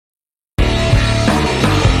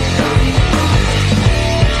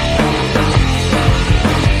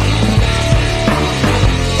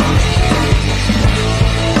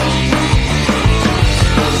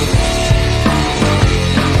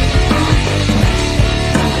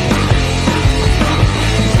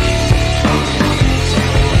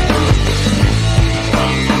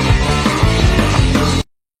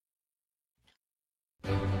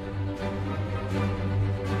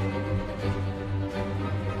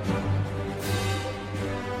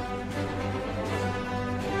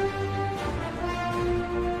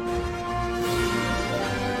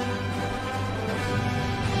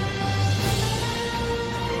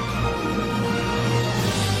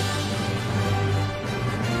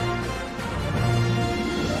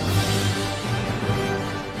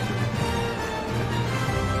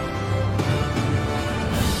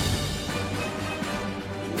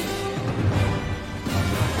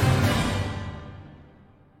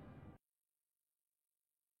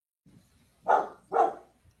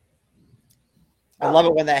I love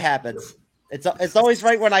it when that happens. It's always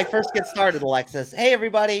right when I first get started, Alexis. Hey,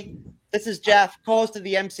 everybody. This is Jeff, co-host of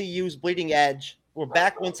the MCU's Bleeding Edge. We're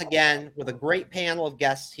back once again with a great panel of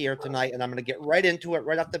guests here tonight, and I'm going to get right into it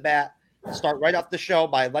right off the bat. Start right off the show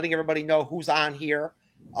by letting everybody know who's on here.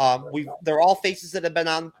 They're all faces that have been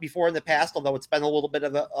on before in the past, although it's been a little bit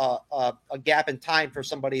of a gap in time for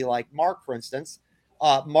somebody like Mark, for instance.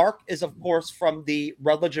 Mark is, of course, from the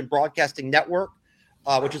Red Legend Broadcasting Network,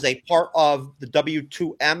 which is a part of the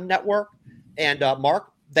W2M network. And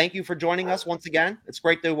Mark, thank you for joining us once again. It's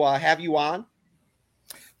great to have you on.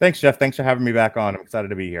 Thanks, Jeff. Thanks for having me back on. I'm excited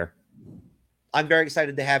to be here. I'm very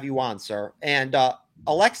excited to have you on, sir. And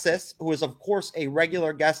Alexis, who is, of course, a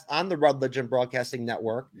regular guest on the Red Legend Broadcasting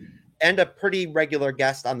Network and a pretty regular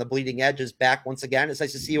guest on the Bleeding Edge, is back once again. It's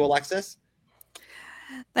nice to see you, Alexis.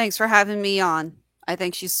 Thanks for having me on. I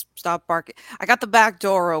think she's stopped barking. I got the back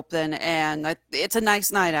door open, and it's a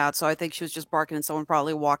nice night out, so I think she was just barking and someone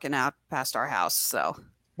probably walking out past our house. So,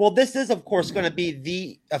 well, this is, of course, going to be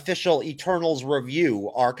the official Eternals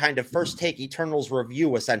review, our kind of first take Eternals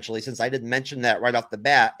review, essentially, since I didn't mention that right off the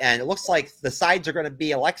bat. And it looks like the sides are going to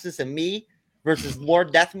be Alexis and me versus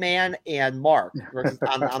Lord Deathman and Mark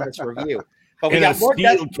on this review. But we got Lord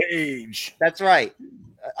steel cage. That's right.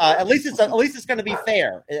 At least it's going to be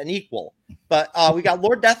fair and equal. But we got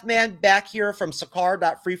Lord Deathman back here from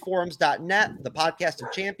sakar.freeforums.net, the podcast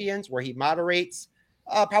of champions, where he moderates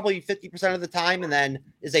probably 50% of the time and then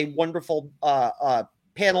is a wonderful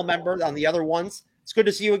panel member on the other ones. It's good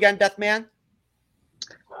to see you again, Deathman.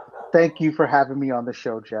 Thank you for having me on the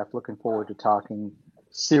show, Jeff. Looking forward to talking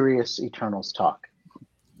serious Eternals talk.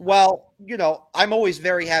 Well, you know, I'm always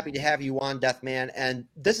very happy to have you on, Deathman, and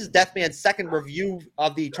this is Deathman's second review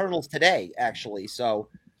of the Eternals today, actually. So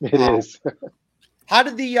it is. How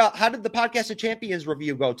did the Podcast of Champions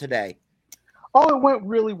review go today? Oh, it went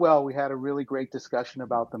really well. We had a really great discussion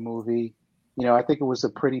about the movie. You know, I think it was a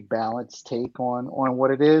pretty balanced take on what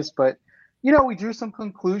it is, but you know, we drew some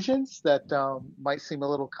conclusions that might seem a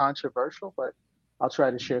little controversial, but I'll try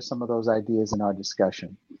to share some of those ideas in our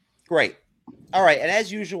discussion. Great. All right, and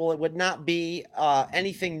as usual, it would not be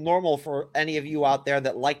anything normal for any of you out there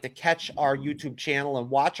that like to catch our YouTube channel and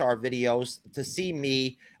watch our videos to see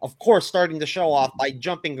me, of course, starting the show off by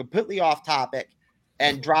jumping completely off topic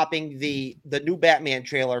and dropping the new Batman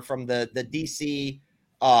trailer from the DC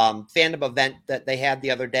fandom event that they had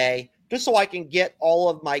the other day, just so I can get all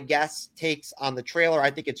of my guests' takes on the trailer.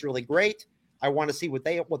 I think it's really great. I want to see what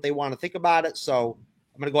they want to think about it, so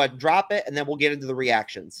I'm going to go ahead and drop it, and then we'll get into the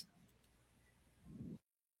reactions.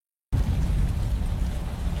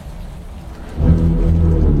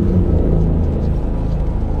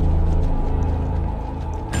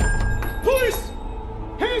 Police!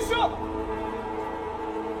 Hands up!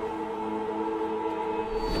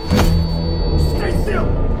 Stay still!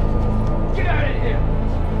 Get out of here!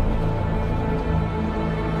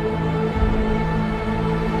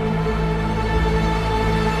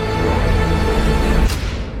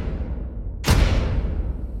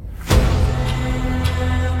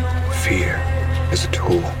 Fear is a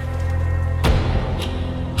tool.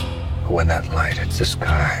 But when that light hits the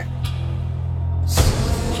sky,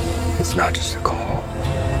 it's not just a call.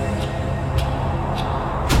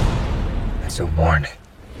 It's a warning.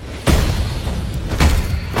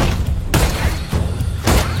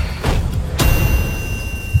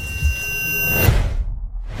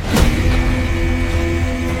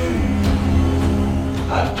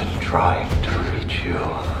 I've been trying to reach you.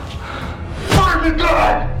 Burn the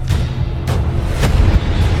gun!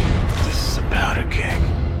 This is a powder keg,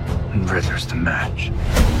 and Ritter's the match.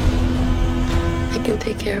 I can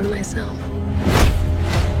take care of myself.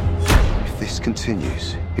 If this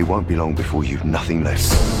continues, it won't be long before you've nothing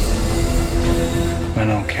left. I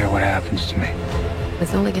don't care what happens to me.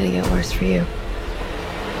 It's only gonna get worse for you.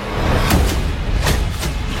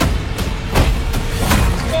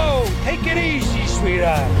 Whoa, take it easy,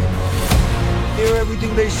 sweetheart. Hear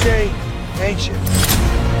everything they say, ain't you?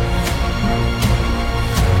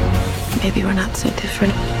 Maybe we're not so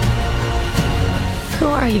different. Who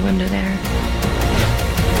are you under there?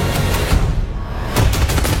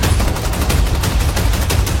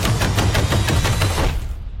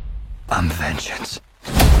 I'm vengeance.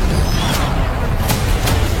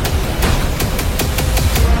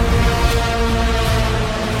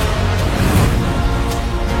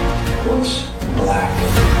 What's black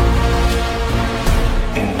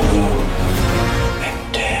and blue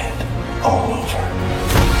and dead all over?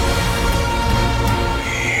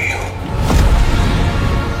 You.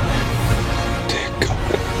 Dear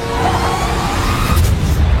God.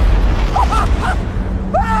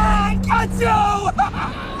 I got you!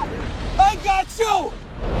 I got you!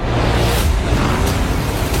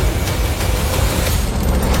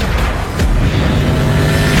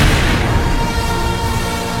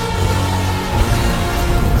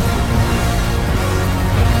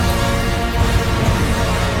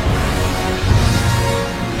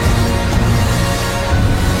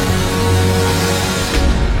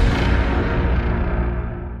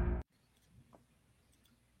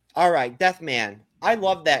 All right, Deathman. I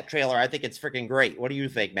love that trailer. I think it's freaking great. What do you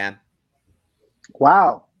think, man?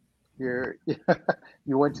 Wow, you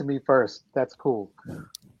went to me first. That's cool.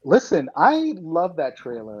 Listen, I love that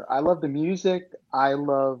trailer. I love the music. I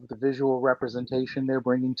love the visual representation they're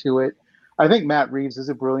bringing to it. I think Matt Reeves is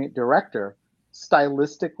a brilliant director.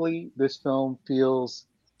 Stylistically, this film feels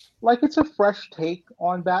like it's a fresh take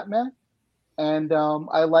on Batman. And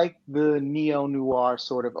I like the neo-noir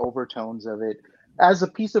sort of overtones of it. As a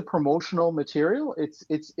piece of promotional material, it's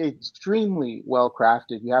extremely well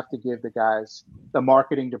crafted. You have to give the guys, the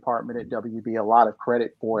marketing department at WB, a lot of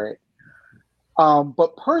credit for it.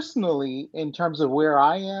 But personally, in terms of where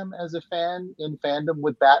I am as a fan in fandom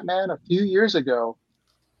with Batman, a few years ago,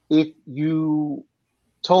 if you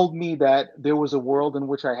told me that there was a world in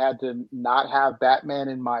which I had to not have Batman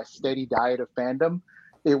in my steady diet of fandom,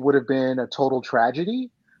 it would have been a total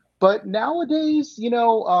tragedy. But nowadays,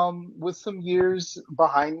 with some years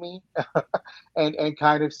behind me and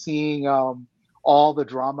kind of seeing all the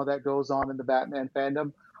drama that goes on in the Batman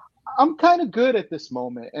fandom, I'm kind of good at this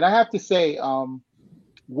moment. And I have to say,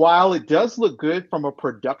 while it does look good from a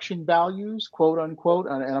production values, quote unquote,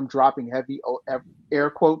 and I'm dropping heavy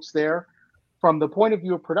air quotes there, from the point of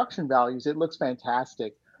view of production values, it looks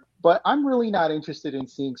fantastic. But I'm really not interested in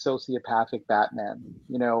seeing sociopathic Batman.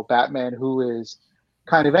 Batman who is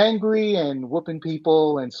kind of angry and whooping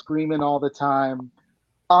people and screaming all the time.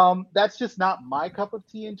 That's just not my cup of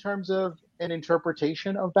tea in terms of an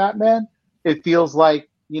interpretation of Batman. It feels like,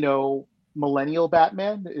 millennial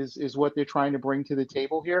Batman is what they're trying to bring to the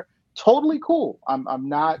table here. Totally cool. I'm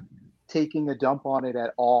not taking a dump on it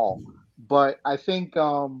at all. But I think,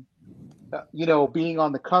 being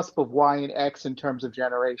on the cusp of Y and X in terms of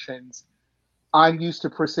generations, I'm used to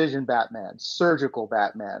precision Batman, surgical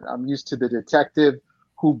Batman. I'm used to the detective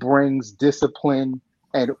who brings discipline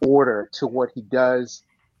and order to what he does,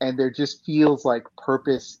 and there just feels like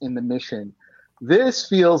purpose in the mission. This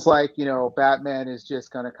feels like, Batman is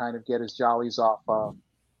just going to kind of get his jollies off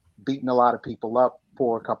beating a lot of people up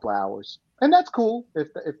for a couple of hours. And that's cool if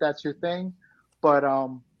that's your thing. But,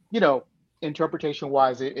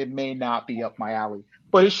 interpretation-wise, it may not be up my alley.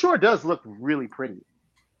 But it sure does look really pretty.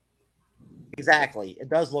 Exactly. It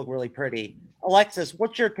does look really pretty. Alexis,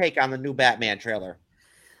 what's your take on the new Batman trailer?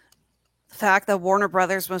 The fact that Warner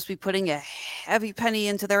Brothers must be putting a heavy penny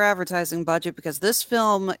into their advertising budget, because this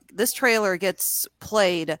trailer gets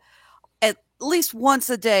played at least once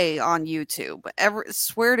a day on YouTube.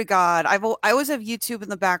 Swear to God, I always have YouTube in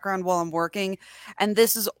the background while I'm working, and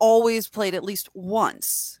this is always played at least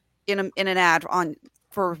once in an ad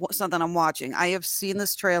for something I'm watching. I have seen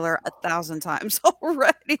this trailer 1,000 times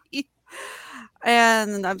already.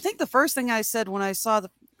 And I think the first thing I said when I saw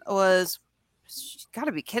was, "You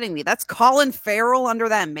gotta be kidding me. That's Colin Farrell under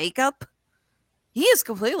that makeup? He is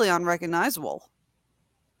completely unrecognizable."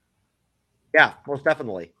 Yeah, most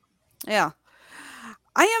definitely. Yeah.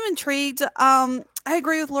 I am intrigued. I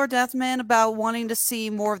agree with Lord Deathman about wanting to see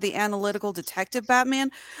more of the analytical detective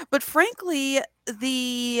Batman. But frankly,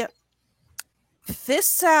 the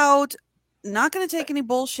fists out, not going to take any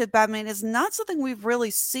bullshit Batman is not something we've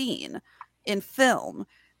really seen in film.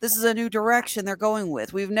 This is a new direction they're going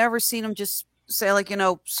with. We've never seen him just say, like,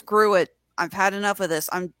 screw it. I've had enough of this.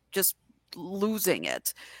 I'm just losing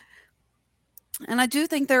it. And I do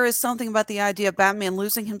think there is something about the idea of Batman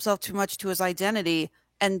losing himself too much to his identity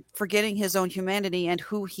and forgetting his own humanity and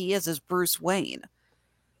who he is as Bruce Wayne.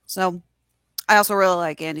 So I also really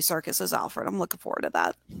like Andy Serkis as Alfred. I'm looking forward to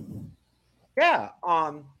that. Yeah.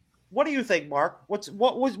 What do you think, Mark? What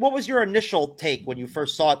was your initial take when you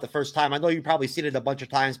first saw it the first time? I know you've probably seen it a bunch of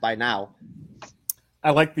times by now. I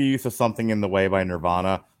like the use of Something in the Way by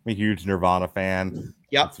Nirvana. I'm a huge Nirvana fan.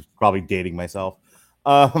 Yep. It's probably dating myself.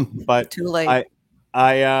 But too late.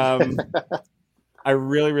 I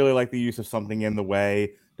really, really like the use of Something in the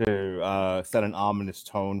Way to set an ominous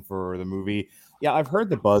tone for the movie. Yeah, I've heard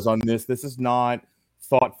the buzz on this. This is not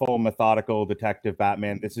thoughtful, methodical detective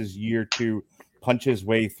Batman. This is year two, punch his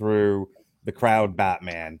way through the crowd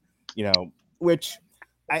Batman, which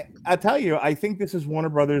I tell you, I think this is Warner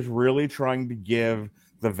Brothers really trying to give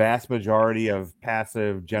the vast majority of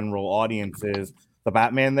passive general audiences the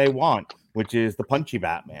Batman they want, which is the punchy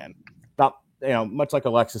Batman. Not, much like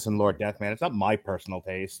Alexis and Lord Deathman, it's not my personal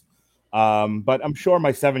taste. But I'm sure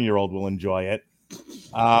my 7-year-old will enjoy it.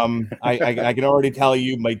 I can already tell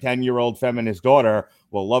you my 10-year-old feminist daughter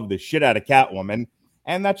will love the shit out of Catwoman,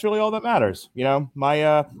 and that's really all that matters. You know,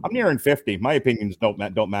 I'm nearing 50. My opinions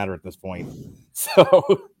don't matter at this point.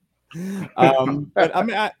 So, but I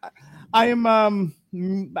mean, I am on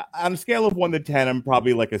a scale of 1 to 10. I'm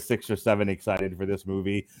probably like a 6 or 7 excited for this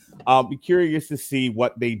movie. I'll be curious to see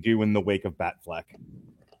what they do in the wake of Batfleck.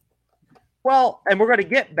 Well, and we're gonna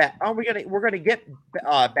get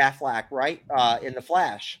Batfleck, right? In the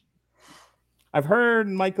Flash. I've heard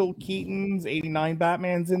Michael Keaton's '89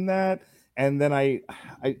 Batman's in that, and then I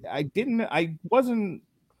wasn't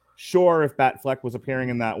sure if Batfleck was appearing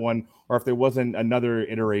in that one or if there wasn't another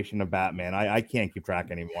iteration of Batman. I can't keep track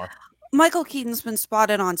anymore. Michael Keaton's been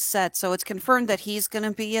spotted on set, so it's confirmed that he's going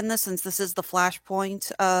to be in this since this is the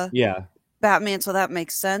Flashpoint. Batman, so that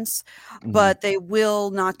makes sense. Mm-hmm. But they will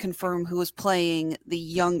not confirm who is playing the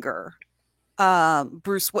younger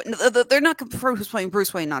Bruce Wayne. They're not confirmed who's playing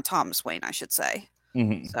Bruce Wayne, not Thomas Wayne, I should say.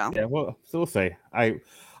 Mm-hmm. So yeah, well, so we'll see.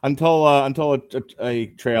 Until a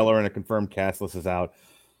trailer and a confirmed cast list is out,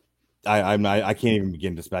 I can't even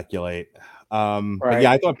begin to speculate. Right. But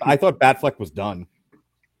yeah, I thought Batfleck was done.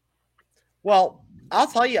 Well, I'll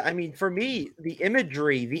tell you. I mean, for me, the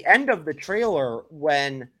imagery, the end of the trailer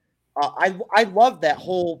when. I love that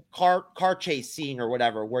whole car chase scene or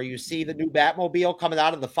whatever, where you see the new Batmobile coming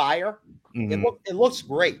out of the fire. Mm-hmm. It looks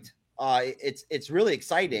great. It's really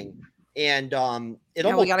exciting, and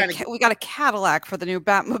we got a Cadillac for the new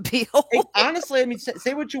Batmobile. Honestly, I mean,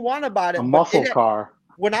 say what you want about it. A muscle car.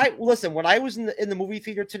 When I was in the movie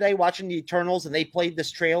theater today watching the Eternals and they played this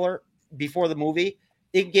trailer before the movie,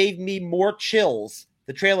 it gave me more chills.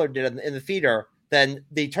 The trailer did in the theater than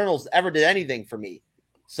the Eternals ever did anything for me.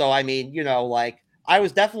 So, I mean, you know, like I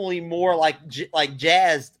was definitely more like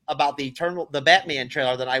jazzed about the Batman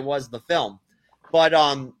trailer than I was the film. But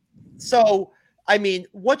so, I mean,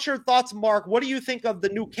 what's your thoughts, Mark? What do you think of the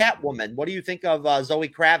new Catwoman? What do you think of Zoe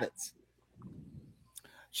Kravitz?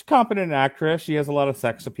 She's a competent actress. She has a lot of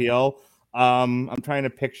sex appeal. I'm trying to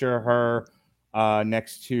picture her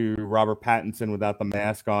next to Robert Pattinson without the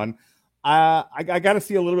mask on. I got to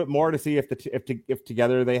see a little bit more to see if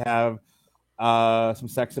together they have some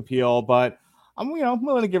sex appeal, but I'm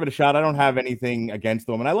willing to give it a shot. I don't have anything against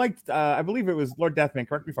the woman. I liked I believe it was Lord Deathman.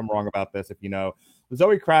 Correct me if I'm wrong about this. If you know,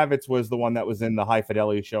 Zoe Kravitz was the one that was in the High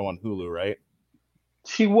Fidelity show on Hulu, right?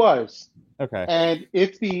 She was. Okay. And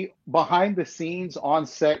if the behind the scenes on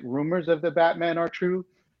set rumors of the Batman are true,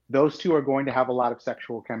 those two are going to have a lot of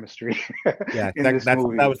sexual chemistry. Yeah,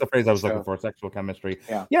 that was the phrase I was looking for, sexual chemistry.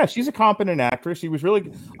 Yeah, she's a competent actress. She was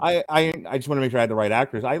really I just want to make sure I had the right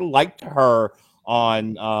actress. I liked her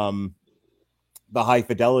on the High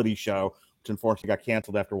Fidelity show, which unfortunately got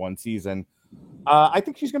canceled after one season. I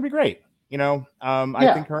think she's going to be great. You know,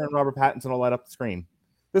 I think her and Robert Pattinson will light up the screen.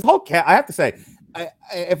 This whole I have to say,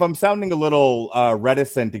 if I'm sounding a little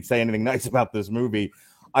reticent to say anything nice about this movie,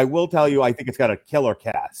 I will tell you, I think it's got a killer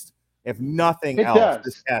cast. If nothing else,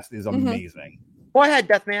 this cast is amazing. Go ahead,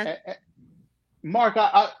 Deathman. Mark,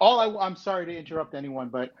 I'm sorry to interrupt anyone,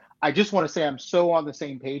 but I just want to say I'm so on the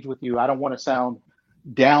same page with you. I don't want to sound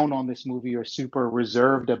down on this movie or super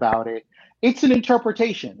reserved about it. It's an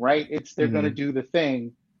interpretation, right? They're going to do the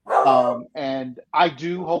thing. And I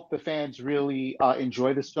do hope the fans really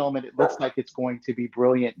enjoy this film, and it looks like it's going to be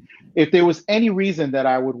brilliant. If there was any reason that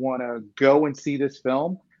I would want to go and see this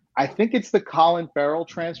film, I think it's the Colin Farrell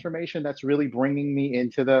transformation that's really bringing me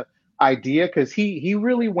into the idea, because he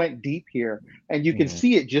really went deep here, and you can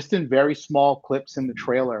see it just in very small clips in the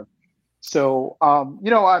trailer. So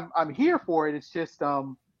I'm here for it. It's just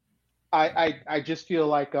I just feel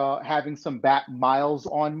like having some Bat miles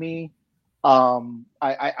on me.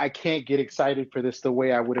 I can't get excited for this the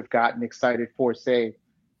way I would have gotten excited for, say,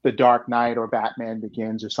 The Dark Knight or Batman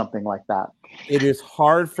Begins or something like that. It is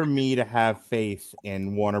hard for me to have faith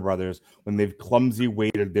in Warner Brothers when they've clumsy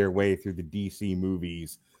waded their way through the DC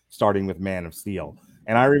movies, starting with Man of Steel.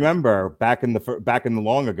 And I remember back in the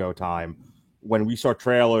long ago time when we saw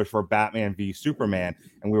trailers for Batman v Superman,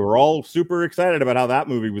 and we were all super excited about how that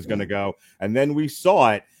movie was going to go. And then we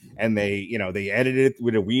saw it, and they edited it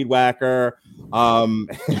with a weed whacker.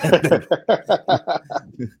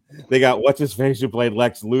 They got what's his face who played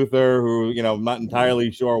Lex Luthor, who I'm not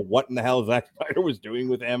entirely sure what in the hell Zack Snyder was doing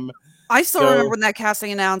with him. I still remember when that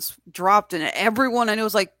casting announcement dropped, and everyone I knew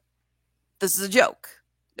was like, "This is a joke."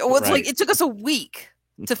 Like it took us a week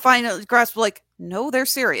to find a grasp. Like, no, they're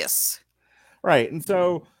serious. Right. And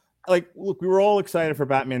so, look, we were all excited for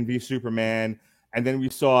Batman v Superman. and then we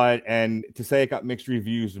saw it, and to say it got mixed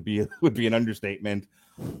reviews would be an understatement.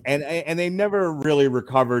 And they never really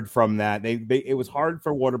recovered from that. It was hard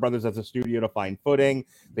for Warner Brothers as a studio to find footing.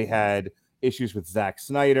 They had issues with Zack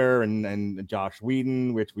Snyder and Josh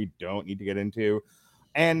Whedon, which we don't need to get into.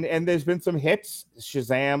 And there's been some hits,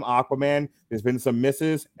 Shazam, Aquaman. There's been some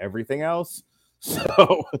misses, everything else.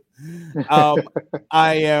 So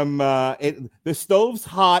I am the stove's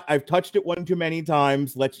hot. I've touched it one too many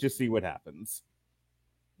times. Let's just see what happens.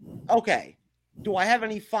 Okay. Do I have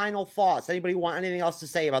any final thoughts? Anybody want anything else to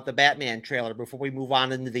say about the Batman trailer before we move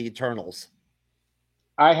on into the Eternals?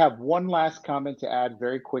 I have one last comment to add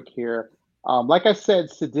very quick here. Like I said,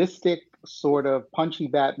 sadistic, sort of punchy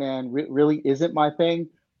Batman really isn't my thing,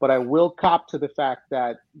 but I will cop to the fact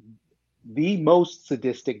that the most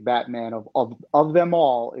sadistic Batman of them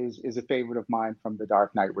all is a favorite of mine from The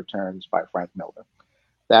Dark Knight Returns by Frank Miller.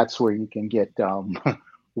 That's where you can get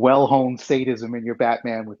well-honed sadism in your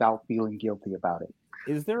Batman without feeling guilty about it.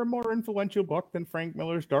 Is there a more influential book than Frank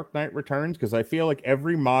Miller's Dark Knight Returns? Because I feel like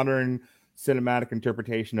every modern cinematic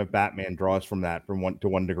interpretation of Batman draws from that from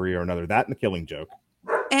one degree or another. That and The Killing Joke.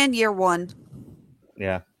 And Year One.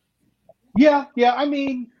 Yeah. Yeah. I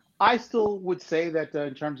mean, I still would say that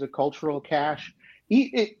in terms of cultural cash,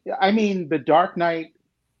 The Dark Knight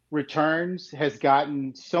Returns has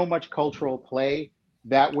gotten so much cultural play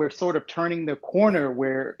that we're sort of turning the corner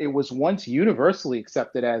where it was once universally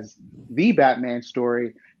accepted as the Batman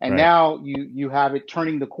story. And now you have it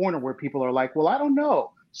turning the corner where people are like, well, I don't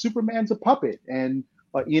know. Superman's a puppet. And,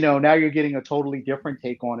 now you're getting a totally different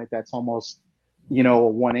take on it. That's almost, a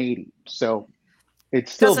 180. So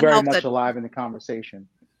it's still very much alive in the conversation.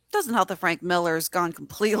 Doesn't help that Frank Miller's gone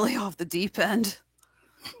completely off the deep end.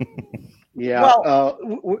 Yeah.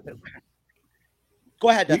 Well, go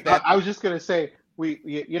ahead. I was just going to say,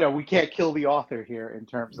 we can't kill the author here in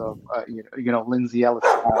terms of Lindsay Ellis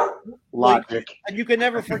logic. And you can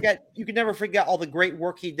never forget all the great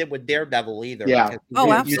work he did with Daredevil either. Yeah.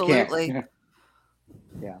 Oh, absolutely.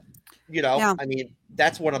 Yeah. I mean,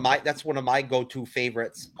 that's one of my go-to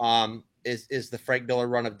favorites. Is the Frank Miller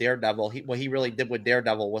run of Daredevil. What he really did with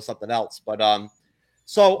Daredevil was something else. But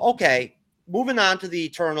okay, moving on to the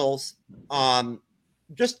Eternals.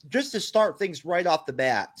 Just to start things right off the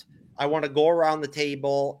bat, I want to go around the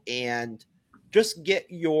table and just get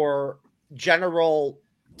your general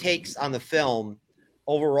takes on the film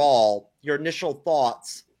overall, your initial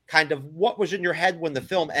thoughts, kind of what was in your head when the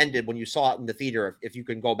film ended, when you saw it in the theater, if you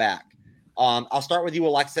can go back. I'll start with you,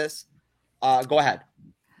 Alexis. Go ahead.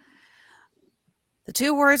 The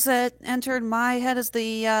two words that entered my head as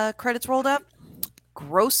the credits rolled up: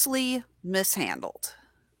 grossly mishandled.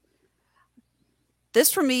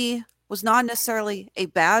 This, for me, was not necessarily a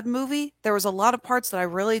bad movie. There was a lot of parts that I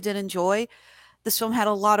really did enjoy. This film had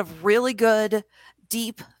a lot of really good,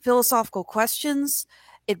 deep philosophical questions.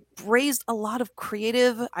 It raised a lot of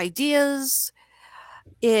creative ideas.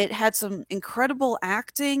 It had some incredible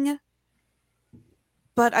acting.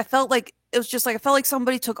 But I felt like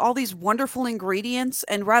somebody took all these wonderful ingredients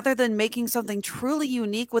and rather than making something truly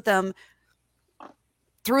unique with them,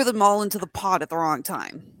 threw them all into the pot at the wrong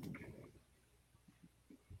time.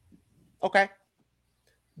 Okay.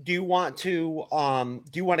 Do you want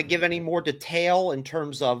to give any more detail in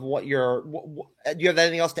terms of do you have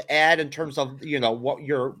anything else to add in terms of, what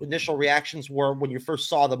your initial reactions were when you first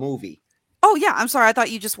saw the movie? Oh yeah. I'm sorry. I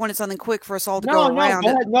thought you just wanted something quick for us all to go around. Go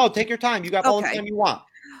ahead. No, take your time. You got all the time you want.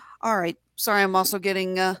 All right. Sorry. I'm also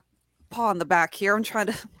getting paw on the back here. I'm trying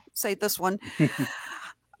to say this one.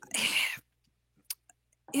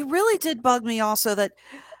 It really did bug me also that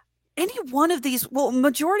any one of these,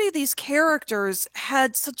 majority of these characters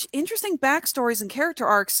had such interesting backstories and character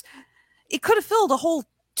arcs. It could have filled a whole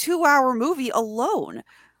 2-hour movie alone.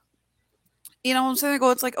 I'm saying,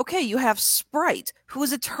 it's like, okay, you have Sprite, who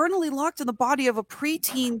is eternally locked in the body of a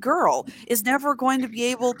preteen girl, is never going to be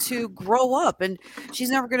able to grow up, and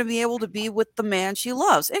she's never going to be able to be with the man she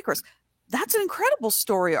loves, Icarus. That's an incredible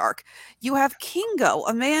story arc. You have Kingo,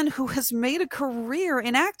 a man who has made a career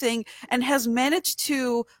in acting and has managed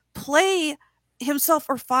to play himself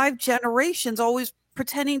for 5 generations, always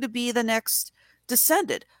pretending to be the next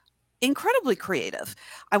descendant. Incredibly creative.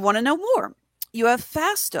 I want to know more. You have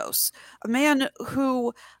Phastos, a man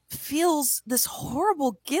who feels this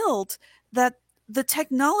horrible guilt that the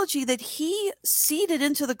technology that he seeded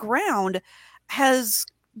into the ground has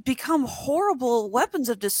become horrible weapons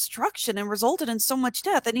of destruction and resulted in so much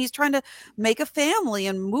death. And he's trying to make a family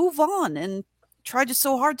and move on and try just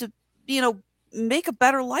so hard to, make a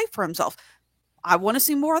better life for himself. I want to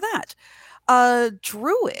see more of that.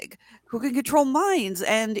 Druig, who can control minds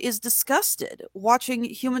and is disgusted watching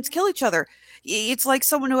humans kill each other. It's like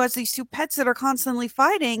someone who has these two pets that are constantly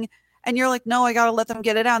fighting, and you're like, no, I gotta let them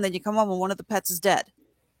get it out. And then you come home and one of the pets is dead.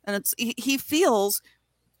 And he feels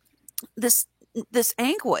this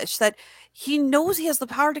anguish that he knows he has the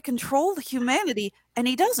power to control the humanity, and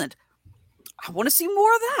he doesn't. I want to see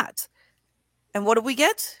more of that. And what do we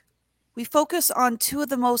get? We focus on two of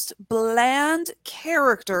the most bland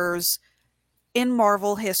characters in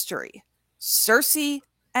Marvel history, Cersei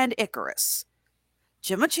and Ikaris.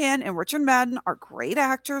 Gemma Chan and Richard Madden are great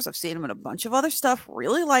actors. I've seen them in a bunch of other stuff.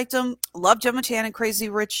 Really liked them. Love Gemma Chan and Crazy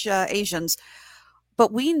Rich Asians.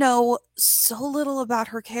 But we know so little about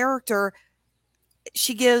her character.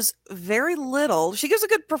 She gives very little. She gives a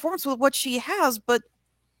good performance with what she has, but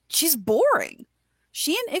she's boring.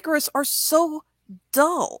 She and Ikaris are so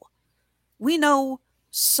dull. We know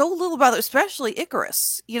so little about it, especially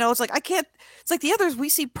Ikaris. It's like it's like the others, we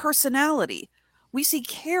see personality. We see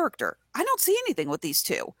character. I don't see anything with these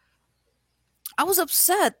two. I was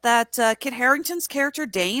upset that Kit Harington's character,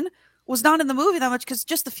 Dane, was not in the movie that much because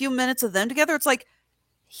just a few minutes of them together, it's like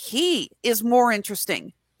he is more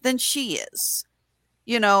interesting than she is.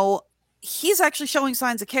 He's actually showing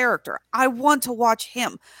signs of character. I want to watch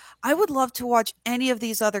him. I would love to watch any of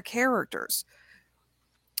these other characters.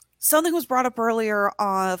 Something was brought up earlier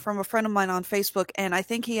from a friend of mine on Facebook, and I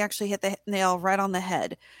think he actually hit the nail right on the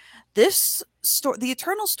head. This story, the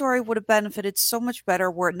Eternal story, would have benefited so much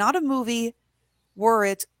better were it not a movie, were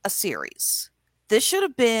it a series. This should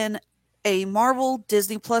have been a Marvel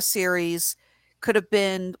Disney Plus series. We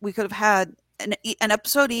could have had an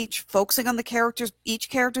episode each, focusing on each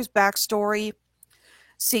character's backstory,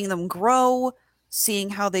 seeing them grow,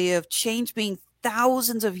 seeing how they have changed, being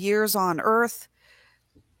thousands of years on Earth.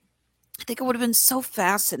 I think it would have been so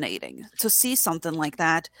fascinating to see something like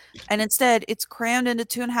that. And instead, it's crammed into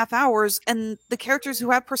 2.5 hours, and the characters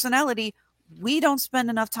who have personality, we don't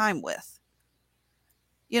spend enough time with.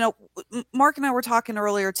 Mark and I were talking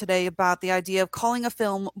earlier today about the idea of calling a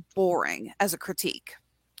film boring as a critique.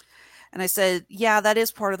 And I said, yeah, that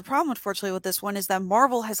is part of the problem, unfortunately, with this one, is that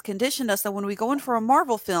Marvel has conditioned us that when we go in for a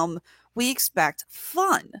Marvel film, we expect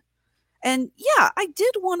fun. And yeah, I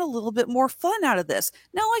did want a little bit more fun out of this.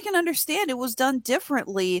 Now I can understand it was done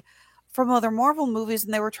differently from other Marvel movies,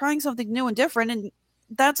 and they were trying something new and different, and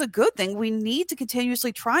that's a good thing. We need to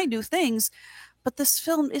continuously try new things, but this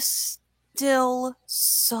film is still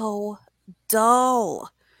so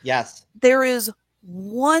dull. Yes. There's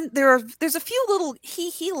a few little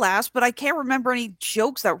he laughs, but I can't remember any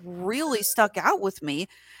jokes that really stuck out with me.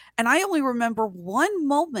 And I only remember one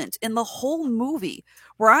moment in the whole movie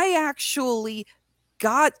where I actually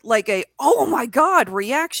got like a, oh my God,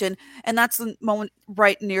 reaction. And that's the moment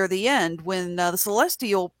right near the end when the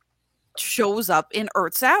Celestial shows up in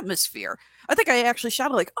Earth's atmosphere. I think I actually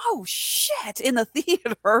shouted like, oh shit, in the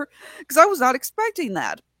theater, because I was not expecting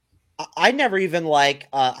that. I never even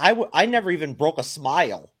I never even broke a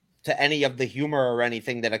smile to any of the humor or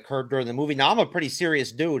anything that occurred during the movie. Now, I'm a pretty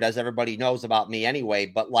serious dude, as everybody knows about me anyway,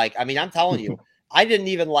 but I'm telling you, I didn't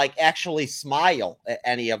even actually smile at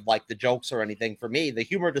any of the jokes or anything. For me, the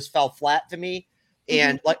humor just fell flat to me.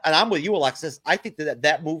 And and I'm with you, Alexis. I think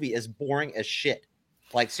that movie is boring as shit.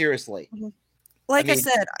 Seriously. I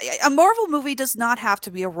said, a Marvel movie does not have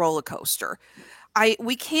to be a roller coaster.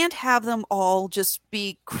 We can't have them all just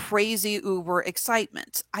be crazy uber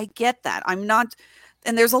excitement. I get that. I'm not.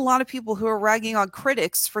 And there's a lot of people who are ragging on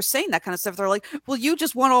critics for saying that kind of stuff. They're like, well, you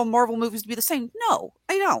just want all Marvel movies to be the same. No,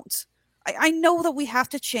 I don't. I know that we have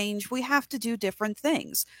to change. We have to do different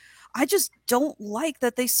things. I just don't like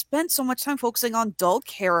that they spent so much time focusing on dull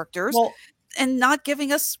characters and not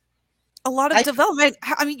giving us a lot of development.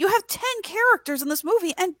 I mean, you have 10 characters in this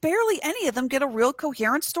movie and barely any of them get a real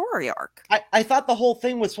coherent story arc. I thought the whole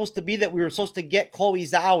thing was supposed to be that we were supposed to get Chloe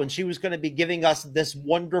Zhao and she was going to be giving us this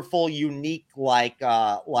wonderful, unique,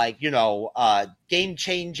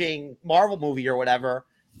 game-changing Marvel movie or whatever.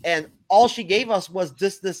 And all she gave us was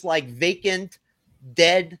just this vacant,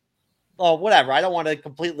 dead, whatever. I don't want to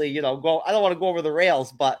completely, I don't want to go over the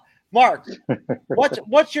rails, but Mark,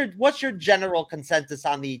 what's your general consensus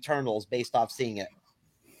on the Eternals based off seeing it?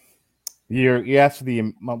 You asked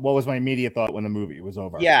what was my immediate thought when the movie was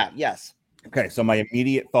over? Yeah, yes. Okay, so my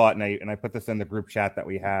immediate thought, and I put this in the group chat that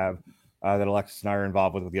we have that Alexis and I are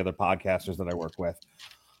involved with the other podcasters that I work with.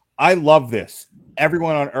 I love this.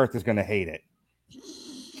 Everyone on Earth is going to hate it.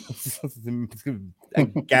 I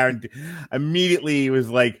guarantee. Immediately, it was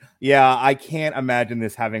like, yeah, I can't imagine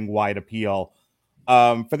this having wide appeal.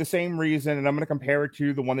 For the same reason, and I'm going to compare it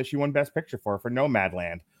to the one that she won Best Picture for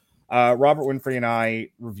Nomadland. Robert Winfrey and I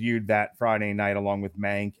reviewed that Friday night along with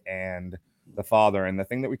Mank and The Father. And the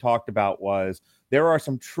thing that we talked about was there are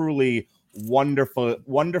some truly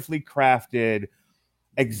wonderfully crafted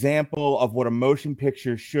example of what a motion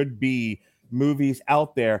picture should be movies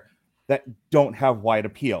out there that don't have wide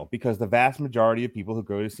appeal, because the vast majority of people who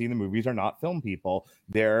go to see the movies are not film people.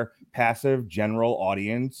 They're passive general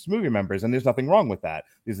audience movie members, and there's nothing wrong with that.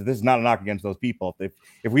 This is not a knock against those people. If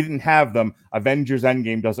we didn't have them, Avengers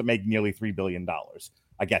Endgame doesn't make nearly $3 billion.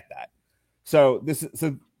 I get that.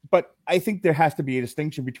 But I think there has to be a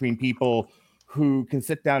distinction between people who can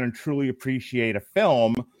sit down and truly appreciate a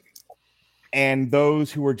film and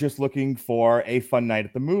those who are just looking for a fun night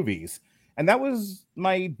at the movies. And that was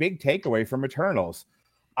my big takeaway from Eternals.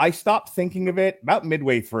 I stopped thinking of it about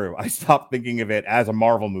midway through. I stopped thinking of it as a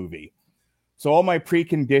Marvel movie. So all my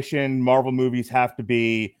preconditioned Marvel movies have to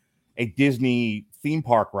be a Disney theme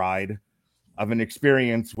park ride of an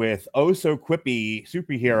experience with oh so quippy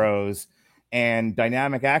superheroes and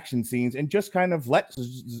dynamic action scenes, and just kind of let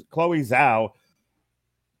Chloe Zhao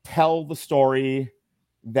tell the story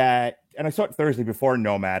that, and I saw it Thursday before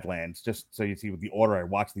Nomadlands, just so you see the order I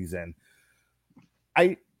watched these in.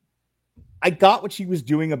 I got what she was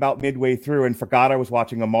doing about midway through and forgot I was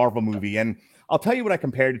watching a Marvel movie. And I'll tell you what I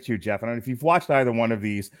compared it to, Jeff. And if you've watched either one of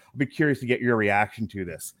these, I'll be curious to get your reaction to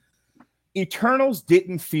this. Eternals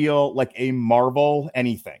didn't feel like a Marvel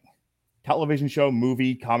anything. Television show,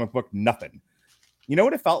 movie, comic book, nothing. You know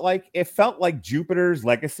what it felt like? It felt like Jupiter's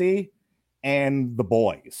Legacy and The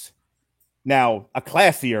Boys. Now, a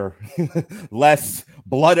classier, less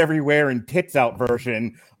blood everywhere and tits out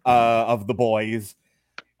version of The Boys.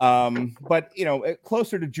 But,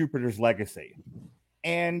 closer to Jupiter's Legacy.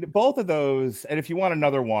 And both of those, and if you want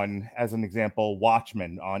another one, as an example,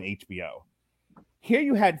 Watchmen on HBO. Here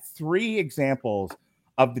you had 3 examples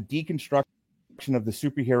of the deconstruction of the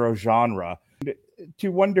superhero genre.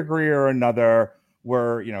 To one degree or another,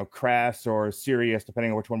 were, crass or serious,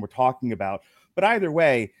 depending on which one we're talking about. But either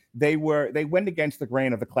way, they went against the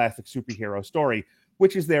grain of the classic superhero story,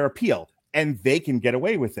 which is their appeal. And they can get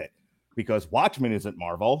away with it because Watchmen isn't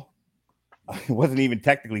Marvel. It wasn't even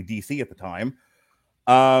technically DC at the time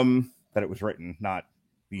that it was written, not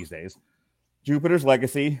these days. Jupiter's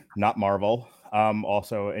Legacy, not Marvel,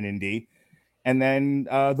 also an indie. And then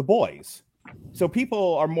The Boys. So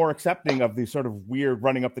people are more accepting of the sort of weird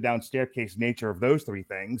running up the down staircase nature of those 3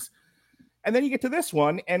 things. And then you get to this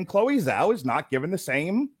one, and Chloe Zhao is not given the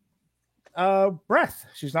same breath.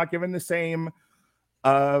 She's not given the same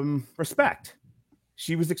respect.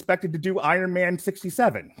 She was expected to do Iron Man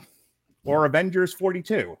 67 or Avengers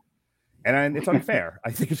 42. And it's unfair.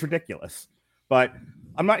 I think it's ridiculous. But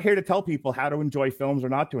I'm not here to tell people how to enjoy films or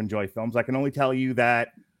not to enjoy films. I can only tell you that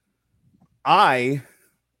I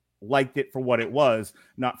liked it for what it was,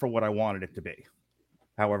 not for what I wanted it to be.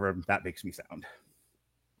 However, that makes me sound.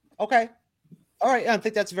 Okay. All right. I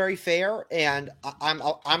think that's very fair. And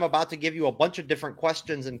I'm about to give you a bunch of different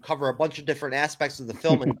questions and cover a bunch of different aspects of the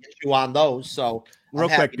film and get you on those. So real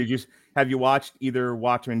quick, have you watched either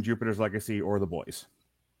Watchmen, Jupiter's Legacy, or The Boys?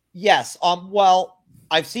 Yes. Well,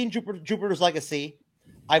 I've seen Jupiter's Legacy.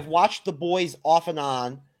 I've watched The Boys off and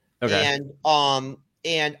on. Okay.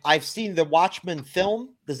 And I've seen the Watchmen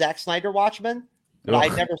film, the Zack Snyder Watchmen, but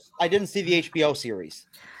I didn't see the HBO series.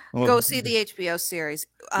 Go see the HBO series.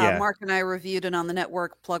 Yeah. Mark and I reviewed it on the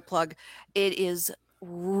network. Plug. It is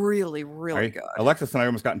really, really good. Alexis and I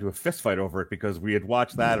almost got into a fist fight over it because we had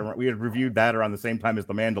watched that and we had reviewed that around the same time as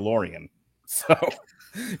The Mandalorian. So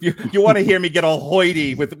you want to hear me get all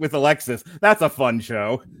hoity with Alexis? That's a fun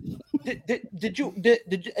show. Did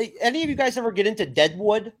any of you guys ever get into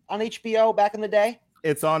Deadwood on HBO back in the day?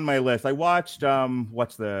 It's on my list. I watched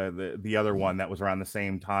what's the other one that was around the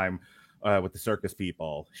same time with the circus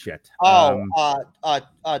people. Shit.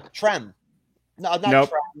 Trem. No, not nope.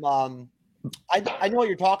 Trem. I know what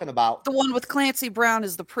you're talking about. The one with Clancy Brown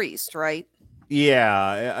as the priest, right?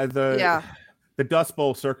 Yeah. The Dust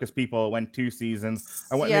Bowl circus people went 2 seasons.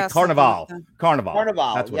 I went Carnival.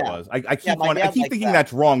 That's what it was. I keep thinking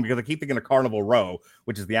that's wrong because I keep thinking of Carnival Row,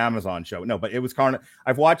 which is the Amazon show. No, but it was Carnival.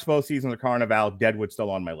 I've watched both seasons of Carnival. Deadwood's still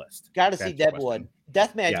on my list. Got to see Deadwood.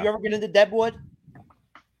 Deathman, you ever get into Deadwood?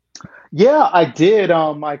 Yeah, I did.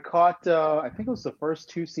 I caught. I think it was the first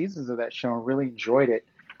 2 seasons of that show and really enjoyed it.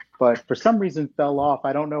 But for some reason fell off.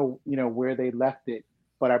 I don't know, where they left it.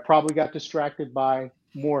 But I probably got distracted by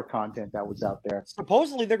more content that was out there.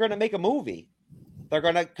 Supposedly they're going to make a movie. They're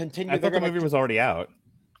going to continue. I thought the movie was already out.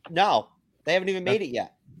 No, they haven't even made it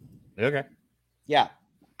yet. Okay. Yeah.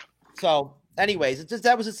 So anyways,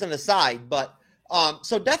 that was just an aside. But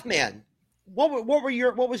so Deathman,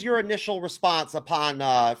 what was your initial response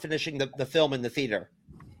upon finishing the film in the theater?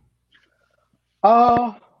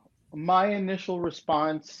 My initial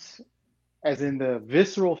response, as in the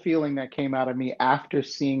visceral feeling that came out of me after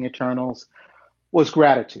seeing Eternals, was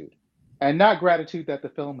gratitude. And not gratitude that the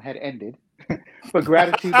film had ended, but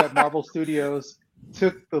gratitude that Marvel Studios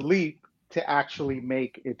took the leap to actually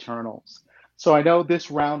make Eternals. So I know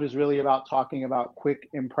this round is really about talking about quick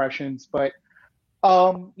impressions, but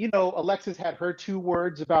Alexis had her 2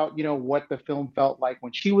 words about, what the film felt like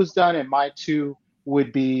when she was done, and my 2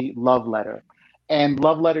 would be love letter. And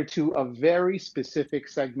love letter to a very specific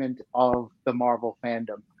segment of the Marvel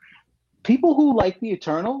fandom. People who like the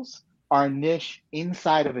Eternals are a niche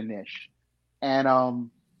inside of a niche.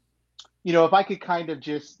 And if I could kind of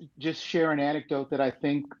just share an anecdote that I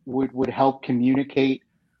think would help communicate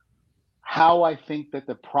how I think that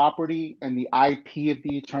the property and the IP of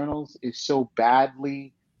the Eternals is so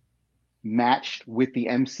badly matched with the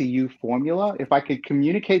MCU formula. If I could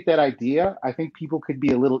communicate that idea, I think people could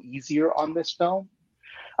be a little easier on this film.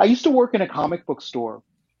 I used to work in a comic book store,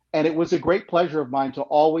 and it was a great pleasure of mine to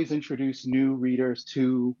always introduce new readers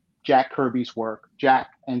to Jack Kirby's work,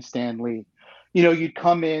 Jack and Stan Lee. You'd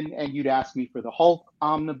come in and you'd ask me for the Hulk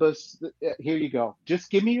omnibus. Here you go. Just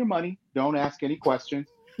give me your money. Don't ask any questions.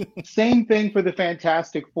 Same thing for the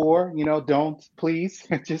Fantastic Four. Don't, please,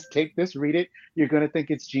 just take this, read it. You're going to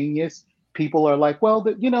think it's genius. People are like, well,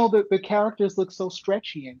 the characters look so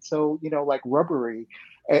stretchy and so, like rubbery,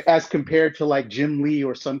 as compared to like Jim Lee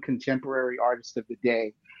or some contemporary artist of the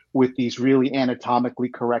day with these really anatomically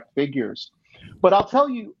correct figures. But I'll tell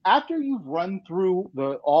you, after you've run through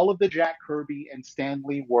all of the Jack Kirby and Stan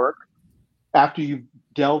Lee work, after you've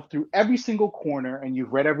delved through every single corner and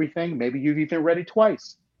you've read everything, maybe you've even read it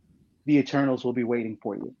twice, the Eternals will be waiting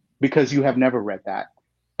for you because you have never read that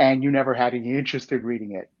and you never had any interest in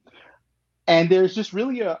reading it. And there's just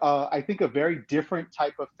really I think a very different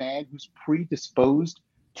type of fan who's predisposed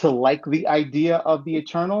to like the idea of the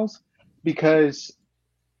Eternals, because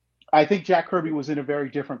I think Jack Kirby was in a very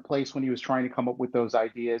different place when he was trying to come up with those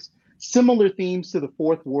ideas. Similar themes to the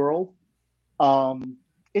Fourth World.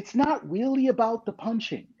 It's not really about the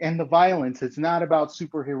punching and the violence. It's not about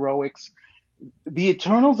superheroics. The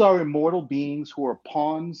Eternals are immortal beings who are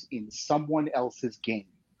pawns in someone else's game.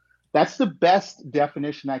 That's the best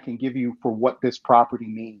definition I can give you for what this property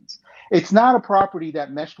means. It's not a property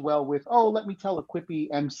that meshed well with, let me tell a quippy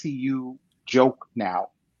MCU joke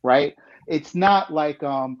now, right? It's not like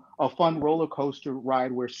a fun roller coaster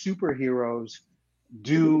ride where superheroes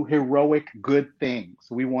do heroic good things.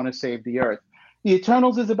 We want to save the Earth. The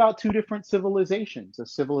Eternals is about 2 different civilizations, a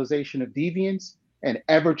civilization of deviants, an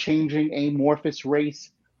ever-changing amorphous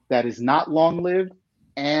race that is not long-lived,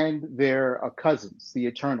 and their cousins, the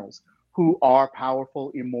Eternals, who are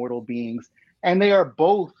powerful, immortal beings. And they are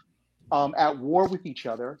both at war with each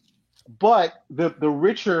other. But the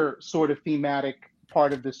richer sort of thematic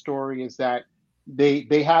part of the story is that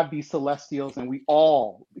they have these Celestials, and we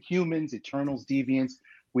all, humans, Eternals, deviants,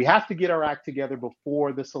 we have to get our act together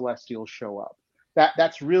before the Celestials show up.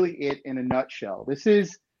 That's really it in a nutshell. This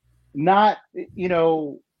is not,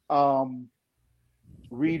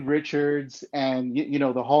 Reed Richards and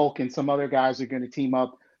the Hulk and some other guys are going to team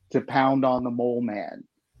up to pound on the Mole Man.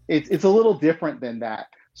 It's a little different than that.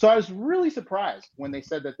 So I was really surprised when they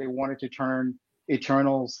said that they wanted to turn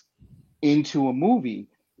Eternals into a movie.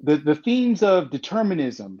 The themes of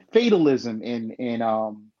determinism, fatalism in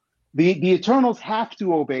the Eternals have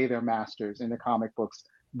to obey their masters in the comic books.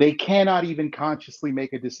 They cannot even consciously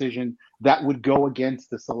make a decision that would go against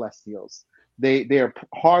the Celestials. They are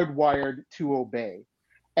hardwired to obey.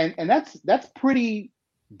 And that's pretty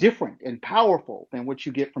different and powerful than what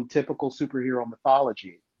you get from typical superhero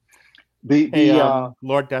mythology.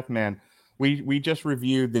 Lord Deathman, we just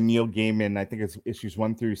reviewed the Neil Gaiman, I think it's issues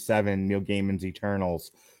 1 through 7, Neil Gaiman's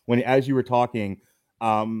Eternals. As you were talking,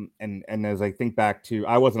 and as I think back to,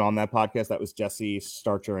 I wasn't on that podcast. That was Jesse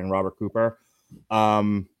Starcher and Robert Cooper.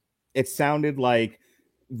 It sounded like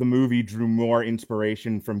the movie drew more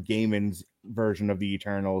inspiration from Gaiman's version of the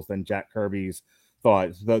Eternals than Jack Kirby's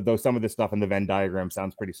thought, though some of this stuff in the Venn diagram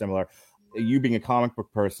sounds pretty similar. You being a comic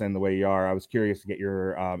book person the way you are, I was curious to get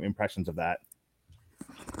your impressions of that.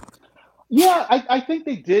 Yeah, I think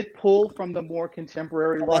they did pull from the more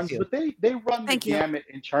contemporary runs, but they run the gamut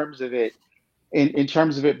in terms of it. In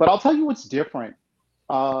terms of it, but I'll tell you what's different.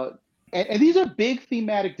 And these are big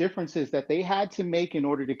thematic differences that they had to make in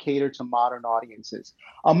order to cater to modern audiences.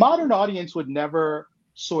 A modern audience would never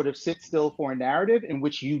sort of sit still for a narrative in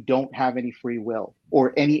which you don't have any free will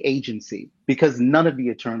or any agency, because none of the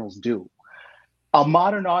Eternals do. a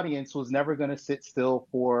modern audience was never going to sit still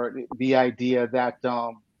for the idea that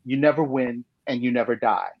you never win and you never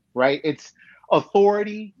die, right? It's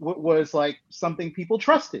authority was like something people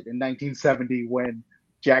trusted in 1970 when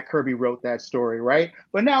Jack Kirby wrote that story, right?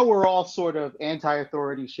 But now we're all sort of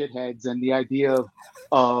anti-authority shitheads, and the idea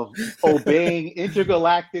of obeying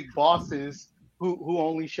intergalactic bosses who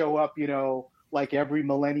only show up, like every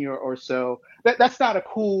millennia or so. That's not a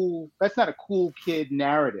cool kid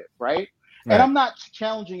narrative, right? Right. And I'm not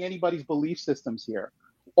challenging anybody's belief systems here.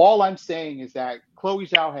 All I'm saying is that Chloe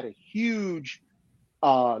Zhao had a huge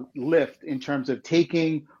lift in terms of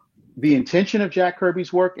taking the intention of Jack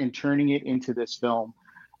Kirby's work and turning it into this film.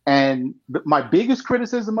 And my biggest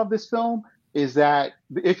criticism of this film is that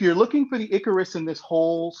if you're looking for the Icarus in this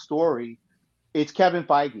whole story, it's Kevin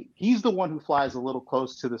Feige. He's the one who flies a little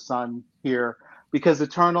close to the sun here, because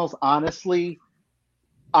Eternals, honestly,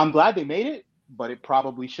 I'm glad they made it, but it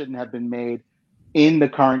probably shouldn't have been made in the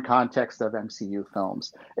current context of MCU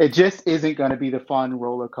films. It just isn't going to be the fun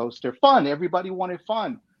roller coaster. Fun. Everybody wanted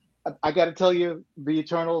fun. I got to tell you, the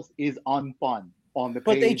Eternals is unfun on the page.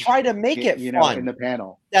 But they try to make it fun in the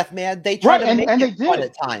panel. Deathman, they try to make it fun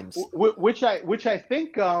at times. Which I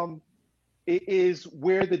think is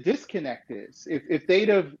where the disconnect is. If they'd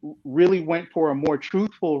have really went for a more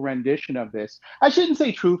truthful rendition of this, I shouldn't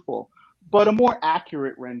say truthful, but a more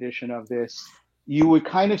accurate rendition of this, you would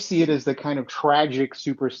kind of see it as the kind of tragic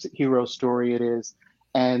superhero story it is,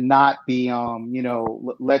 and not the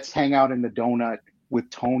let's hang out in the donut with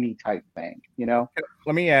Tony type thing.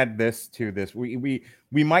 Let me add this to this. We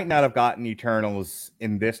might not have gotten Eternals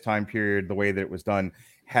in this time period the way that it was done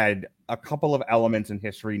had a couple of elements in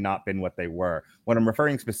history not been what they were. What I'm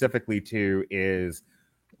referring specifically to is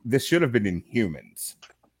this should have been Inhumans.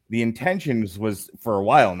 The intentions was, for a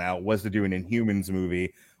while now, was to do an Inhumans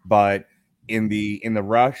movie, but in the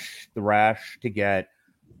rash to get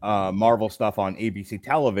Marvel stuff on ABC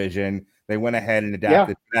television, they went ahead and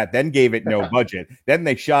adapted that, then gave it no budget. Then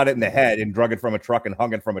they shot it in the head and drug it from a truck and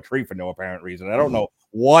hung it from a tree for no apparent reason. I don't know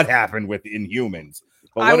what happened with Inhumans.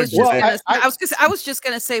 But I was just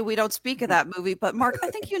gonna say we don't speak of that movie, but Mark, I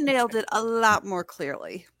think you nailed it a lot more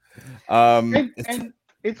clearly. And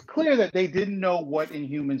it's clear that they didn't know what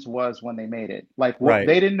Inhumans was when they made it.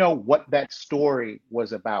 They didn't know what that story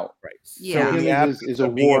was about. Right. Yeah. So Inhumans is a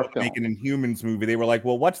war film. Make an Inhumans movie. They were like,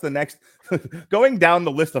 well, what's the next? Going down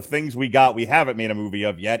the list of things we haven't made a movie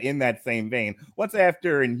of yet. In that same vein, what's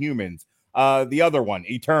after Inhumans? The other one,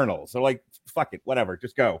 Eternals. So like, fuck it, whatever,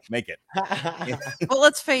 just go, make it. Well,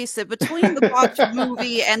 let's face it, between the botched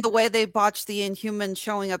movie and the way they botched the Inhumans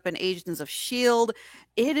showing up in Agents of S.H.I.E.L.D.,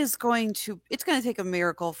 it's going to take a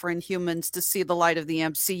miracle for Inhumans to see the light of the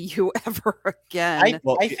MCU ever again.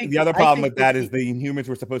 The other problem with that is the Inhumans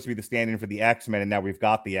were supposed to be the stand-in for the X-Men, and now we've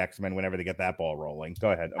got the X-Men whenever they get that ball rolling.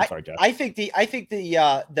 Go ahead. I'm sorry, Jeff. I think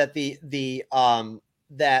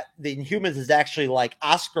that the Inhumans is actually like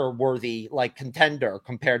Oscar-worthy, like contender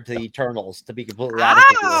compared to the Eternals. To be completely honest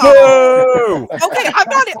with you. Okay, I'm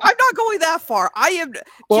not going that far. I am,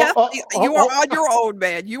 Jeff. You are on your own,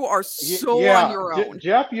 man. You are on your own,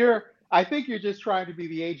 Jeff. I think you're just trying to be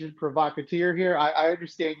the agent provocateur here. I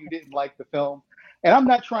understand you didn't like the film, and I'm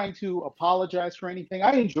not trying to apologize for anything.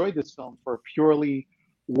 I enjoyed this film for purely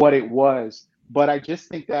what it was. But I just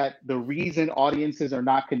think that the reason audiences are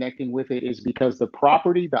not connecting with it is because the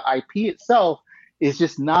property, the IP itself, is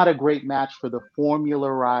just not a great match for the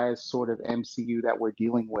formularized sort of MCU that we're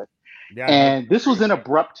dealing with. Yeah, and this was an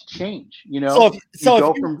abrupt change, So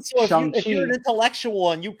if you're an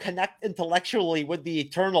intellectual and you connect intellectually with the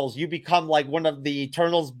Eternals, you become like one of the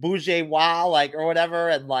Eternals bourgeois, like, or whatever,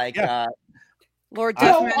 and like. Yeah. Lord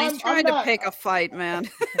Deathman, he's trying to pick a fight, man.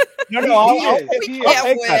 No, I'll take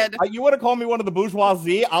that. You want to call me one of the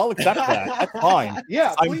bourgeoisie? I'll accept that. That's fine.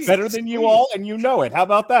 Yeah, I'm better than you all, and you know it. How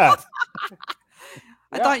about that?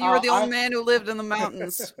 I thought you were the old man who lived in the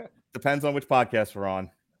mountains. Depends on which podcast we're on.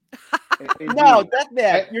 No,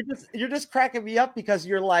 Deathman, you're just cracking me up because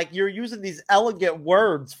you're using these elegant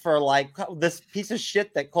words for like this piece of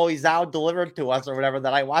shit that Chloe Zhao delivered to us or whatever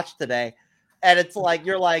that I watched today. And it's like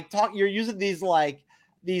you're using these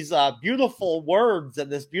beautiful words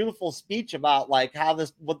and this beautiful speech about like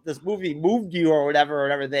what this movie moved you or whatever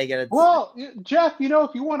and everything. And Jeff,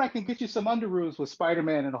 if you want, I can get you some underoos with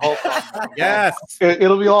Spider-Man and Hulk. Yes,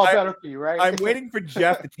 it'll be all better for you, right? I'm waiting for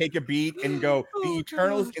Jeff to take a beat and go. The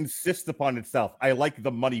Eternals insist upon itself. I like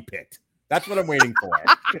the money pit. That's what I'm waiting for.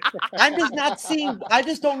 I'm just not seeing. I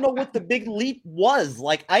just don't know what the big leap was.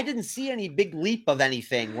 Like, I didn't see any big leap of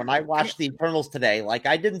anything when I watched the Eternals today. Like,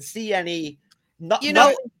 I didn't see any.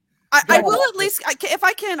 I will at least, if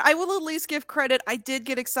I can, I will at least give credit. I did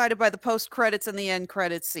get excited by the post credits and the end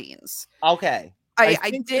credit scenes. Okay.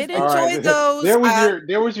 I did enjoy right. those.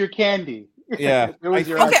 There was your candy. Yeah.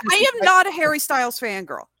 Okay, I am not a Harry Styles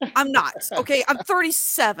fangirl. I'm not. Okay, I'm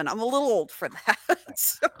 37. I'm a little old for that.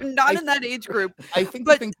 So I'm not in that age group. I think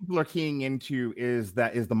the thing people are keying into is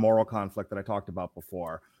the moral conflict that I talked about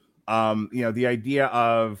before. The idea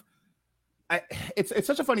of it's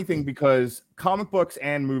such a funny thing because comic books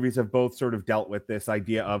and movies have both sort of dealt with this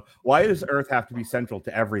idea of why does Earth have to be central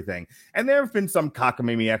to everything? And there have been some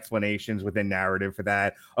cockamamie explanations within narrative for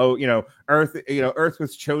that. Oh, Earth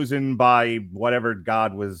was chosen by whatever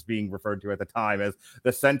god was being referred to at the time as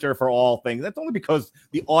the center for all things. That's only because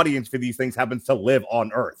the audience for these things happens to live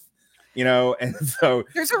on Earth. And so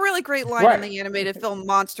there's a really great line in the animated film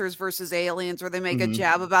Monsters vs. Aliens where they make a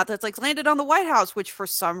jab about that. It's like landed on the White House, which for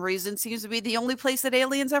some reason seems to be the only place that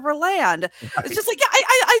aliens ever land. Right. It's just like,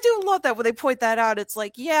 I do love that when they point that out. It's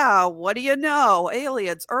like, yeah, what do you know?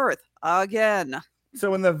 Aliens, Earth, again.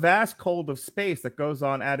 So in the vast cold of space that goes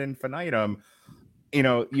on ad infinitum,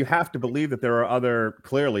 you have to believe that there are other,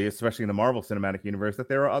 clearly, especially in the Marvel Cinematic Universe, that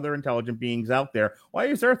there are other intelligent beings out there. Why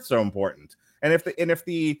is Earth so important? And if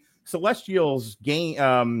the Celestials'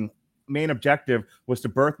 main objective was to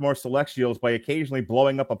birth more Celestials by occasionally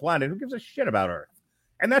blowing up a planet, who gives a shit about Earth?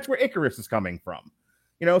 And that's where Icarus is coming from.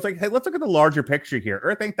 It's like, hey, let's look at the larger picture here.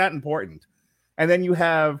 Earth ain't that important. And then you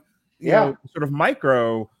have, sort of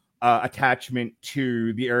micro attachment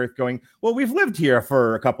to the Earth going, well, we've lived here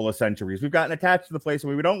for a couple of centuries. We've gotten attached to the place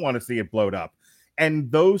and we don't want to see it blowed up.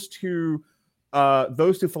 And those two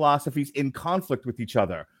philosophies in conflict with each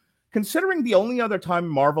other. Considering the only other time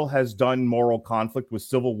Marvel has done moral conflict was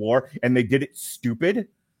Civil War, and they did it stupid.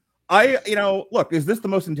 Look, is this the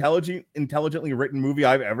most intelligently written movie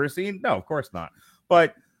I've ever seen? No, of course not.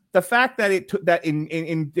 But the fact that it took that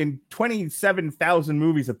in 27,000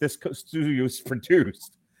 movies that this studio's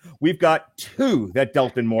produced, we've got 2 that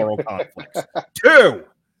dealt in moral conflicts. 2.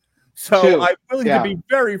 So I'm willing to be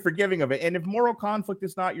very forgiving of it. And if moral conflict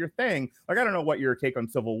is not your thing, like I don't know what your take on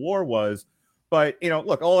Civil War was. But, let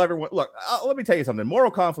me tell you something. Moral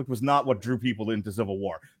conflict was not what drew people into Civil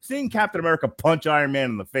War. Seeing Captain America punch Iron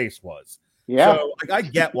Man in the face was. Yeah. So, I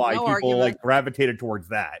get why people, gravitated towards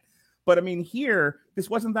that. But, I mean, here, this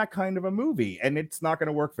wasn't that kind of a movie. And it's not going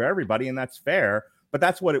to work for everybody, and that's fair. But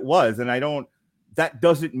that's what it was. And that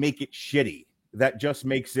doesn't make it shitty. That just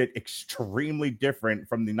makes it extremely different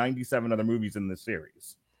from the 97 other movies in this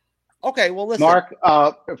series. Okay, well, listen. Mark,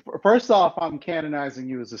 first off, I'm canonizing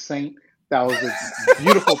you as a saint. That was a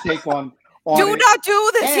beautiful take on do not do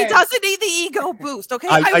this. And he doesn't need the ego boost. Okay,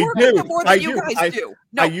 I work with him more than you guys do.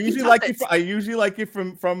 No, I usually like it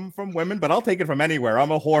from women, but I'll take it from anywhere.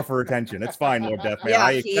 I'm a whore for attention. It's fine, Lord Deathman. Yeah,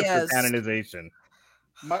 I accept the canonization.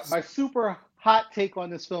 My super hot take on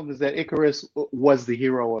this film is that Icarus was the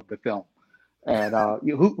hero of the film, and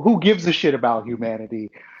who gives a shit about humanity,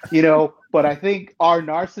 But I think our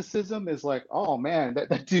narcissism is like, oh man,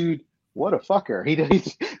 that dude. What a fucker.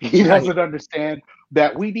 He doesn't understand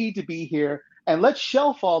that we need to be here and let's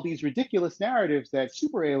shelf all these ridiculous narratives that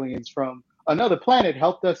super aliens from another planet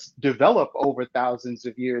helped us develop over thousands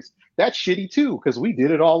of years. That's shitty too, because we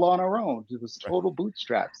did it all on our own. It was total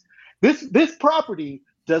bootstraps. This property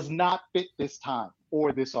does not fit this time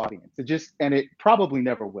or this audience. It probably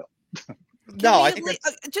never will. No, I think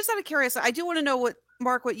just out of curiosity, I do want to know what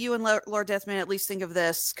you and Lord Deathman at least think of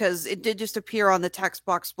this, because it did just appear on the text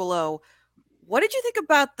box below. What did you think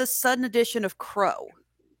about the sudden addition of Crow?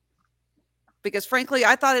 Because frankly,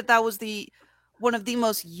 I thought that was one of the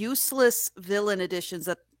most useless villain additions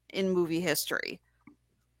in movie history.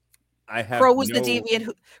 Crow's the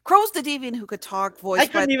deviant who could talk. Voice. I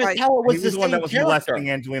couldn't even tell it was the one that was character. molesting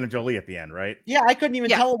Angelina Jolie at the end, right? Yeah, I couldn't even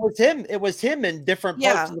tell it was him. It was him in different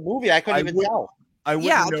parts of the movie. I couldn't even tell.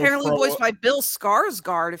 Apparently voiced by Bill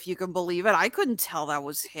Skarsgård, if you can believe it. I couldn't tell that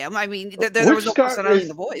was him. I mean, there was no personality in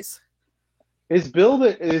the voice. Is Bill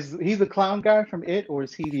is he the clown guy from It, or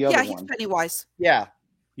is he the other one? Yeah, he's Pennywise. Yeah.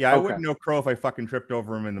 Yeah, I wouldn't know Crow if I fucking tripped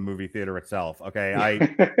over him in the movie theater itself. Okay,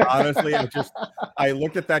 I honestly, I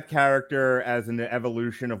looked at that character as an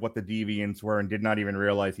evolution of what the Deviants were, and did not even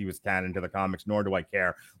realize he was canon to the comics. Nor do I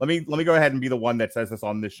care. Let me go ahead and be the one that says this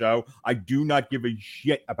on this show. I do not give a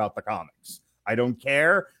shit about the comics. I don't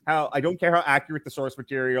care how accurate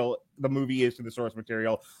the movie is to the source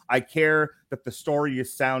material. I care that the story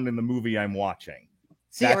is sound in the movie I'm watching.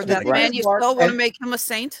 Or that man, you still want to make him a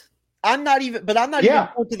saint? I'm not even going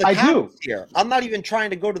to the comics here. I'm not even trying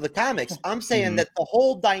to go to the comics. I'm saying that the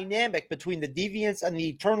whole dynamic between the Deviants and the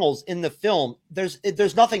Eternals in the film,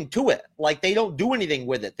 there's nothing to it. Like, they don't do anything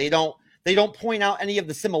with it. They don't They don't point out any of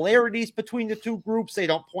the similarities between the two groups. They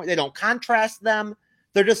don't contrast them.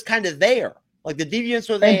 They're just kind of there. Like the deviants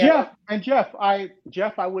are there. And Jeff,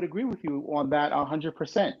 I would agree with you on that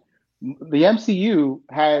 100%. The MCU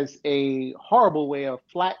has a horrible way of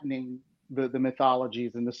flattening the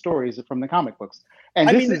mythologies and the stories from the comic books, and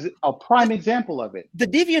this is a prime example of it. The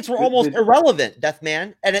deviants were almost irrelevant,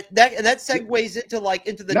 Deathman, and that segues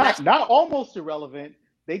into the next. Not almost irrelevant.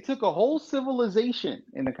 They took a whole civilization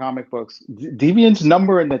in the comic books. Deviants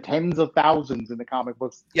number in the tens of thousands in the comic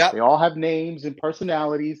books. Yep. They all have names and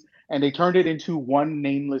personalities, and they turned it into one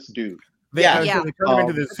nameless dude. They turned him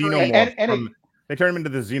into the xenomorph. They turned him into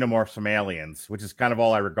the xenomorphs from Aliens, which is kind of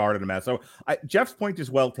all I regarded him as. So Jeff's point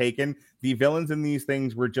is well taken. The villains in these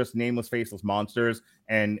things were just nameless, faceless monsters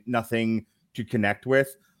and nothing to connect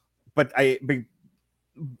with. And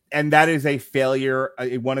that is a failure,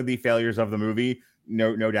 one of the failures of the movie.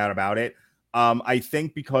 No doubt about it. I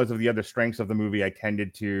think because of the other strengths of the movie, I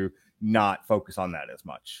tended to not focus on that as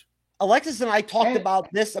much. Alexis and I talked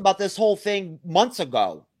about this whole thing months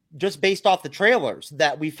ago, just based off the trailers,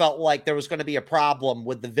 that we felt like there was going to be a problem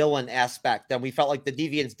with the villain aspect, and we felt like the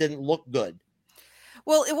deviants didn't look good.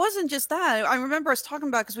 Well, it wasn't just that. I remember us talking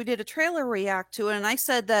about, because we did a trailer react to it, and I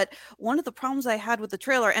said that one of the problems I had with the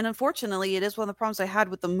trailer, and unfortunately it is one of the problems I had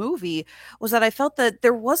with the movie, was that I felt that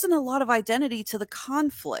there wasn't a lot of identity to the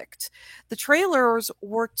conflict. The trailers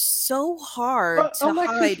worked so hard to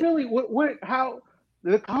hide. Really, how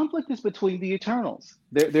the conflict is between the Eternals.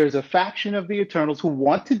 There's a faction of the Eternals who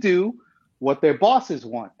want to do what their bosses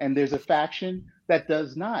want, and there's a faction that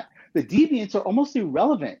does not. The deviants are almost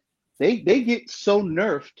irrelevant. They get so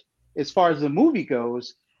nerfed as far as the movie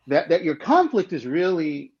goes that your conflict is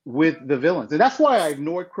really with the villains. And that's why I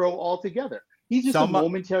ignored Crow altogether. He's just a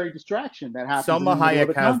momentary distraction that happens. Salma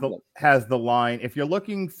Hayek has the line, if you're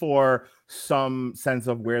looking for some sense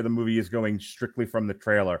of where the movie is going strictly from the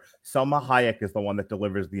trailer, Salma Hayek is the one that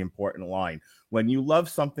delivers the important line. When you love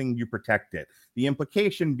something, you protect it. The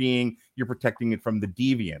implication being you're protecting it from the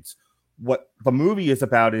deviants. What the movie is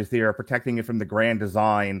about is they are protecting it from the grand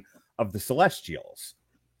design of the Celestials.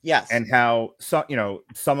 Yes. And how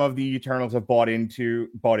some of the Eternals have bought into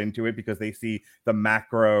it because they see the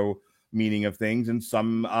macro meaning of things, and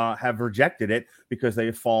some have rejected it because they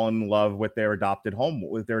have fallen in love with their adopted home,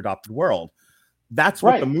 with their adopted world. That's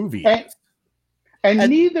what the movie is. And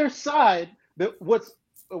neither side, what's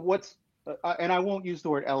and I won't use the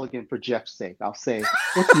word elegant for Jeff's sake. I'll say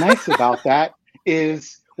what's nice about that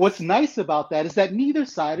is that neither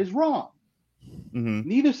side is wrong. Mm-hmm.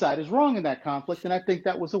 Neither side is wrong in that conflict, and I think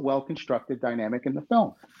that was a well-constructed dynamic in the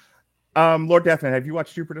film. Lord Deathman, have you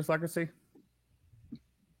watched Jupiter's Legacy?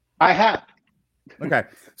 I have. Okay,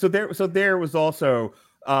 so there was also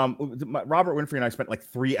Robert Winfrey and I spent like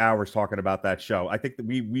 3 hours talking about that show. I think that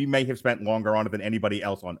we may have spent longer on it than anybody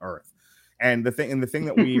else on Earth. And the thing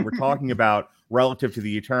that we were talking about relative to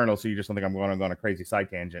the Eternals, so you just don't think I'm going on a crazy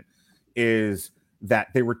side tangent, is that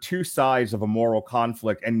there were two sides of a moral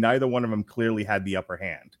conflict, and neither one of them clearly had the upper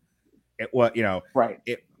hand.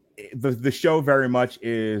 The show very much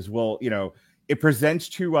is, it presents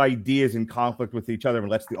two ideas in conflict with each other and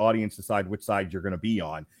lets the audience decide which side you're going to be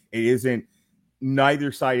on. It isn't,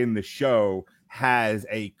 neither side in the show has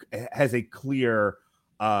a clear,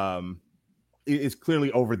 is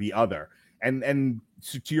clearly over the other. And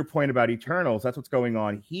to your point about Eternals, that's what's going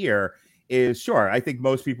on here. Is sure, I think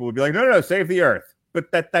most people would be like, no, save the Earth, but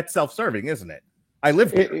that's self-serving, isn't it? I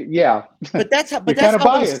live here. Yeah, but that's how they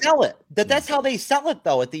sell it. That's how they sell it,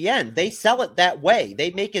 though. At the end, they sell it that way.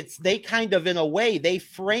 They make it. They kind of, in a way, they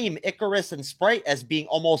frame Icarus and Sprite as being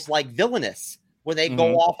almost like villainous when they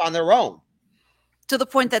go off on their own. To the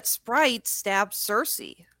point that Sprite stabs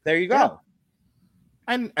Cersei. There you go.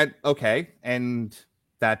 Yeah. And okay, and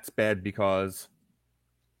that's bad because.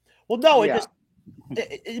 Well, no,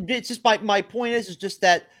 it's just my point is just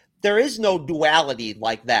that there is no duality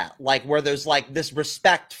like that, like where there's like this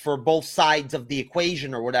respect for both sides of the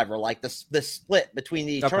equation or whatever, like the split between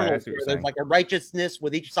the Eternals. There's like a righteousness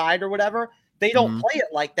with each side or whatever. They don't play it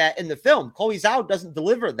like that in the film. Chloe Zhao doesn't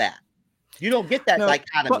deliver that. You don't get that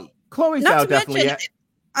dichotomy. Chloe Zhao definitely.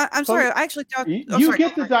 I'm sorry. I actually thought you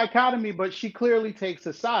get the dichotomy, but she clearly takes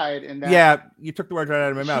a side. And you took the words right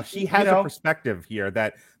out of my mouth. She has a perspective here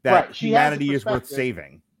that humanity is worth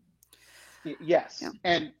saving. Yes, yeah.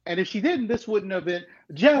 And if she didn't, this wouldn't have been.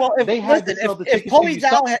 If Chloe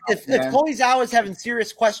Zhao is having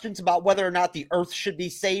serious questions about whether or not the Earth should be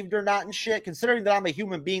saved or not and shit, considering that I'm a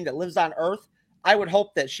human being that lives on Earth, I would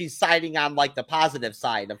hope that she's siding on like the positive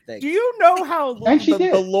side of things. Do you know how And she the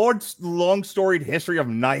did. Lord's long storied history of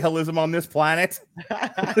nihilism on this planet?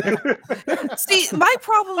 See, my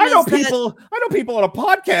problem I know is that people on a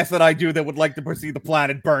podcast that I do that would like to see the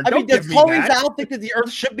planet burn. I mean, Don't does give me Chloe that. Zhao think that the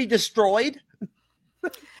Earth should be destroyed?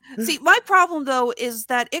 See, my problem though is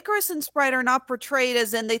that Icarus and Sprite are not portrayed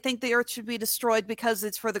as in they think the Earth should be destroyed because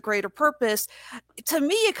it's for the greater purpose. To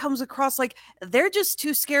me, it comes across like they're just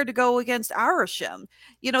too scared to go against Arishem.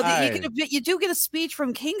 You know, you do get a speech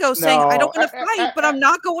from Kingo saying, "I don't want to fight, but I'm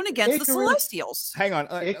not going against the Celestials." Hang on,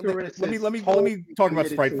 Icarus let is me totally talk about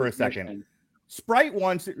committed Sprite to for a his second.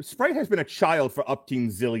 mission. Sprite has been a child for upteen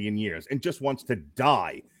zillion years and just wants to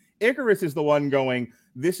die. Icarus is the one going,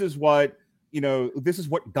 this is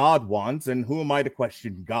what God wants, and who am I to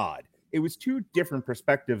question God? It was two different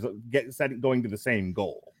perspectives going to the same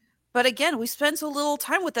goal. But again, we spent so little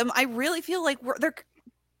time with them. I really feel like they're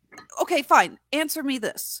okay. Fine, answer me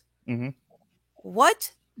this: Why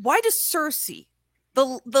does Cersei,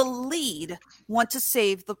 the lead, want to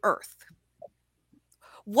save the Earth?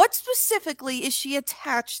 What specifically is she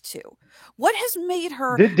attached to? What has made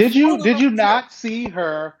her? Did you not see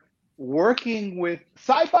her working with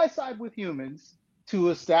side by side with humans to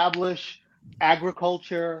establish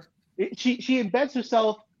agriculture? She embeds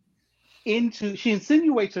herself she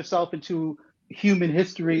insinuates herself into human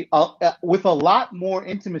history with a lot more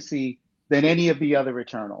intimacy than any of the other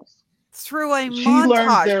Eternals. Through a She montage.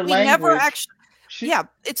 learns their We never language. actually.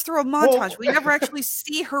 It's through a montage. We never actually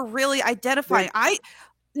see her really identifying.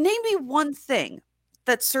 Name me one thing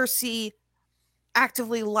that Cersei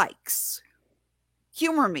actively likes.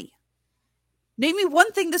 Humor me. Name me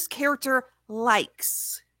one thing this character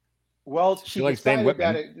likes. Well, she likes Dane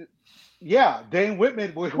Whitman. Dane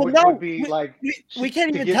Whitman would be like. We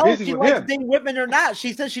can't even tell if she likes Dane Whitman or not.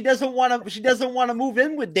 She says she doesn't want to move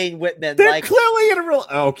in with Dane Whitman. They're clearly in a real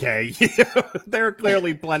okay. There are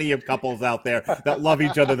clearly plenty of couples out there that love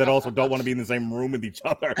each other that also don't want to be in the same room with each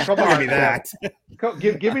other. Come on, give me that.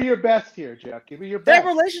 Give me your best here, Jeff. Give me your best.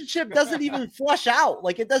 Their relationship doesn't even flush out.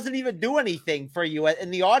 Like, it doesn't even do anything for you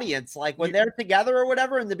in the audience. Like, when they're together or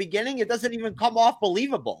whatever in the beginning, it doesn't even come off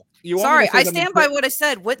believable. Sorry, I stand by what I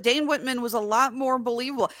said. What Dane Whitman was a lot more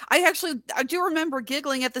believable. I do remember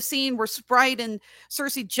giggling at the scene where Sprite and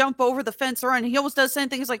Cersei jump over the fence around, and he almost does the same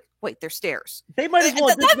thing. He's like, wait, there's stairs. They might as well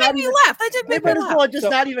that made me laugh. That did make me laugh. They might as well just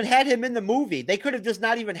not even had him in the movie. They could have just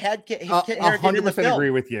not even had Kit Harington in the film. 100%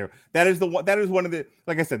 agree with you. That is one of the,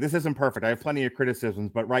 like I said, this isn't perfect. I have plenty of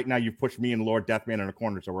criticisms, but right now you've pushed me and Lord Deathman in a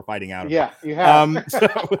corner, so we're fighting out of it. You have.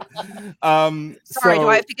 Sorry, do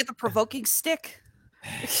I have to get the provoking stick?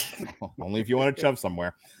 Only if you want to shove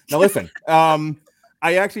somewhere. Now listen, I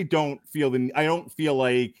actually don't feel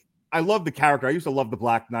like I love the character. I used to love the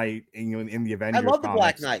Black Knight in the Avengers. I love the comics.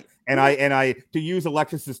 Black Knight. And I to use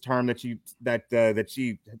Alexis's term that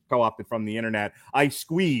she co-opted from the internet, I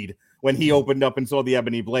squeed when he opened up and saw the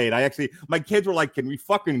Ebony Blade. My kids were like, "Can we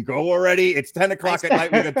fucking go already? It's 10 o'clock at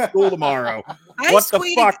night. We got school tomorrow." What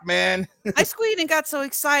the fuck, man? I squeed and got so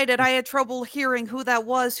excited I had trouble hearing who that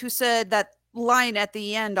was who said that line at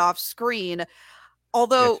the end off screen.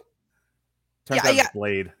 Although, turns out it's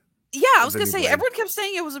Blade. Yeah, I was going to say, everyone kept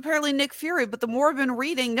saying it was apparently Nick Fury, but the more I've been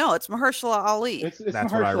reading, no, it's Mahershala Ali. It's That's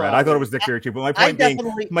Mahershala what I read. Ali. I thought it was Nick Fury too, but my point being,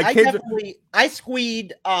 I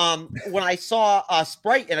squeed when I saw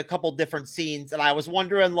Sprite in a couple different scenes, and I was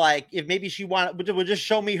wondering like if maybe she would just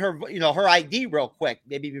show me her her ID real quick,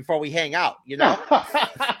 maybe before we hang out, We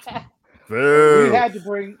had to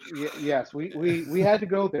bring we had to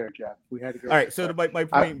go there, Jeff. We had to go. All right, so my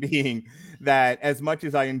point being that as much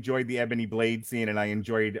as I enjoyed the Ebony Blade scene and I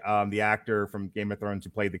enjoyed the actor from Game of Thrones who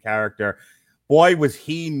played the character, boy, was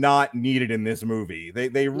he not needed in this movie.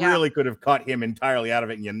 They really could have cut him entirely out of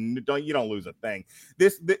it, and you don't lose a thing.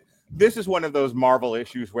 This is one of those Marvel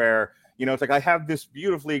issues where it's like I have this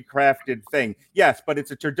beautifully crafted thing, yes, but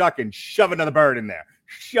it's a turducken. Shove another bird in there.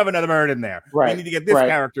 Right. We need to get this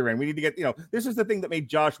character in. We need to get, this is the thing that made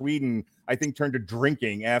Josh Whedon, I think, turn to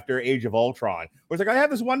drinking after Age of Ultron. It was like, I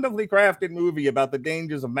have this wonderfully crafted movie about the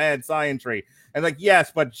dangers of mad scientry. And like,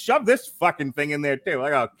 yes, but shove this fucking thing in there too.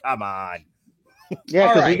 Like, oh, come on.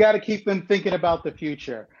 Yeah, because we got to keep them thinking about the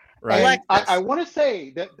future. Right. I want to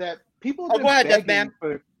say that people have been begging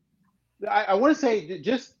for. I want to say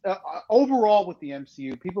just overall with the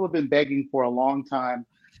MCU, people have been begging for a long time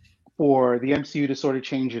for the MCU to sort of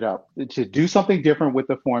change it up, to do something different with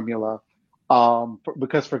the formula,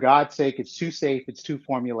 because for God's sake, it's too safe, it's too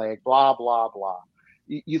formulaic, blah, blah, blah.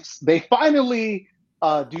 They finally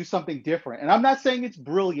do something different. And I'm not saying it's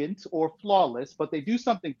brilliant or flawless, but they do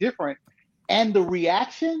something different. And the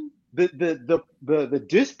reaction, the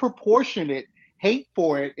disproportionate hate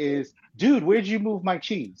for it is, dude, where'd you move my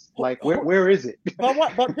cheese? Like, where is it?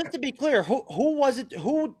 But just to be clear, who was it?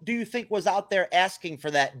 Who do you think was out there asking for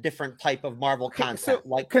that different type of Marvel content? So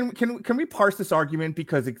like, can we parse this argument,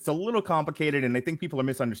 because it's a little complicated, and I think people are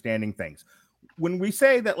misunderstanding things. When we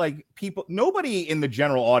say that, like, nobody in the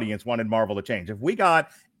general audience wanted Marvel to change. If we got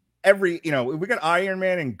if we got Iron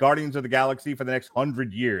Man and Guardians of the Galaxy for the next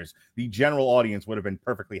 100 years, the general audience would have been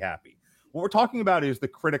perfectly happy. What we're talking about is the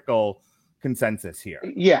critical consensus here.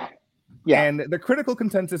 Yeah. And the critical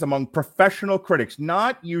consensus among professional critics,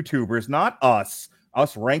 not YouTubers, not us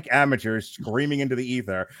rank amateurs screaming into the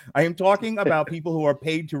ether. I am talking about people who are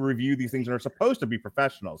paid to review these things and are supposed to be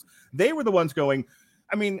professionals. They were the ones going,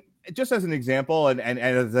 I mean, just as an example, and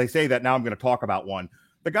as I say that, now I'm going to talk about one.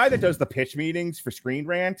 The guy that does the pitch meetings for Screen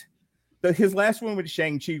Rant, his last one with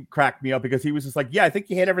Shang-Chi cracked me up, because he was just like, yeah, I think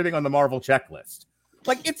you hit everything on the Marvel checklist.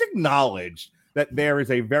 Like, it's acknowledged that there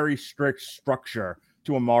is a very strict structure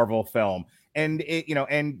to a Marvel film. And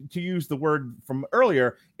and to use the word from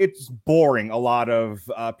earlier, it's boring a lot of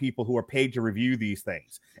people who are paid to review these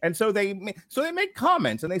things. And so they make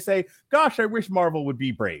comments and they say, gosh, I wish Marvel would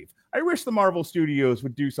be brave. I wish the Marvel Studios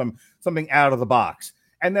would do something out of the box.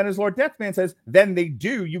 And then, as Lord Deathman says, then they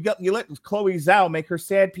do. You let Chloe Zhao make her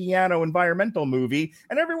sad piano environmental movie,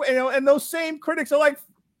 and everyone, and those same critics are like,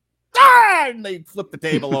 ah! And they flip the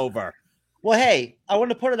table over. Well, hey, I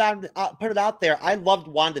want to put it out there. I loved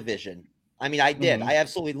WandaVision. I mean, I did. Mm-hmm. I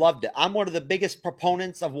absolutely loved it. I'm one of the biggest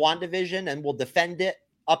proponents of WandaVision, and will defend it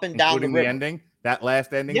up and down the river. The ending, that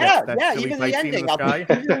last ending. Yeah, even the ending. I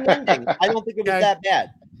don't think it was that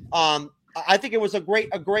bad. I think it was a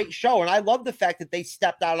great show, and I love the fact that they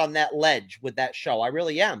stepped out on that ledge with that show. I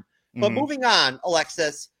really am. But moving on,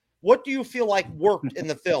 Alexis, what do you feel like worked in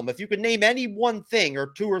the film? If you could name any one thing or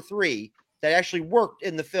two or three that actually worked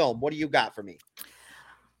in the film, what do you got for me?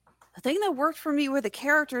 The thing that worked for me were the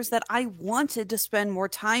characters that I wanted to spend more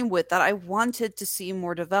time with, that I wanted to see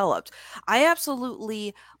more developed. I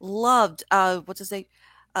absolutely loved,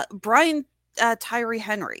 Brian Tyree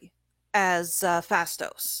Henry as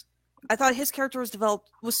Phastos. I thought his character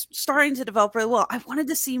was starting to develop really well. I wanted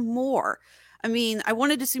to see more. I mean, I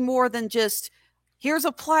wanted to see more than just, here's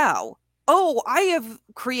a plow. Oh, I have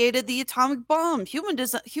created the atomic bomb.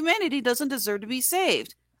 Humanity doesn't deserve to be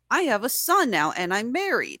saved. I have a son now, and I'm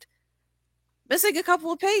married. Missing a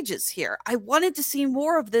couple of pages here. I wanted to see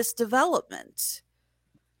more of this development.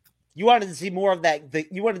 You wanted to see more of that.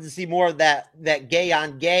 You wanted to see more of that gay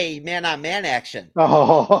on gay, man on man action.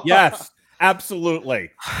 Oh, yes. Absolutely.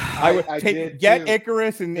 I would get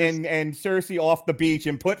Icarus and Cersei off the beach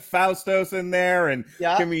and put Phastos in there, and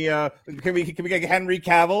can we get Henry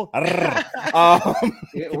Cavill?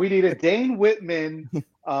 We need a Dane Whitman,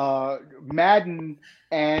 Madden,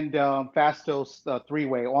 and Phastos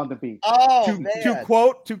three-way on the beach. Oh,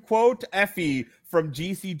 to quote Effie from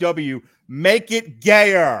GCW, make it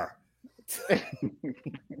gayer.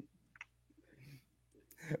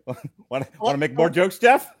 Want to make more jokes,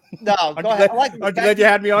 Jeff? No, go ahead. Aren't you glad you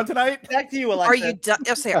had me on tonight? Back to you, Alexa. Are you done?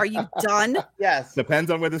 Are you done? Yes.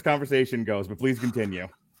 Depends on where this conversation goes, but please continue.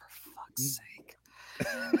 For fuck's sake.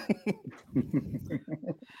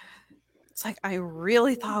 It's like, I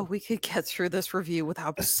really thought we could get through this review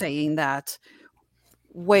without saying that.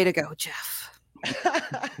 Way to go, Jeff.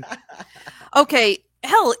 Okay.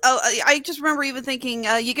 Hell, I just remember even thinking,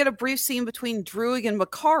 you get a brief scene between Druig and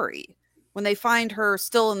Makkari when they find her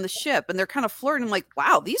still in the ship, and they're kind of flirting. I'm like,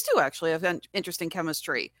 wow, these two actually have interesting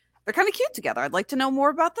chemistry. They're kind of cute together. I'd like to know more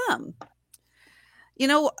about them.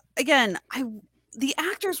 Again, the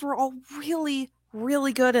actors were all really,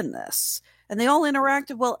 really good in this, and they all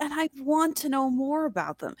interacted well, and I want to know more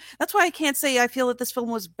about them. That's why I can't say I feel that this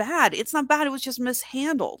film was bad. It's not bad. It was just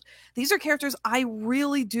mishandled. These are characters I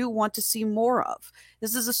really do want to see more of.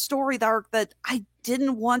 This is a story that I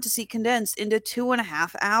didn't want to see condensed into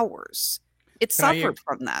 2.5 hours. It suffered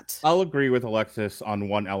from that. I'll agree with Alexis on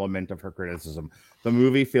one element of her criticism. The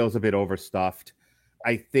movie feels a bit overstuffed.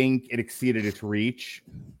 I think it exceeded its reach.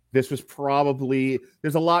 This was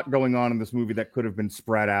there's a lot going on in this movie that could have been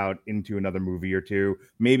spread out into another movie or two,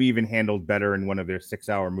 maybe even handled better in one of their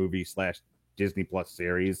 6-hour movie / Disney Plus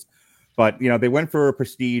series. But, they went for a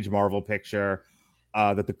prestige Marvel picture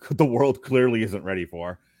that the world clearly isn't ready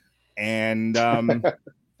for. And,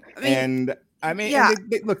 they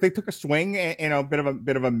took a swing, and a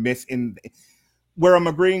bit of a miss in where I'm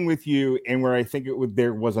agreeing with you, and where I think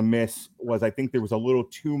there was a miss was, I think there was a little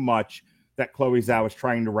too much that Chloe Zhao was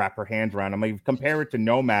trying to wrap her hands around. I mean, compare it to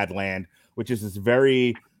Nomadland, which is this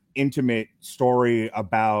very intimate story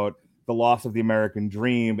about the loss of the American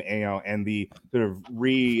dream, and the sort of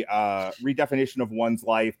redefinition of one's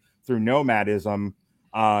life through nomadism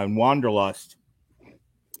and wanderlust.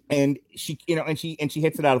 And she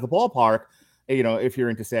hits it out of the ballpark, if you're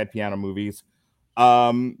into sad piano movies,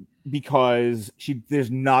 because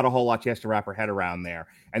there's not a whole lot she has to wrap her head around there.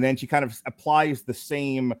 And then she kind of applies the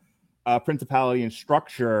same principality and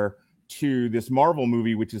structure to this Marvel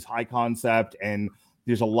movie, which is high concept and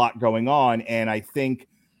there's a lot going on. And I think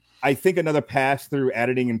another pass through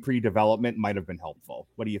editing and pre-development might have been helpful.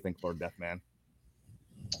 What do you think, Lord Deathman?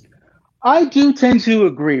 I do tend to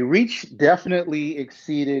agree. Reach definitely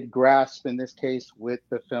exceeded grasp in this case with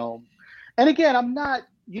the film. And again, I'm not,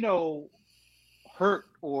 hurt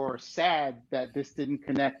or sad that this didn't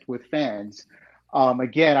connect with fans.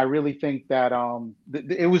 Again, I really think that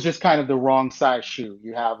it was just kind of the wrong size shoe.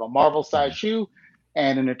 You have a Marvel size shoe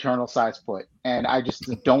and an Eternal size foot. And I just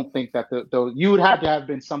don't think that you would have to have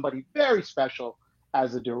been somebody very special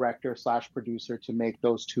as a director / producer to make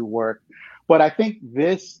those two work. But I think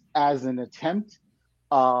this, as an attempt,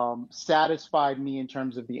 satisfied me in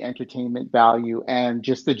terms of the entertainment value and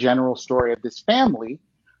just the general story of this family,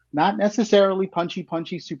 not necessarily punchy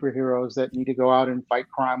superheroes that need to go out and fight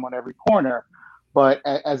crime on every corner, but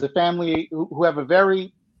as a family who have a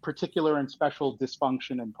very particular and special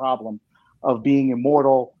dysfunction and problem of being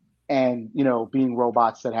immortal and, being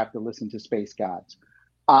robots that have to listen to space gods.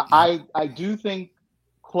 I do think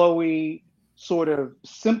Chloe sort of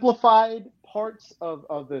simplified parts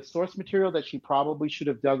of the source material that she probably should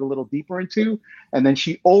have dug a little deeper into, and then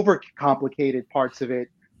she overcomplicated parts of it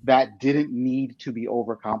that didn't need to be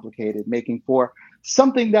overcomplicated, making for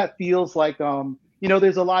something that feels like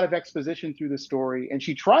there's a lot of exposition through the story, and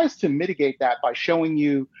she tries to mitigate that by showing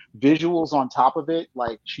you visuals on top of it,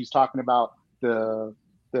 like she's talking about the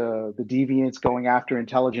deviants going after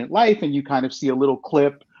intelligent life, and you kind of see a little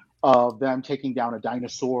clip of them taking down a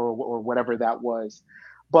dinosaur or whatever that was.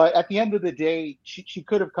 But at the end of the day, she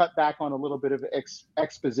could have cut back on a little bit of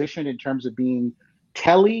exposition in terms of being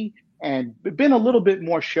telly and been a little bit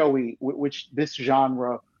more showy, which this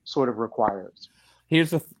genre sort of requires.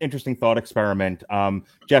 Here's an interesting thought experiment.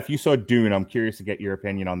 Jeff, you saw Dune. I'm curious to get your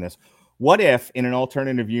opinion on this. What if, in an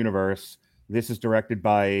alternative universe, this is directed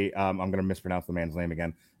by, I'm going to mispronounce the man's name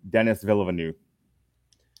again, Denis Villeneuve?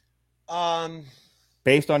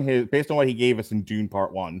 Based on what he gave us in Dune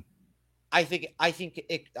Part 1. I think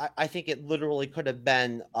it literally could have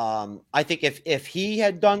been. I think if he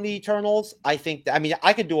had done the Eternals, I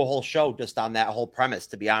could do a whole show just on that whole premise,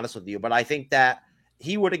 to be honest with you. But I think that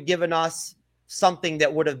he would have given us something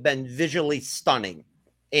that would have been visually stunning.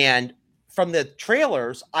 And from the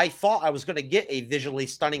trailers, I thought I was going to get a visually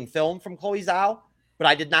stunning film from Chloe Zhao, but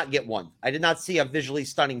I did not get one. I did not see a visually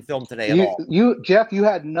stunning film today at all. Jeff, you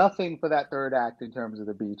had nothing for that third act in terms of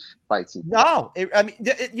the beach fight scene. No,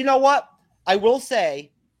 you know what? I will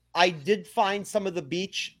say, I did find some of the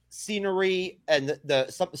beach scenery and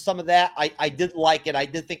some of that. I did like it. I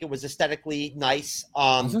did think it was aesthetically nice.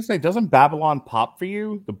 I was gonna say, doesn't Babylon pop for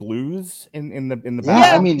you? The blues in the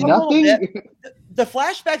yeah, nothing. The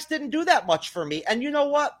flashbacks didn't do that much for me. And you know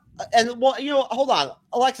what? Hold on,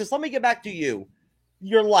 Alexis. Let me get back to you.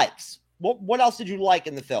 Your likes. What else did you like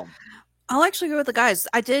in the film? I'll actually go with the guys.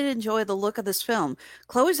 I did enjoy the look of this film.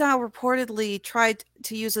 Chloe Zhao reportedly tried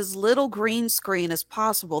to use as little green screen as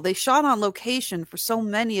possible. They shot on location for so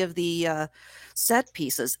many of the set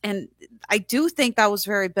pieces, and I do think that was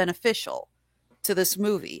very beneficial to this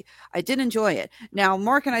movie. I did enjoy it. Now,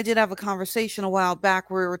 Mark and I did have a conversation a while back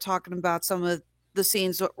where we were talking about some of the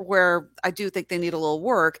scenes where I do think they need a little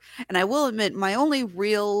work. And I will admit, my only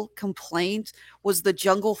real complaint was the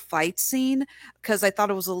jungle fight scene, because I thought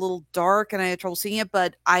it was a little dark and I had trouble seeing it.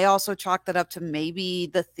 But I also chalked that up to maybe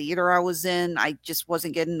the theater I was in. I just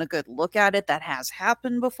wasn't getting a good look at it. That has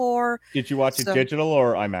happened before. Did you watch it digital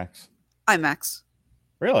or IMAX? IMAX.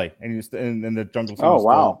 Really? And the jungle scene was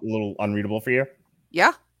still a little unreadable for you?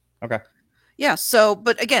 Yeah. Okay. Yeah, so,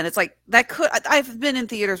 but again, it's like, I've been in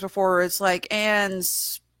theaters before where it's like, and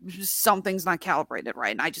something's not calibrated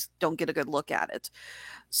right, and I just don't get a good look at it.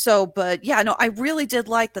 So, but yeah, no, I really did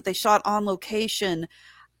like that they shot on location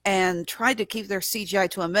and tried to keep their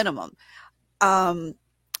CGI to a minimum.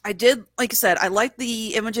 I did, like I said, I liked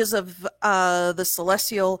the images of the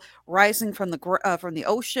Celestial rising from the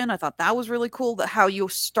ocean. I thought that was really cool, that how you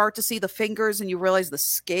start to see the fingers and you realize the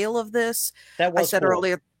scale of this. That was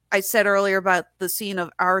cool. I said earlier about the scene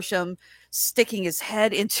of Arishem sticking his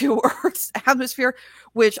head into Earth's atmosphere,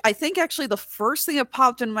 which I think actually the first thing that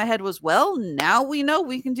popped in my head was, well, now we know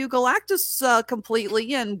we can do Galactus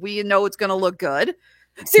completely, and we know it's going to look good.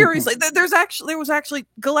 Seriously, there was actually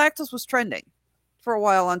Galactus was trending for a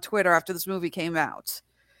while on Twitter after this movie came out.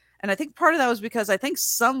 And I think part of that was because I think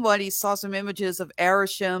somebody saw some images of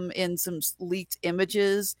Arishem in some leaked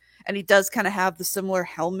images, and he does kind of have the similar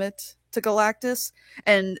helmet to Galactus.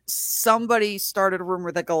 And somebody started a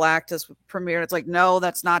rumor that Galactus would premiere. It's like, no,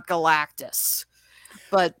 that's not Galactus.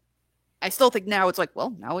 But I still think now it's like,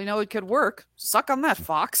 well, now we know it could work. Suck on that,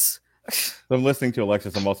 Fox. So I'm listening to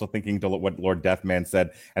Alexis. I'm also thinking to what Lord Deathman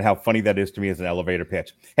said and how funny that is to me as an elevator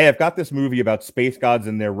pitch. Hey, I've got this movie about space gods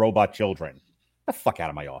and their robot children. Get the fuck out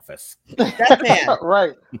of my office. Deathman.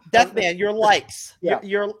 Right. Deathman, your likes. Yeah.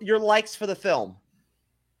 Your likes for the film.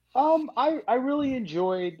 I really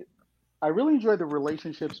enjoyed the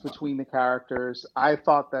relationships between the characters. I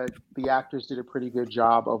thought that the actors did a pretty good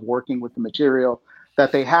job of working with the material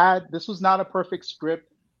that they had. This was not a perfect script.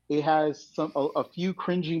 It has a few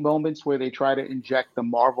cringy moments where they try to inject the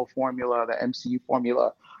Marvel formula, the MCU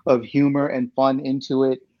formula of humor and fun into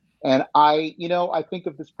it. And I think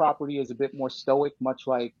of this property as a bit more stoic, much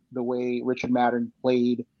like the way Richard Madden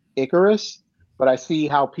played Icarus. But I see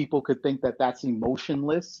how people could think that that's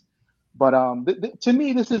emotionless. But to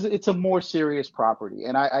me, it's a more serious property.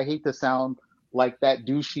 And I hate to sound like that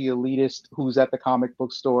douchey elitist who's at the comic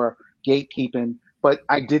book store gatekeeping, but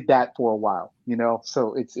I did that for a while,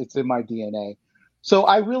 so it's in my DNA. So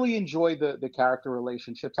I really enjoyed the character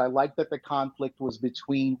relationships. I like that the conflict was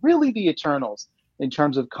between really the Eternals in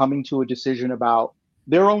terms of coming to a decision about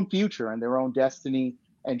their own future and their own destiny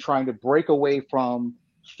and trying to break away from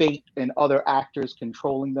fate and other actors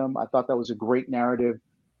controlling them. I thought that was a great narrative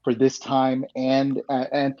for this time and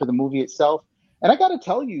for the movie itself. And I got to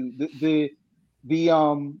tell you, the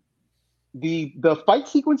fight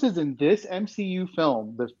sequences in this MCU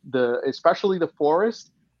film, especially the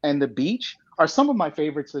forest and the beach, are some of my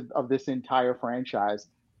favorites of this entire franchise.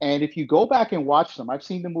 And if you go back and watch them, I've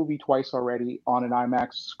seen the movie twice already on an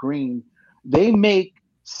IMAX screen. They make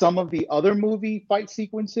some of the other movie fight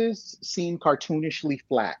sequences seem cartoonishly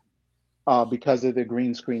flat because of the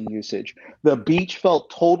green screen usage. The beach felt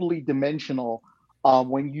totally dimensional.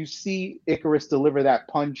 When you see Icarus deliver that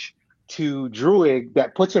punch to Druig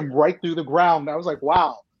that puts him right through the ground, I was like,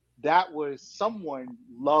 wow, someone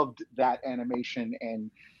loved that animation and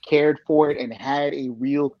cared for it and had a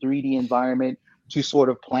real 3D environment to sort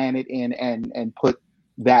of plan it in and put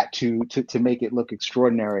that to make it look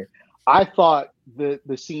extraordinary. I thought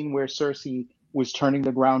the scene where Cersei was turning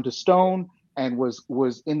the ground to stone and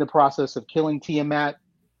was in the process of killing Tiamat,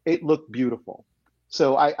 it looked beautiful.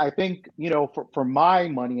 So I think, for my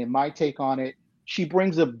money and my take on it, she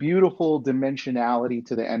brings a beautiful dimensionality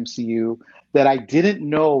to the MCU that I didn't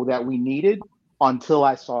know that we needed until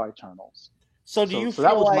I saw Eternals. So do you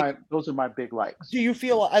feel like those are my big likes? Do you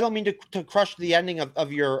feel? I don't mean to crush the ending of what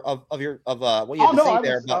you had to say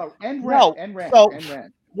there, but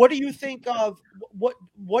what do you think of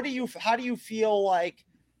how do you feel like?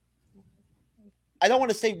 I don't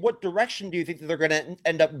want to say what direction do you think that they're going to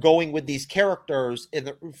end up going with these characters in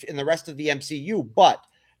the rest of the MCU, but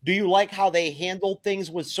do you like how they handled things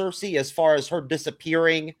with Cersei as far as her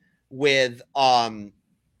disappearing with I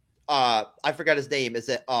forgot his name. Is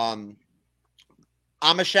it Amashem?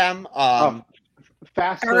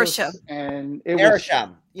 Phastos Arishem. And it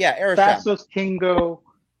Arishem. Yeah, Arishem. Phastos, Kingo,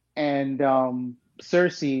 and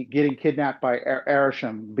Cersei getting kidnapped by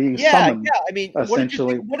Arishem, being summoned. Yeah. I mean,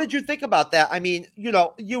 essentially, what did you think about that? I mean,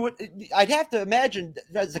 I'd have to imagine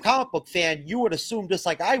as a comic book fan, you would assume just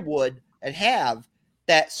like I would and have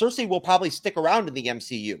that Cersei will probably stick around in the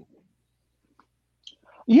MCU.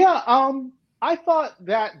 Yeah, I thought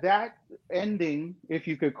that ending, if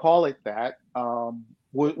you could call it that,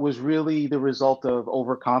 was really the result of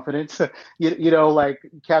overconfidence. Like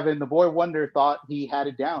Kevin, the Boy Wonder, thought he had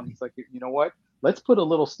it down. He's like, you know what? Let's put a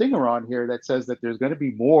little stinger on here that says that there's going to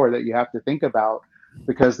be more that you have to think about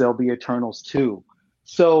because there'll be Eternals too.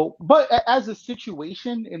 So, but as a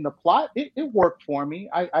situation in the plot, it worked for me.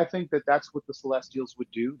 I think that that's what the Celestials would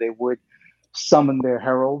do. They would summon their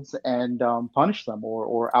heralds and punish them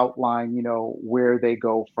or outline, where they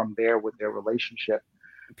go from there with their relationship.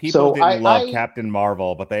 People didn't love Captain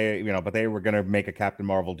Marvel, but they were going to make a Captain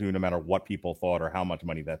Marvel too, no matter what people thought or how much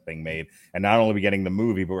money that thing made. And not only are we getting the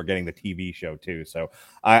movie, but we're getting the TV show too. So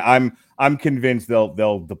I'm convinced they'll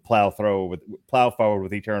plow forward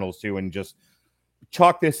with Eternals too, and just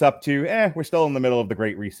chalk this up to we're still in the middle of the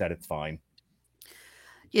Great Reset. It's fine.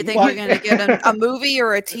 You think we're going to get a movie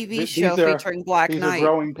or a TV show featuring Black Knight? These are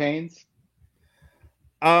growing pains.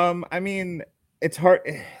 I mean, it's hard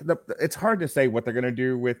to say what they're going to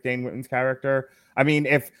do with Dane Whitman's character. I mean,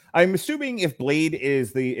 I'm assuming if Blade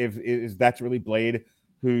is that's really Blade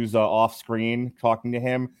who's off screen talking to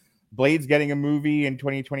him, Blade's getting a movie in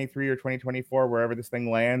 2023 or 2024, wherever this thing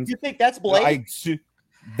lands. You think that's Blade?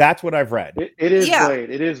 That's what I've read. It is Yeah. Blade.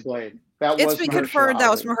 It is Blade. It's been confirmed.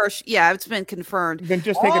 That was Mahershala. Yeah, it's been confirmed. Then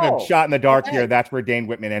just taking a shot in the dark okay. here. That's where Dane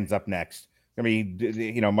Whitman ends up next. I mean,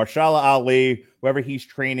 Mahershala Ali, whoever he's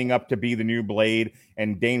training up to be the new Blade,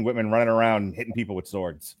 and Dane Whitman running around hitting people with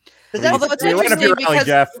swords. Although it's interesting because,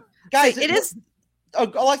 Jeff. Guys, it is.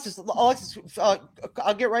 Alexis,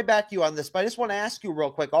 I'll get right back to you on this, but I just want to ask you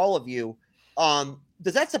real quick, all of you,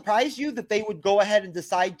 does that surprise you that they would go ahead and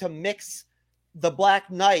decide to mix the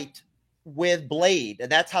Black Knight with Blade,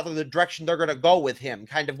 and that's how the direction they're going to go with him,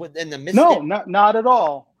 kind of within the mystic? No, not at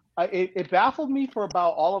all. It baffled me for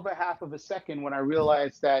about all of a half of a second when I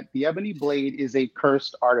realized that the Ebony Blade is a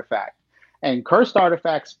cursed artifact, and cursed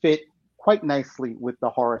artifacts fit quite nicely with the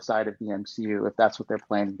horror side of the MCU if that's what they're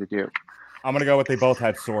planning to do. I'm gonna go with they both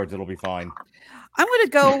had swords. It'll be fine. I'm going to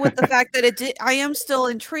go with the fact that it did. I am still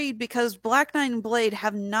intrigued because Black Knight and Blade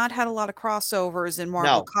have not had a lot of crossovers in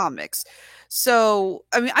Marvel Comics. So,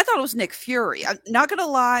 I mean, I thought it was Nick Fury. I'm not going to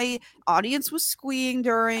lie. Audience was squeeing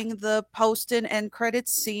during the post and end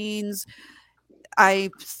credits scenes. I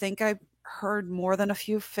think I heard more than a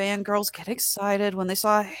few fangirls get excited when they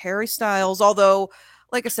saw Harry Styles. Although,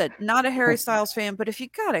 like I said, not a Harry Styles fan, but if you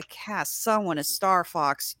got to cast someone as Star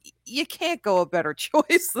Fox, you can't go a better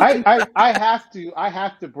choice. I have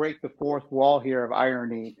to break the fourth wall here of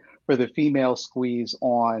irony for the female squeeze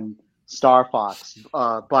on Star Fox,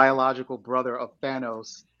 biological brother of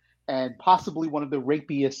Thanos, and possibly one of the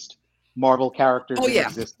rapiest Marvel characters in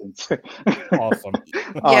existence. Awesome.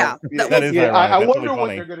 That is. I wonder what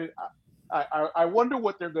they're gonna. I wonder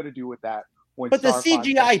what they're gonna do with that. But the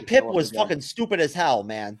CGI Pip was fucking stupid as hell,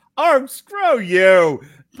 man. Screw you.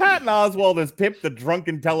 Patton Oswalt as Pip, the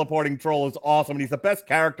drunken teleporting troll, is awesome, and he's the best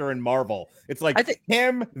character in Marvel. It's like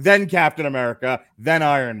him, then Captain America, then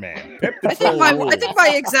Iron Man. Pip the I think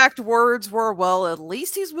my exact words were, well, at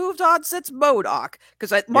least he's moved on since MODOK.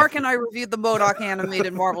 Because Mark and I reviewed the MODOK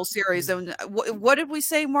animated Marvel series. And what did we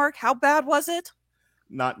say, Mark? How bad was it?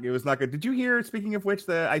 It was not good. Did you hear, speaking of which,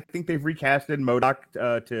 I think they've recasted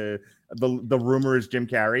MODOK to the rumor is Jim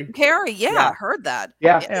Carrey. I heard that.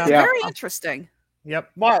 Yeah. Very interesting.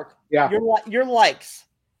 Yep. Mark, your likes.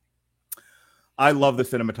 I love the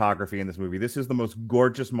cinematography in this movie. This is the most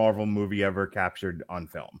gorgeous Marvel movie ever captured on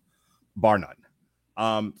film, bar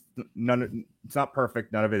none. It's not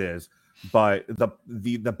perfect, none of it is, but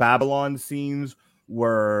the Babylon scenes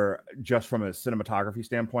were, just from a cinematography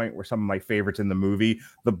standpoint, were some of my favorites in the movie.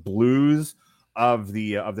 The blues of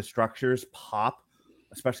the structures pop,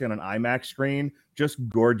 especially on an IMAX screen, just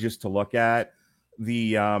gorgeous to look at.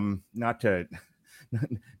 The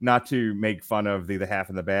not to make fun of the half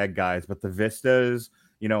and the bad guys, but the vistas,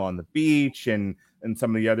 on the beach and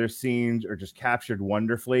some of the other scenes are just captured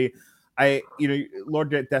wonderfully. Lord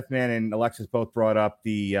Deathman and Alexis both brought up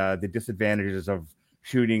the disadvantages of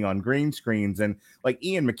shooting on green screens, and like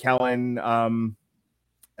Ian McKellen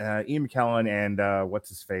and what's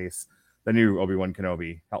his face, the new Obi-Wan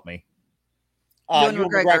Kenobi, help me. Ewan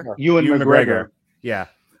McGregor. Ewan McGregor. Yeah.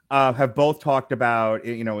 Have both talked about,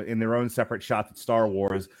 in their own separate shots at Star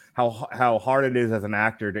Wars, how hard it is as an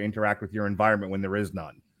actor to interact with your environment when there is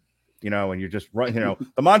none. And you're just the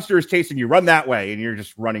monster is chasing you, run that way, and you're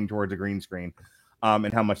just running towards a green screen.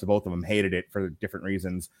 And how much the both of them hated it for different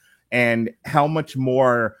reasons, and how much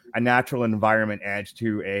more a natural environment adds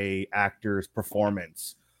to a actor's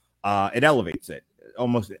performance. It elevates it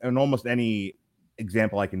almost any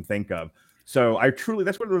example I can think of. So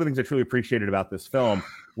that's one of the things I truly appreciated about this film,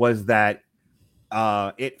 was that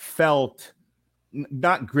it felt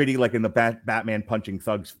not gritty like in the Batman punching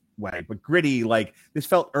thugs way, but gritty, like this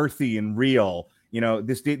felt earthy and real.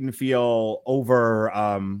 This didn't feel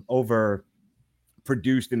over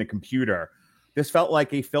produced in a computer. This felt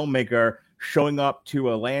like a filmmaker showing up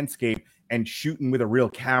to a landscape and shooting with a real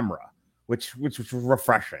camera, which was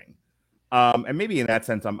refreshing. And maybe in that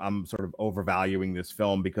sense, I'm sort of overvaluing this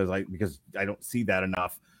film because I don't see that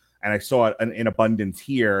enough, and I saw it in abundance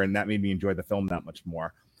here, and that made me enjoy the film that much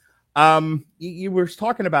more. You were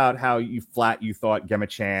talking about how you thought Gemma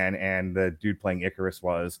Chan and the dude playing Icarus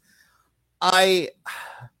was. I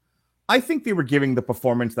think they were giving the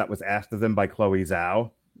performance that was asked of them by Chloe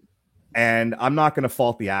Zhao. And I'm not going to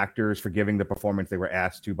fault the actors for giving the performance they were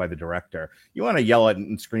asked to by the director. You want to yell at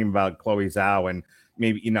and scream about Chloe Zhao and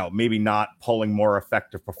maybe not pulling more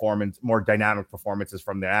effective performance, more dynamic performances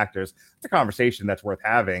from the actors. It's a conversation that's worth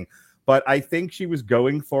having. But I think she was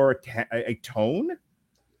going for a tone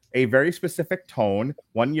a very specific tone,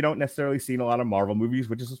 one you don't necessarily see in a lot of Marvel movies,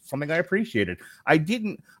 which is something I appreciated. I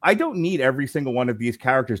don't need every single one of these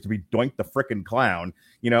characters to be Doink the frickin' Clown,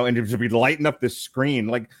 and to be lighting up this screen.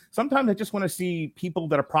 Like, sometimes I just want to see people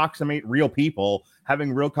that approximate real people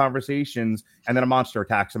having real conversations, and then a monster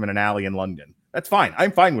attacks them in an alley in London. That's fine.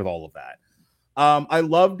 I'm fine with all of that. I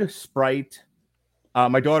loved Sprite.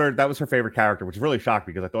 My daughter, that was her favorite character, which really shocked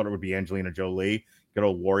me because I thought it would be Angelina Jolie, good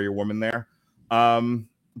old warrior woman there.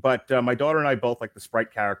 But my daughter and I both like the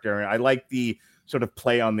Sprite character, and I like the sort of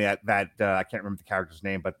play on that I can't remember the character's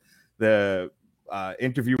name, but the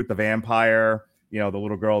interview with the vampire, the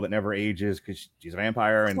little girl that never ages because she's a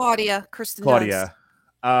vampire, and Kirsten Dunst.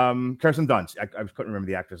 Kirsten Dunst. I couldn't remember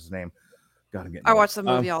the actress's name. I watch the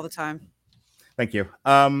movie all the time. Thank you.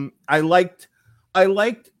 I liked,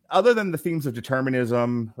 other than the themes of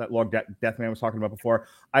determinism that Lord Deathman was talking about before,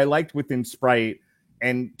 I liked within Sprite,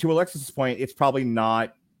 and to Alexis's point, it's probably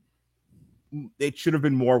not. It should have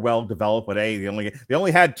been more well developed, but they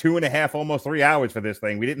only had 2.5, almost 3 hours for this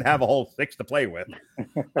thing. We didn't have a whole 6 to play with.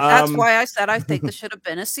 That's why I said I think this should have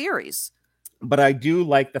been a series. But I do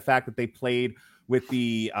like the fact that they played with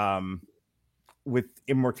the with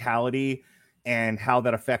immortality and how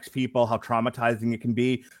that affects people, how traumatizing it can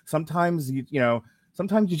be. Sometimes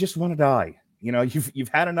sometimes you just want to die. You've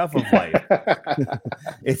had enough of life.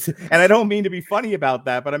 And I don't mean to be funny about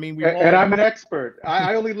that, but I mean, and I'm an expert.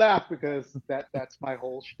 I only laugh because that's my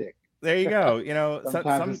whole shtick. There you go.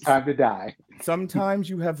 Sometimes it's time to die. Sometimes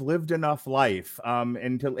you have lived enough life.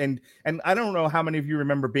 And I don't know how many of you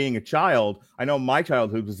remember being a child. I know my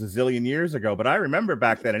childhood was a zillion years ago, but I remember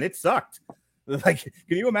back then, and it sucked. Like,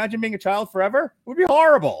 can you imagine being a child forever? It would be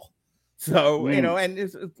horrible. So, and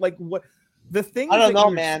it's like what the thing. I don't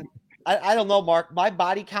know, man. I don't know, Mark. My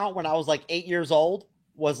body count when I was like 8 years old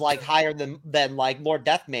was like higher than like Lord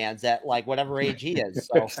Deathman's at like whatever age he is.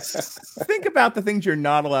 So think about the things you're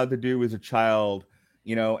not allowed to do as a child,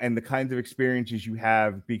 and the kinds of experiences you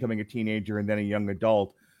have becoming a teenager and then a young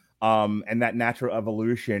adult, and that natural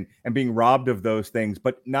evolution and being robbed of those things,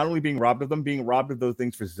 but not only being robbed of them, being robbed of those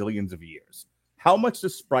things for zillions of years. How much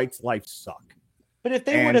does Sprite's life suck? But if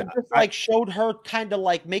they would have just like showed her kind of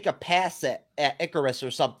like make a pass at Icarus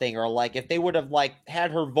or something, or like if they would have like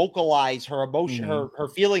had her vocalize her emotion, her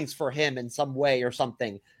feelings for him in some way or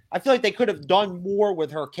something, I feel like they could have done more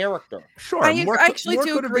with her character. Sure, more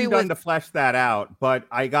could have been done to flesh that out, but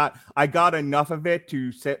I got enough of it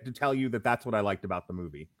to tell you that's what I liked about the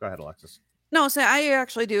movie. Go ahead, Alexis. No, so I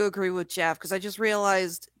actually do agree with Jeff because I just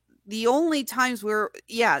realized the only times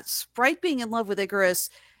Sprite being in love with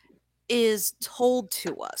Icarus is told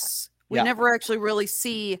to us. We never actually really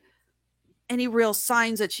see any real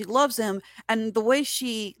signs that she loves him, and the way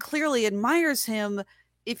she clearly admires him,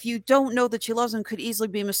 if you don't know that she loves him, could easily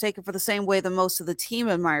be mistaken for the same way that most of the team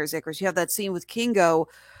admires Icarus. You have that scene with Kingo,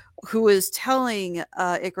 who is telling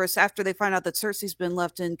Icarus after they find out that Cersei's been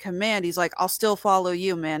left in command, he's like, I'll still follow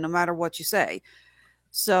you, man, no matter what you say.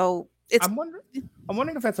 So I'm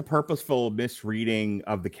wondering if that's a purposeful misreading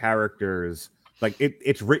of the characters. Like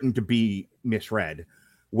it's written to be misread,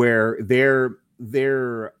 where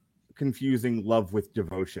they're confusing love with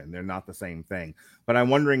devotion. They're not the same thing. But I'm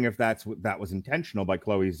wondering if that was intentional by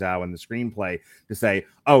Chloe Zhao in the screenplay to say,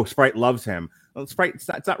 "Oh, Sprite loves him." Well, Sprite, it's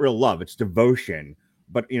not real love; it's devotion.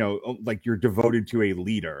 But like you're devoted to a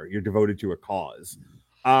leader, you're devoted to a cause.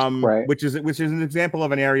 Right. Which is an example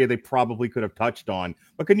of an area they probably could have touched on.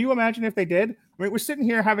 But can you imagine if they did? I mean, we're sitting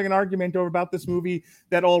here having an argument about this movie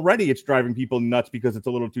that already it's driving people nuts because it's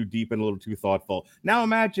a little too deep and a little too thoughtful. Now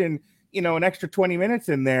imagine, an extra 20 minutes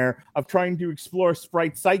in there of trying to explore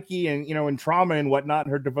Sprite's psyche and, and trauma and whatnot,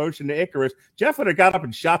 and her devotion to Icarus. Jeff would have got up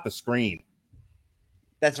and shot the screen.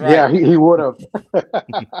 That's right. Yeah, he would have.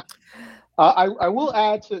 I will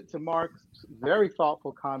add to Mark's very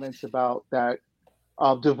thoughtful comments about that.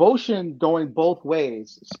 Devotion going both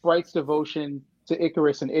ways. Sprite's devotion to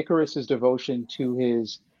Icarus and Icarus's devotion to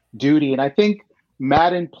his duty. And I think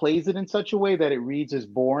Madden plays it in such a way that it reads as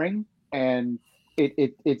boring, and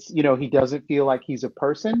it's he doesn't feel like he's a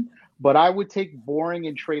person. But I would take boring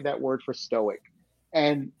and trade that word for stoic.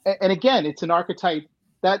 And again, it's an archetype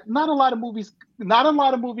that not a lot of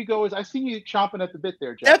moviegoers. I see you chomping at the bit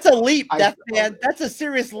there, Jeff. That's a leap, man. That's a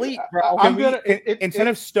serious leap, bro. Instead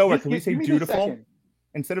of stoic, can we say dutiful?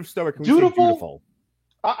 Instead of stoic, can we say dutiful?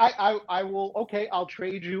 I will. Okay, I'll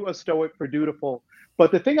trade you a stoic for dutiful.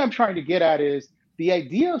 But the thing I'm trying to get at is the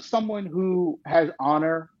idea of someone who has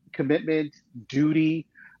honor, commitment, duty.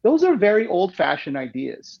 Those are very old-fashioned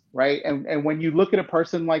ideas, right? And when you look at a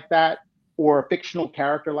person like that or a fictional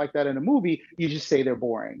character like that in a movie, you just say they're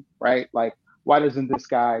boring, right? Like why doesn't this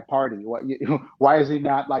guy party? Why is he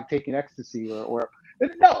not like taking ecstasy or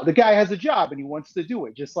no, the guy has a job and he wants to do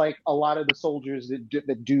it, just like a lot of the soldiers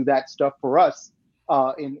that do that stuff for us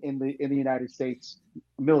in the United States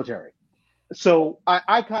military. So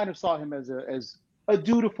I kind of saw him as a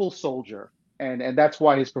dutiful soldier, and that's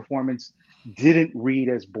why his performance didn't read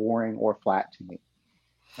as boring or flat to me.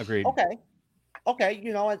 Agreed. Okay,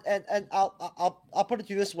 you know, and I'll put it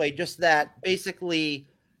to you this way, just that basically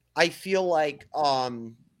I feel like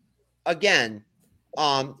again,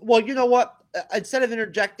 well, you know what? Instead of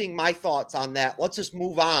interjecting my thoughts on that, let's just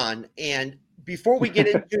move on. And before we get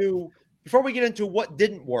into what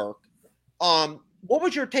didn't work, what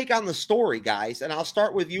was your take on the story, guys? And I'll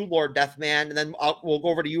start with you, Lord Deathman, and then we'll go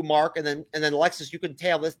over to you, Mark, and then Alexis, you can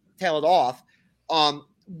tail it off.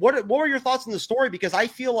 What were your thoughts on the story? Because I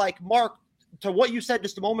feel like, Mark, to what you said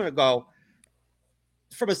just a moment ago,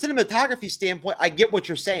 from a cinematography standpoint, I get what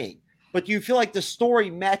you're saying, but do you feel like the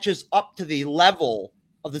story matches up to the level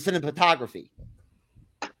of the cinematography?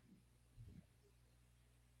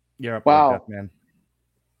 You're up, wow, man.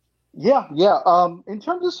 Yeah. In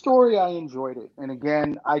terms of story, I enjoyed it, and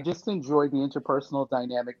again, I just enjoyed the interpersonal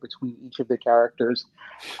dynamic between each of the characters.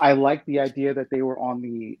 I like the idea that they were on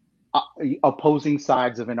the opposing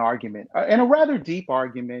sides of an argument, and a rather deep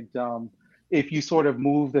argument. If you sort of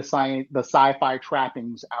move the sci-fi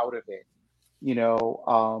trappings out of it, you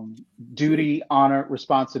know, duty, honor,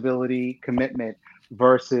 responsibility, commitment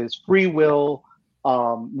versus free will,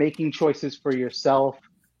 making choices for yourself,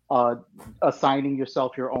 assigning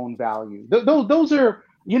yourself your own value. Those are,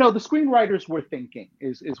 you know, the screenwriters were thinking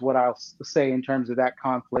is what I'll say in terms of that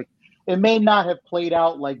conflict. It may not have played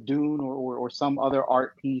out like Dune or some other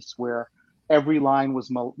art piece where every line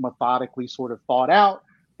was methodically sort of thought out,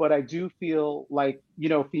 but I do feel like, you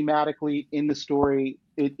know, thematically in the story,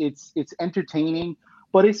 it's entertaining,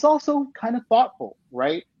 but it's also kind of thoughtful,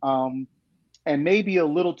 right? And maybe a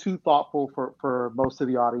little too thoughtful for most of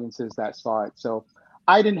the audiences that saw it. So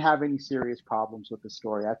I didn't have any serious problems with the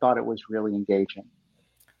story. I thought it was really engaging.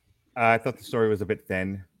 I thought the story was a bit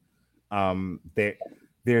thin.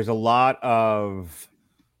 There's a lot of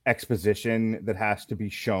exposition that has to be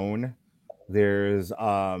shown. There's,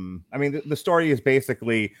 I mean, the story is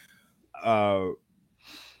basically a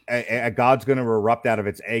God's going to erupt out of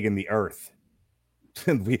its egg in the earth.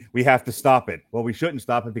 we have to stop it. Well, we shouldn't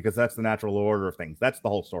stop it because that's the natural order of things. That's the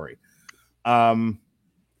whole story. And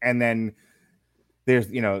then there's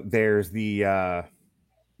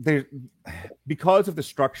because of the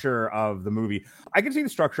structure of the movie, I can see the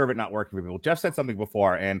structure of it not working for people. Jeff said something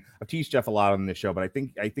before, and I've teased Jeff a lot on this show, but I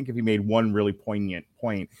think if he made one really poignant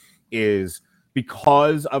point, is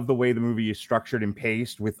because of the way the movie is structured and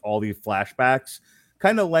paced with all these flashbacks,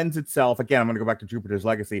 kind of lends itself, again, I'm going to go back to Jupiter's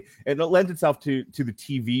Legacy, it lends itself to the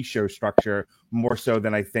TV show structure more so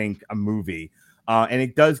than I think a movie. And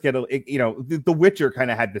it does get The Witcher kind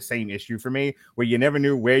of had the same issue for me, where you never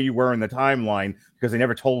knew where you were in the timeline because they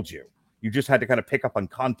never told you. You just had to kind of pick up on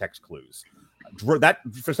context clues. That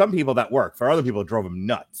for some people that worked. For other people, it drove them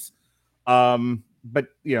nuts. But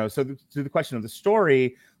you know, so to the question of the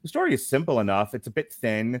story is simple enough. It's a bit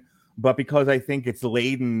thin, but because I think it's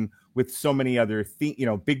laden with so many other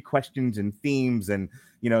big questions and themes, and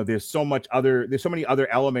you know, there's so many other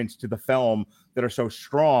elements to the film that are so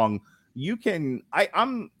strong.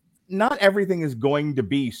 I'm not everything is going to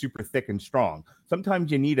be super thick and strong.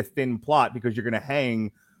 Sometimes you need a thin plot because you're going to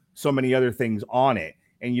hang so many other things on it,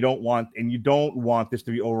 and you don't want this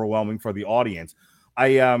to be overwhelming for the audience.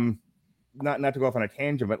 Not to go off on a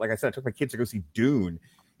tangent, but like I said, I took my kids to go see Dune,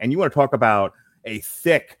 and you want to talk about a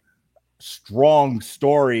thick, strong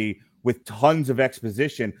story with tons of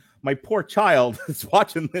exposition. My poor child is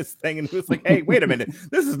watching this thing and was like, "Hey, wait a minute,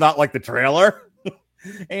 this is not like the trailer."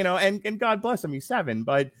 You know, and God bless him, he's 7,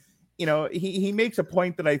 but you know, he makes a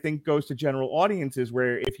point that I think goes to general audiences,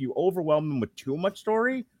 where if you overwhelm them with too much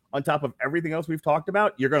story on top of everything else we've talked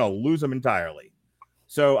about, you're going to lose them entirely.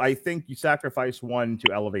 So I think you sacrifice one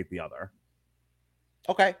to elevate the other.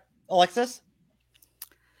 Okay, Alexis?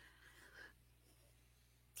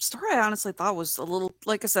 Story I honestly thought was a little,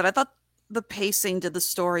 like I said, I thought the pacing did the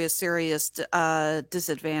story a serious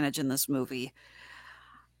disadvantage in this movie.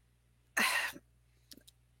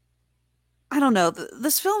 I don't know.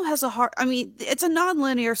 This film has it's a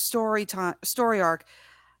non-linear story arc,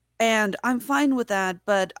 and I'm fine with that,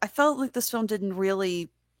 but I felt like this film didn't really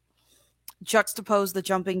juxtapose the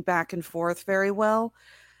jumping back and forth very well.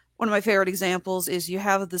 One of my favorite examples is you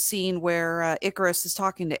have the scene where Icarus is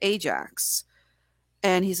talking to Ajax,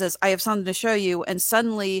 and he says, "I have something to show you," and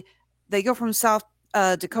suddenly they go from South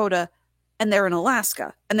Dakota, and they're in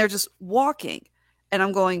Alaska, and they're just walking, and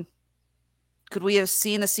I'm going, Could we have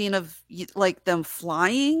seen a scene of like them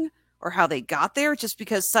flying or how they got there? Just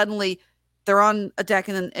because suddenly they're on a deck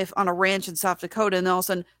and then if on a ranch in South Dakota, and then all of a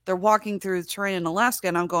sudden they're walking through the terrain in Alaska,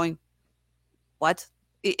 and I'm going, what?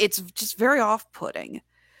 It's just very off-putting.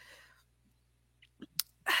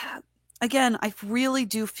 Again, I really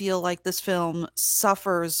do feel like this film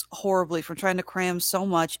suffers horribly from trying to cram so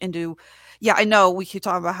much into. Yeah, I know we keep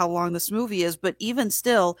talking about how long this movie is, but even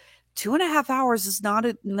still, 2.5 hours is not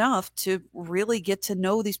enough to really get to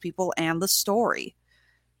know these people and the story.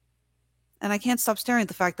 And I can't stop staring at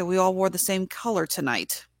the fact that we all wore the same color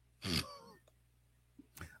tonight.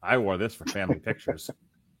 I wore this for family pictures.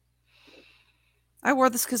 I wore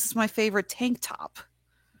this because it's my favorite tank top.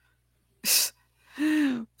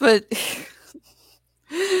 But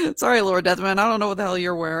sorry, Lord Deathman, I don't know what the hell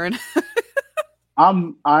you're wearing.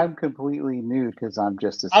 I'm completely nude because I'm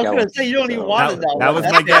just a skeleton. I was going to say you don't even want to know. That was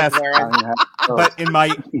my guess. So, But in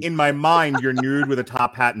my mind, you're nude with a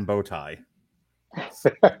top hat and bow tie.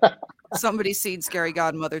 Somebody's seen Scary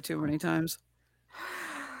Godmother too many times.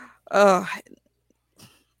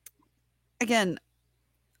 Again,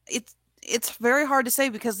 it's very hard to say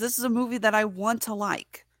because this is a movie that I want to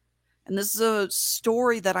like. And this is a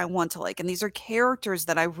story that I want to like. And these are characters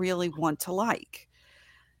that I really want to like.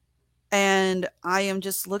 And I am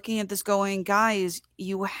just looking at this going, guys,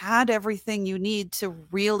 you had everything you need to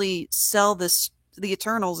really sell the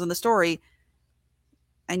Eternals and the story,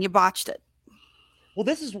 and you botched it. Well,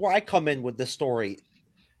 this is where I come in with the story.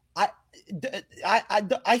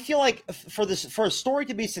 I feel like for a story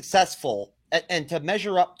to be successful and to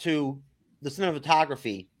measure up to the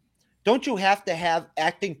cinematography, don't you have to have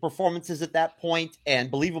acting performances at that point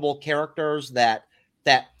and believable characters that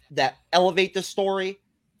elevate the story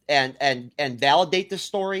and validate the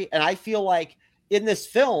story? And I feel like in this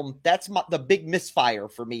film, that's the big misfire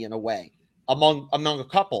for me in a way among a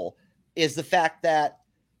couple is the fact that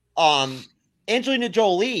Angelina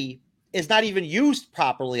Jolie is not even used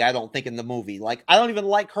properly, I don't think, in the movie. Like, I don't even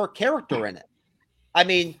like her character in it. I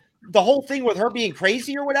mean, the whole thing with her being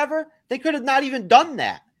crazy or whatever, they could have not even done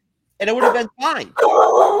that, and it would have been fine.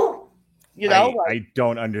 You know? I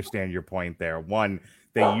don't understand your point there. One,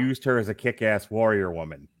 they used her as a kick-ass warrior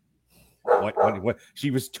woman. What?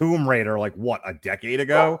 She was Tomb Raider, like, what, a decade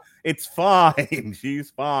ago? It's fine.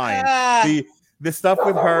 She's fine. The stuff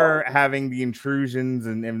with her having the intrusions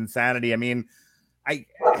and insanity, I mean,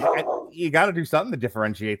 you got to do something to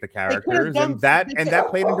differentiate the characters, and that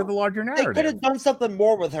played into the larger narrative. They could have done something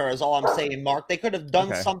more with her, is all I'm saying, Mark. They could have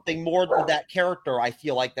done something more with that character, I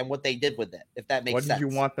feel like, than what they did with it, if that makes sense. What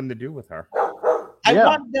did you want them to do with her? I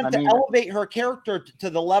wanted them to elevate her character to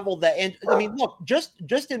the level that, and I mean, look, just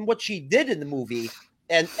in what she did in the movie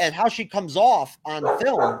and how she comes off on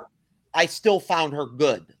film, I still found her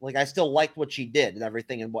good. Like, I still liked what she did and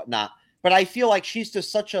everything and whatnot. But I feel like she's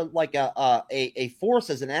just such a force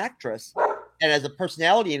as an actress and as a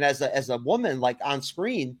personality and as a woman, like, on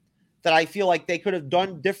screen, that I feel like they could have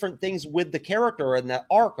done different things with the character and the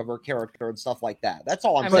arc of her character and stuff like that. That's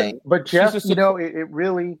all I'm saying. But Jeff,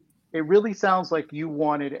 it really sounds like you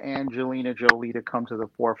wanted Angelina Jolie to come to the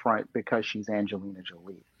forefront because she's Angelina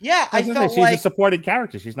Jolie. Yeah, I felt she's a supporting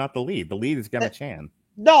character. She's not the lead. The lead is Gemma Chan.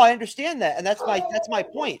 No, I understand that, and that's my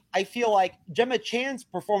point. I feel like Gemma Chan's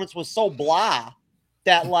performance was so blah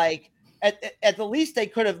that, like, at the least they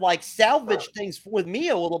could have, like, salvaged things with me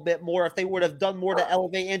a little bit more if they would have done more to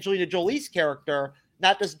elevate Angelina Jolie's character,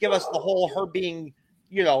 not just give us the whole her being,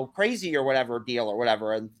 crazy or whatever deal or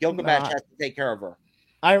whatever, and Gilgamesh has to take care of her.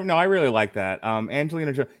 I really like that.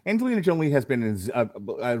 Angelina Jolie has been in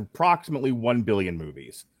approximately 1 billion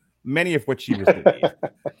movies, many of which she was the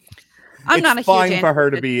lead. I'm not a huge fine for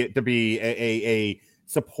her to be a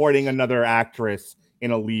supporting another actress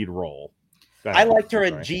in a lead role. I liked her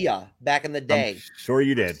in Gia back in the day. I'm sure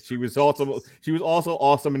you did. She was also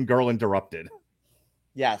awesome in Girl Interrupted.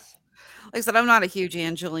 Yes. Like I said, I'm not a huge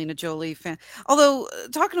Angelina Jolie fan. Although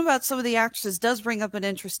talking about some of the actresses does bring up an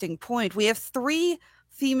interesting point. We have three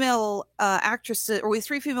female actresses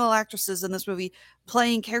in this movie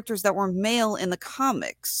playing characters that were male in the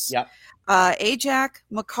comics. Yep. Ajak,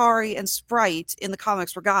 Makari, and Sprite in the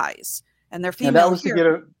comics were guys, and they're female. And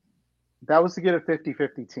that was to get a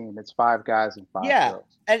 50-50 team. It's 5 guys and 5 girls.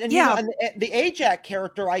 And the Ajak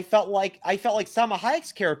character, I felt like Salma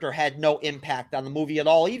Hayek's character had no impact on the movie at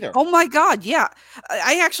all either. Oh my god, yeah.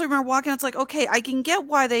 I actually remember walking. It's like, okay, I can get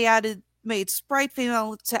why they made Sprite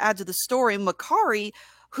female to add to the story. Makari,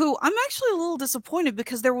 who I'm actually a little disappointed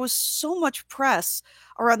because there was so much press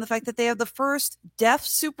around the fact that they have the first deaf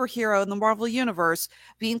superhero in the Marvel Universe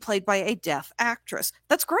being played by a deaf actress.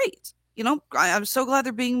 That's great. I'm so glad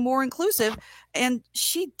they're being more inclusive. And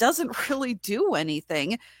she doesn't really do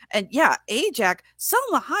anything. And yeah, Ajak,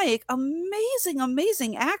 Selma Hayek,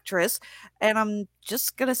 amazing actress. And I'm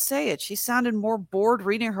just going to say it. She sounded more bored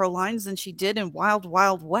reading her lines than she did in Wild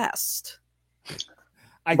Wild West.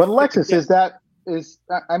 But Alexis, it's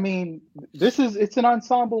an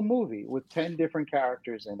ensemble movie with 10 different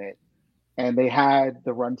characters in it. And they had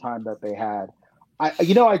the runtime that they had.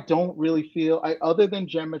 I don't really feel, other than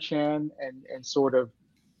Gemma Chan and sort of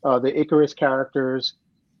the Icarus characters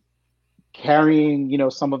carrying,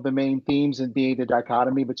 some of the main themes and being the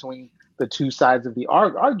dichotomy between the two sides of the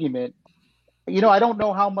argument, I don't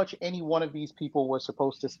know how much any one of these people was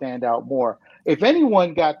supposed to stand out more. If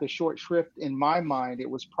anyone got the short shrift in my mind, it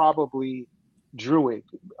was probably Druig,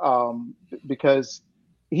 because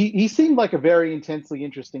he seemed like a very intensely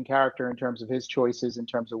interesting character in terms of his choices, in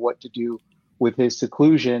terms of what to do with his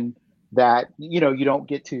seclusion that, you don't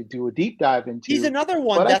get to do a deep dive into. He's another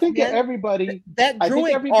one. But I think everybody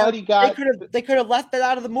got. They could have left that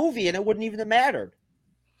out of the movie and it wouldn't even have mattered.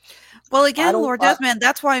 Well, again, Lord Deathman,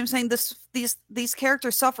 that's why I'm saying these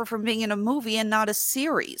characters suffer from being in a movie and not a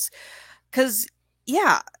series. Because,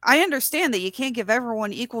 yeah, I understand that you can't give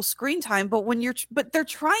everyone equal screen time, but but they're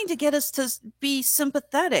trying to get us to be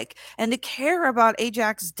sympathetic and to care about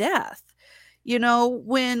Ajak's death.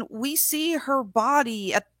 When we see her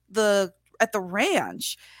body at the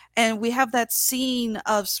ranch, and we have that scene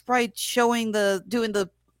of Sprite doing the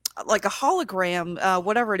like a hologram,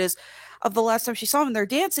 whatever it is, of the last time she saw them, they're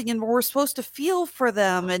dancing, and we're supposed to feel for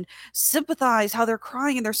them and sympathize how they're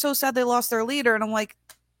crying and they're so sad they lost their leader. And I'm like,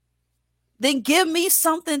 then give me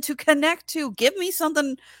something to connect to. Give me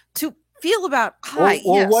something to feel about.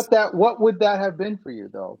 What would that have been for you,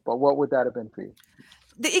 though? But what would that have been for you?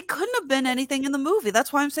 It couldn't have been anything in the movie.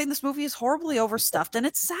 That's why I'm saying this movie is horribly overstuffed, and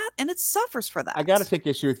it's sad, and it suffers for that. I got to take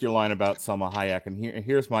issue with your line about Selma Hayek, and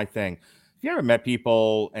here's my thing. If you ever met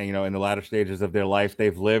people, and in the latter stages of their life,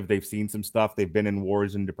 they've lived, they've seen some stuff, they've been in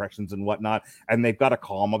wars and depressions and whatnot, and they've got a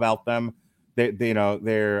calm about them.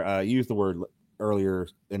 They're used the word earlier,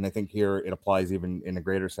 and I think here it applies even in a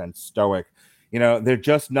greater sense, stoic. They're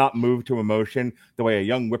just not moved to emotion the way a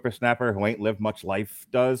young whippersnapper who ain't lived much life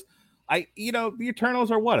does. The Eternals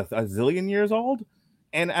are what, a zillion years old?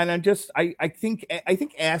 And I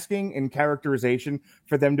think asking in characterization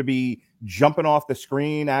for them to be jumping off the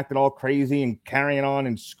screen, acting all crazy and carrying on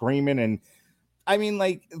and screaming, and I mean,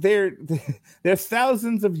 like, they're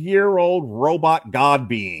thousands of year old robot god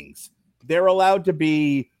beings. They're allowed to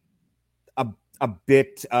be a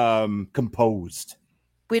bit composed.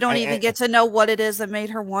 We don't even get to know what it is that made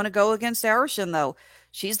her want to go against Arishin, though.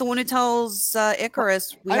 She's the one who tells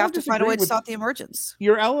Icarus, we have to find a way to stop the emergence. The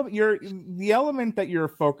element that you're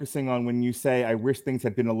focusing on when you say, I wish things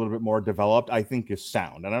had been a little bit more developed, I think is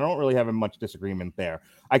sound. And I don't really have much disagreement there.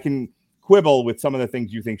 I can quibble with some of the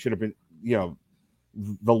things you think should have been,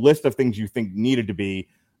 the list of things you think needed to be,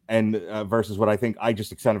 and versus what I think I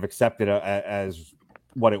just kind of accepted as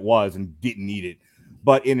what it was and didn't need it.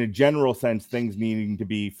 But in a general sense, things needing to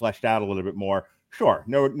be fleshed out a little bit more, sure,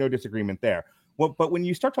 no disagreement there. But when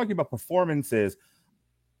you start talking about performances,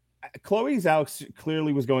 Chloe Zhao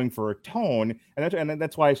clearly was going for a tone, and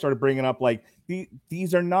that's why I started bringing up, like,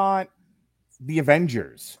 these are not the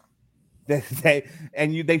Avengers.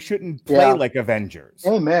 They shouldn't play like Avengers.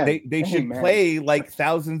 Amen. They should play like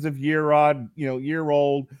thousands of year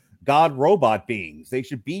old god robot beings. They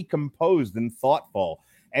should be composed and thoughtful.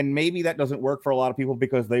 And maybe that doesn't work for a lot of people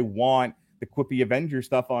because they want the quippy Avenger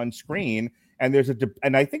stuff on screen. And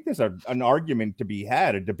and I think there's an argument to be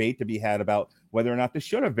had, a debate to be had about whether or not this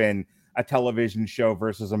should have been a television show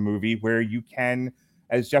versus a movie, where you can,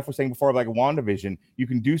 as Jeff was saying before, like WandaVision, you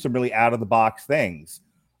can do some really out of the box things.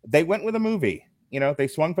 They went with a movie. They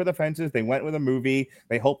swung for the fences. They went with a movie.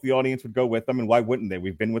 They hoped the audience would go with them. And why wouldn't they?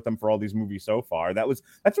 We've been with them for all these movies so far. That's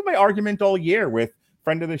been my argument all year with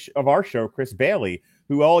friend of our show, Chris Bailey,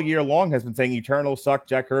 who all year long has been saying Eternals suck,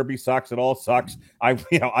 Jack Kirby sucks, it all sucks.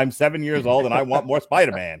 I'm 7 years old and I want more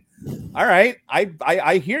Spider-Man. All right,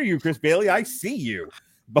 I hear you, Chris Bailey. I see you,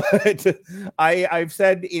 but I've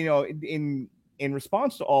said, in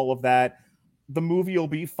response to all of that, the movie will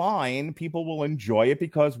be fine. People will enjoy it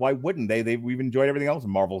because why wouldn't they? We've enjoyed everything else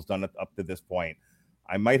Marvel's done up to this point.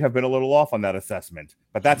 I might have been a little off on that assessment,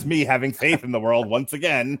 but that's me having faith in the world once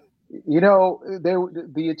again. The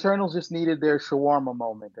Eternals just needed their shawarma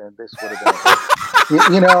moment, and this would have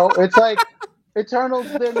been. It's like Eternals.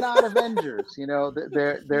 They're not Avengers.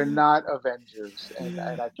 They're not Avengers, and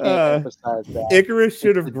I can't emphasize that. Icarus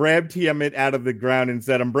should have grabbed Tiamat out of the ground and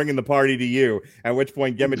said, "I'm bringing the party to you." At which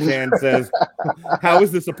point, Gemma Chan says, "How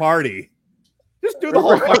is this a party?" Just do the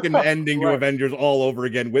whole Right. fucking ending to Right. Avengers all over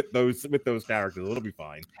again with those characters. It'll be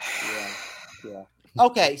fine. Yeah.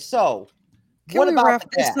 Okay, so Can what we about wrap the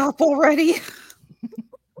this cast? up already?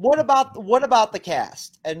 What about the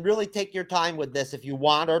cast? And really take your time with this if you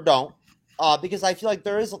want or don't, because I feel like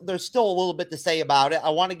there's still a little bit to say about it. I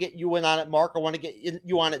want to get you in on it, Mark. I want to get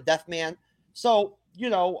you on it, Deathman. So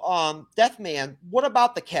Deathman, what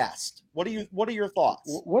about the cast? What are your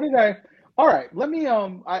thoughts? What did I? All right, let me.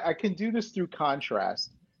 I can do this through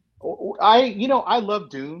contrast. I love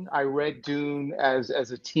Dune. I read Dune as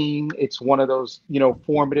a teen. It's one of those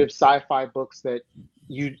formative sci-fi books that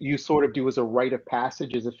you sort of do as a rite of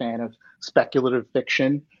passage as a fan of speculative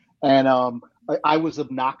fiction. And I was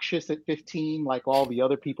obnoxious at 15, like all the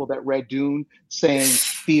other people that read Dune, saying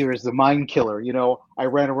fear is the mind killer. I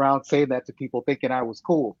ran around saying that to people, thinking I was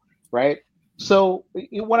cool, right? So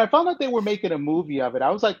when I found out they were making a movie of it,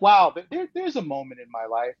 I was like, wow, there's a moment in my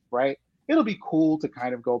life, right? It'll be cool to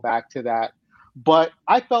kind of go back to that. But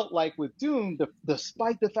I felt like with Dune,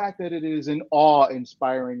 despite the fact that it is an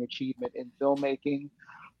awe-inspiring achievement in filmmaking,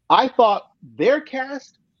 I thought their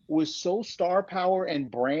cast was so star power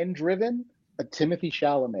and brand driven. Timothy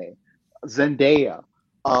Chalamet, Zendaya,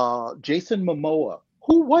 Jason Momoa,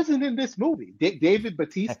 who wasn't in this movie, David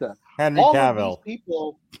Batista. Henry All Cavill. of these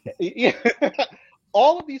people, yeah,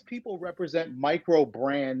 all of these people represent micro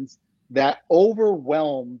brands that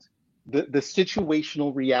overwhelmed the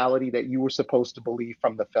situational reality that you were supposed to believe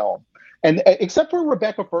from the film. And except for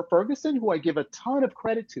Rebecca Ferguson, who I give a ton of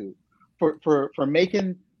credit to for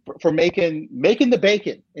making the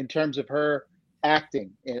bacon in terms of her acting.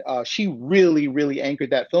 She really, really anchored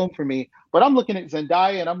that film for me. But I'm looking at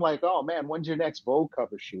Zendaya and I'm like, oh man, when's your next Vogue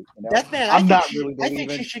cover shoot? Deathman, I think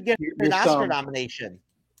she should get an Oscar nomination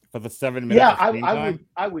for the 7 minutes. Yeah, of screen time?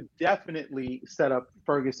 I would definitely set up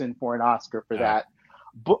Ferguson for an Oscar for that.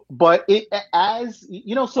 But it, as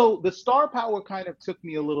you know, so the star power kind of took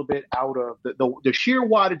me a little bit out of the sheer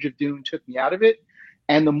wattage of Dune took me out of it.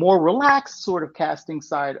 And the more relaxed sort of casting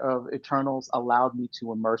side of Eternals allowed me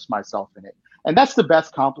to immerse myself in it. And that's the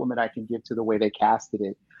best compliment I can give to the way they casted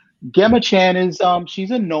it. Gemma Chan is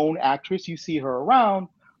she's a known actress. You see her around,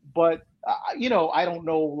 but I don't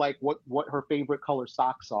know like what her favorite color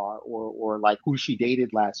socks are or like who she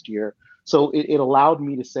dated last year. So it allowed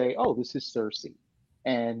me to say, oh, this is Cersei.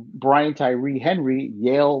 And Brian Tyree Henry,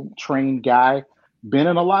 Yale trained guy, been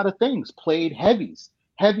in a lot of things, played heavies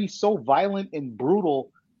so violent and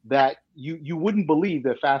brutal that you wouldn't believe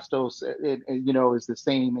that Fastos is the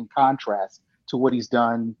same in contrast to what he's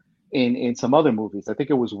done in some other movies. I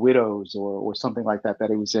think it was Widows or something like that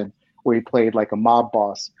he was in, where he played like a mob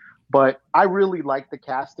boss. But I really liked the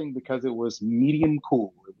casting because it was medium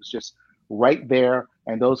cool. It was just right there,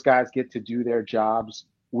 and those guys get to do their jobs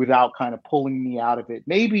without kind of pulling me out of it.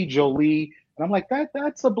 Maybe Jolie, and I'm like,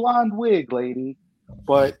 that's a blonde wig, lady.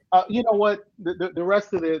 But you know what? The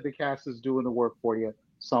rest of the cast is doing the work for you,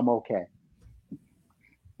 so I'm okay.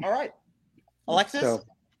 All right. Alexis? So,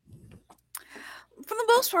 For the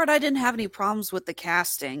most part, I didn't have any problems with the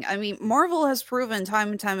casting. I mean, Marvel has proven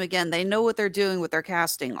time and time again they know what they're doing with their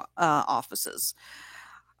casting offices.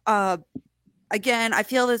 Again, I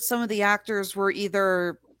feel that some of the actors were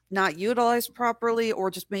either not utilized properly or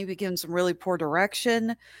just maybe given some really poor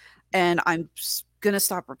direction. And I'm going to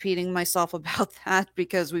stop repeating myself about that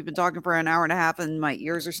because we've been talking for an hour and a half and my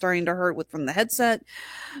ears are starting to hurt from the headset.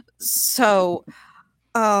 So,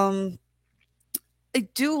 I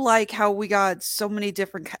do like how we got so many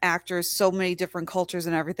different actors, so many different cultures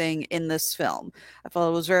and everything in this film. I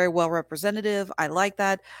felt it was very well representative. I like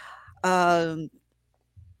that. No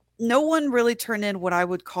one really turned in what I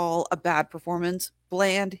would call a bad performance.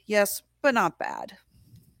 Bland, yes, but not bad.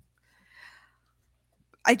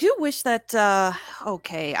 I do wish that,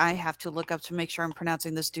 okay, I have to look up to make sure I'm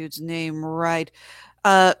pronouncing this dude's name right.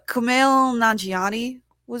 Kumail Nanjiani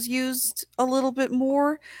was used a little bit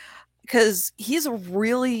more because he's a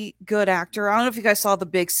really good actor. I don't know if you guys saw The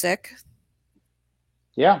Big Sick.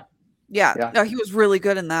 Yeah. No, he was really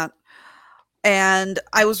good in that. And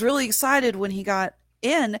I was really excited when he got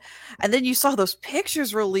in. And then you saw those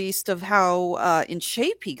pictures released of how in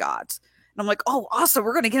shape he got. And I'm like, oh, awesome.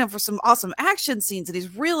 We're going to get him for some awesome action scenes. And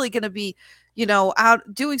he's really going to be,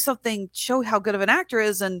 out doing something, show how good of an actor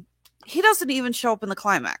is. And he doesn't even show up in the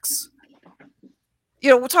climax.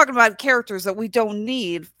 We're talking about characters that we don't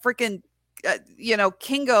need. Freaking,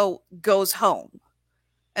 Kingo goes home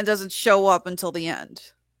and doesn't show up until the end.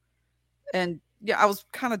 And yeah, I was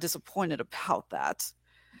kind of disappointed about that.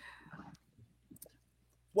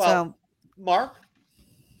 Well, Mark?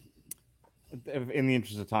 In the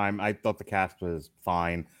interest of time, I thought the cast was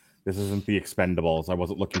fine. This isn't the Expendables. I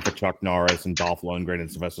wasn't looking for Chuck Norris and Dolph Lundgren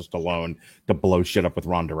and Sylvester Stallone to blow shit up with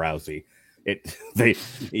Ronda Rousey.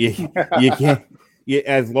 You can't.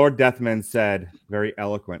 As Lord Deathman said very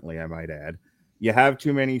eloquently, I might add, you have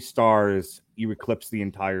too many stars, you eclipse the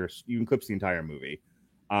entire movie.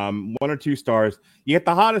 1 or 2 stars. You get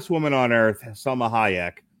the hottest woman on earth, Salma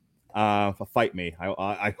Hayek. Fight me.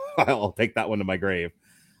 I'll take that one to my grave.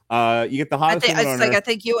 You get the hottest woman on earth. I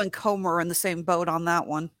think you and Comer are in the same boat on that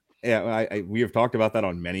one. Yeah, we have talked about that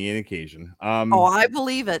on many an occasion. I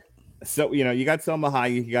believe it. So, you got Salma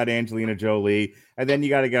Hayek, you got Angelina Jolie, and then you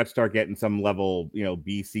got to start getting some level,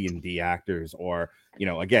 B, C, and D actors, or,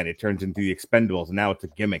 again, it turns into the Expendables, and now it's a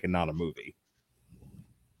gimmick and not a movie.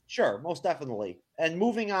 Sure, most definitely. And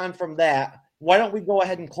moving on from that, why don't we go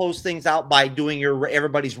ahead and close things out by doing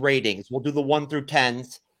everybody's ratings? We'll do the 1 through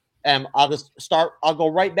 10s. I'll go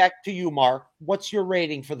right back to you, Mark. What's your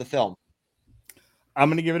rating for the film? I'm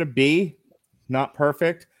going to give it a B. Not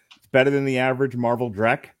perfect. It's better than the average Marvel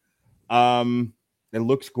Drek. It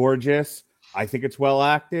looks gorgeous. I think it's well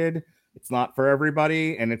acted. It's not for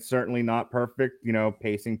everybody, and it's certainly not perfect,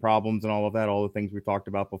 pacing problems and all of that, all the things we talked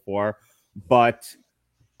about before. But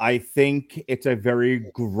I think it's a very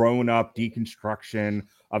grown-up deconstruction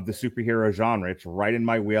of the superhero genre. It's right in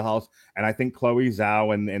my wheelhouse, and I think Chloe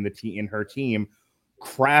Zhao and her team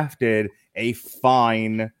crafted a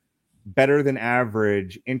fine, better than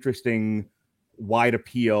average, interesting, wide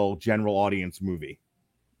appeal, general audience movie.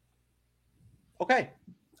 Okay.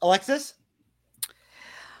 Alexis?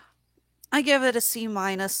 I give it a C-.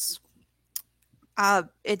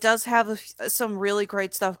 It does have some really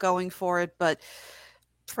great stuff going for it, but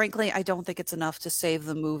frankly, I don't think it's enough to save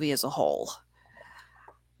the movie as a whole.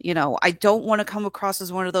 I don't want to come across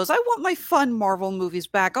as one of those, I want my fun Marvel movies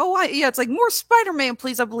back. It's like more Spider-Man,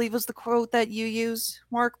 please, I believe was the quote that you use,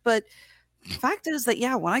 Mark. But the fact is that,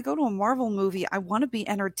 when I go to a Marvel movie, I want to be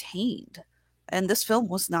entertained. And this film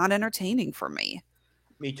was not entertaining for me.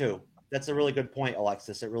 Me too. That's a really good point,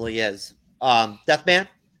 Alexis. It really is. Deathman?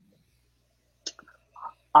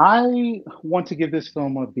 I want to give this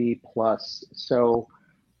film a B+. So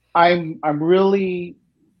I'm really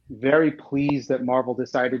very pleased that Marvel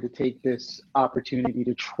decided to take this opportunity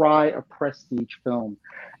to try a prestige film.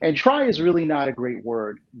 And try is really not a great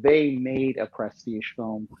word. They made a prestige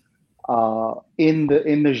film in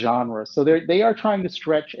the genre. So they are trying to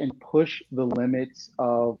stretch and push the limits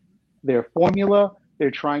of their formula.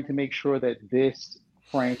 They're trying to make sure that this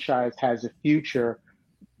franchise has a future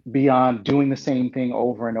beyond doing the same thing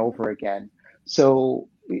over and over again. So,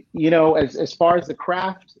 as far as the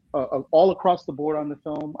craft, all across the board on the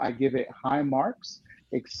film, I give it high marks,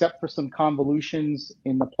 except for some convolutions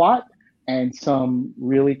in the plot and some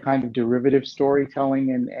really kind of derivative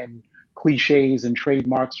storytelling and cliches and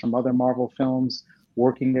trademarks from other Marvel films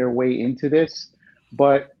working their way into this.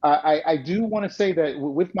 But I do want to say that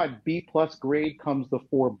with my B+ grade comes the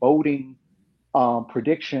foreboding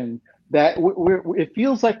prediction that it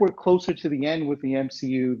feels like we're closer to the end with the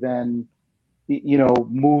MCU than,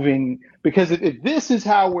 moving, because if this is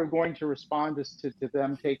how we're going to respond to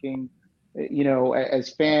them taking,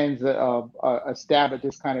 as fans, a stab at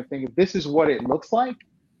this kind of thing, if this is what it looks like,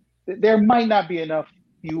 there might not be enough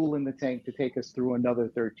fuel in the tank to take us through another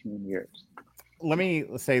 13 years. Let me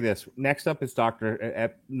say this. Next up is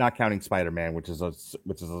not counting Spider-Man, which is a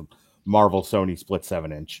Marvel Sony split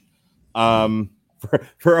 7-inch.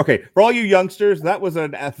 For all you youngsters, that was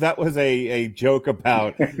a joke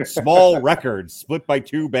about small records split by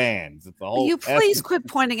 2 bands. It's a whole. You please quit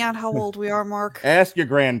pointing out how old we are, Mark. Ask your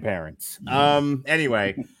grandparents.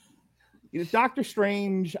 Anyway, Doctor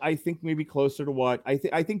Strange, I think maybe closer to what I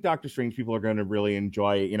think Doctor Strange people are going to really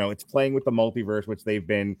enjoy. It's playing with the multiverse, which they've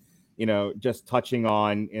been, just touching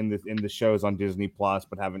on in the shows on Disney Plus,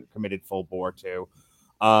 but haven't committed full bore to.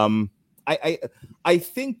 I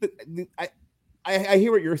think that I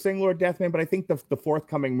hear what you're saying, Lord Deathman, but I think the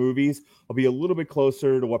forthcoming movies will be a little bit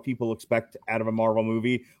closer to what people expect out of a Marvel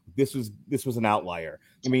movie. This was an outlier.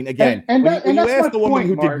 I mean, again, when you ask the woman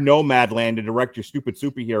who did Nomadland to direct your stupid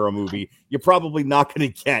superhero movie, you're probably not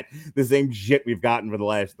going to get the same shit we've gotten for the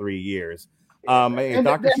last 3 years.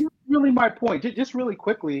 That's really my point. Just really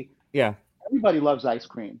quickly. Yeah. Everybody loves ice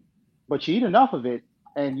cream, but you eat enough of it,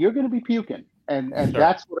 and you're going to be puking. And Sure.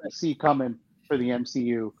 That's what I see coming for the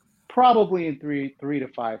MCU. Probably in 3 to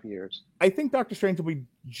 5 years. I think Doctor Strange will be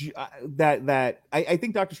I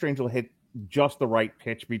think Doctor Strange will hit just the right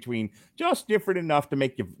pitch between just different enough to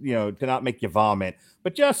make you to not make you vomit,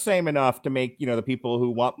 but just same enough to make the people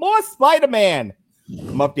who want more Spider-Man.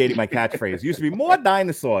 I'm updating my catchphrase. It used to be more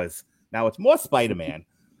dinosaurs. Now it's more Spider-Man.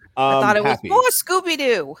 I thought it was more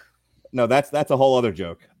Scooby-Doo. No, that's a whole other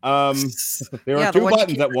joke. There are Yeah, the two one you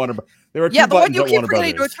buttons keep- at Warner. There are two Yeah, the one buttons you at keep Warner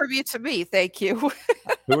forgetting to Brothers. attribute to me. Thank you.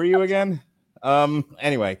 Who are you again?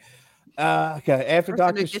 Anyway, okay. After Person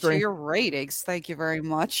Doctor who gets you Strange, your ratings. Thank you very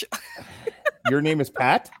much. your name is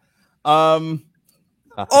Pat. Okay.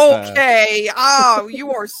 Oh,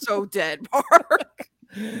 you are so dead, Mark.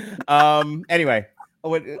 Anyway,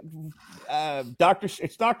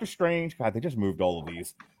 it's Doctor Strange. God, they just moved all of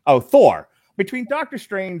these. Oh, Thor. Between Doctor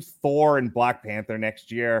Strange, Thor, and Black Panther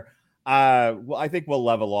next year, well, I think we'll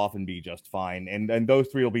level off and be just fine. And those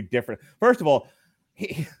three will be different. First of all,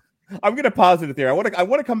 I'm going to posit it there. I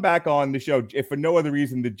want to come back on the show if for no other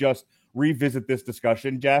reason to just revisit this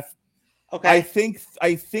discussion, Jeff. Okay.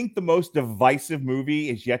 I think the most divisive movie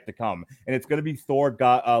is yet to come, and it's going to be Thor: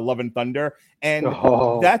 Love and Thunder, and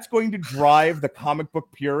that's going to drive the comic book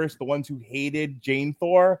purists, the ones who hated Jane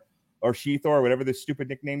Thor or She-Thor, whatever the stupid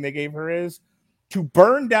nickname they gave her is, to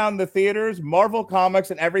burn down the theaters, Marvel Comics,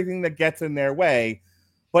 and everything that gets in their way.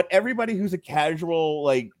 But everybody who's a casual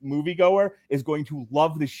moviegoer is going to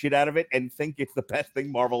love the shit out of it and think it's the best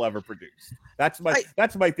thing Marvel ever produced. That's my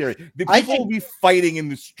theory. The people will be fighting in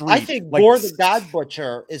the street. I think Gore the God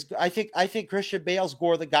Butcher is. I think Christian Bale's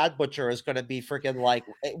Gore the God Butcher is going to be freaking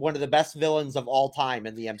one of the best villains of all time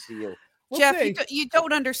in the MCU. Jeff, you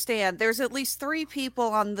don't understand. There's at least 3 people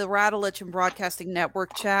on the Radulich and Broadcasting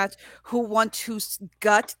Network chat who want to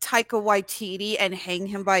gut Taika Waititi and hang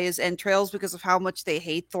him by his entrails because of how much they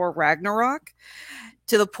hate Thor Ragnarok,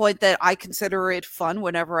 to the point that I consider it fun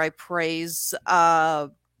whenever I praise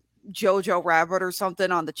Jojo Rabbit or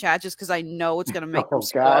something on the chat, just because I know it's going to make them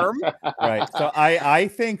squirm. Right. So I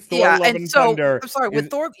think Thor Love and Thunder. I'm sorry,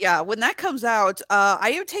 with Thor. Yeah, when that comes out,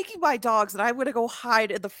 I am taking my dogs and I'm going to go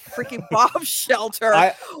hide in the freaking bomb shelter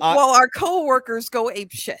while our coworkers go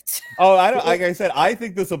ape shit. Oh, I don't. Like I said, I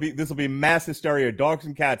think this will be mass hysteria. Dogs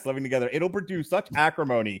and cats living together. It'll produce such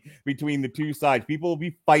acrimony between the two sides. People will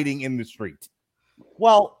be fighting in the street.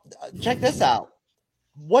 Well, check this out.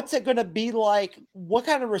 What's it going to be like? What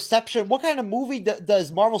kind of reception? What kind of movie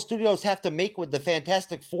does Marvel Studios have to make with the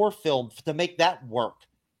Fantastic Four film to make that work?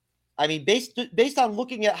 I mean, based on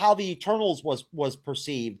looking at how the Eternals was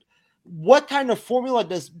perceived, what kind of formula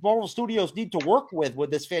does Marvel Studios need to work with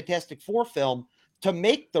this Fantastic Four film to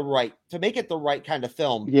make it the right kind of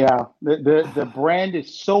film? Yeah, the brand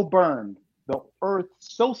is so burned, the earth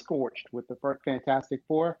so scorched with the first Fantastic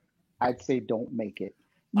Four. I'd say don't make it.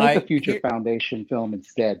 Make a Future Foundation film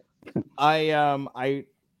instead. My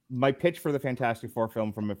pitch for the Fantastic Four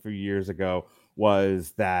film from a few years ago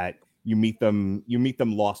was that you meet them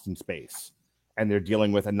lost in space, and they're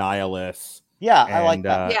dealing with Annihilus. Yeah, I like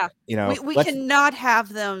that. Yeah, we cannot have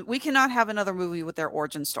them. We cannot have another movie with their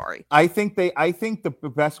origin story. I think the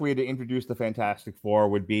best way to introduce the Fantastic Four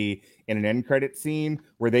would be in an end credit scene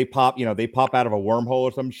where they pop out of a wormhole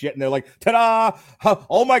or some shit, and they're like, "Ta-da!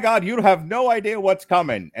 Oh my God, you have no idea what's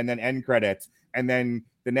coming!" And then end credits, and then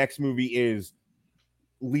the next movie is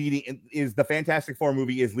the Fantastic Four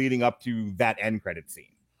movie is leading up to that end credit scene.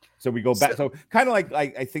 So we go back. So kind of like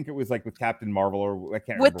I think it was like with Captain Marvel, or I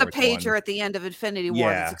can't remember with the which pager one. at the end of Infinity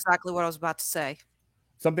War. That's exactly what I was about to say.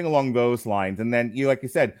 Something along those lines. And then like you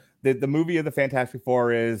said, the movie of the Fantastic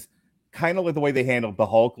Four is kind of like the way they handled the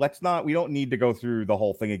Hulk. We don't need to go through the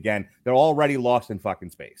whole thing again. They're already lost in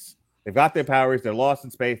fucking space. They've got their powers. They're lost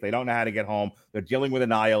in space. They don't know how to get home. They're dealing with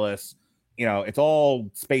Annihilus. It's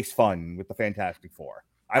all space fun with the Fantastic Four.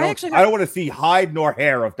 I don't want to see hide nor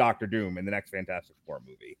hair of Doctor Doom in the next Fantastic Four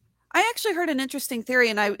movie. I actually heard an interesting theory,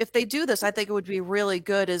 and if they do this, I think it would be really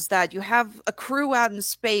good, is that you have a crew out in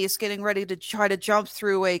space getting ready to try to jump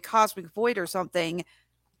through a cosmic void or something,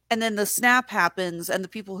 and then the snap happens, and the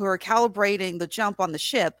people who are calibrating the jump on the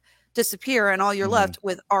ship disappear, and all you're left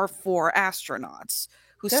with are 4 astronauts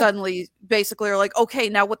who suddenly basically are like, okay,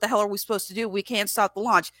 now what the hell are we supposed to do? We can't stop the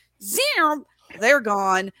launch. Zero, they're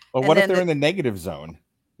gone. Well, what if they're in the negative zone?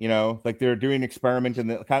 Like they're doing an experiment in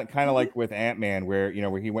the kind of like with Ant-Man, where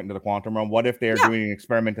he went into the quantum realm. What if they're doing an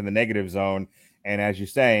experiment in the negative zone? And as you're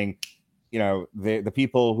saying, the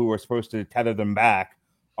people who are supposed to tether them back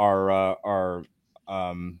are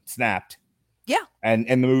snapped. Yeah. And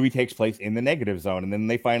the movie takes place in the negative zone, and then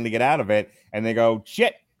they finally get out of it, and they go,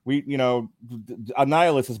 shit,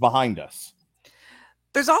 Annihilus is behind us.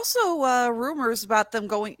 There's also rumors about them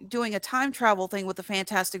doing a time travel thing with the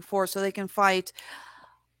Fantastic Four, so they can fight.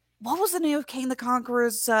 What was the name of King the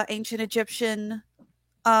Conqueror's ancient Egyptian?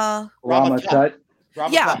 Rama-Tut.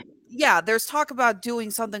 Yeah. There's talk about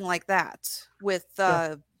doing something like that with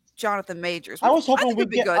Jonathan Majors. I was hoping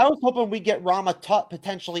we get Rama-Tut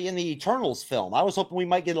potentially in the Eternals film. I was hoping we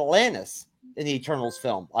might get Atlantis. in the Eternals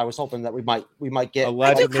film. I was hoping that we might get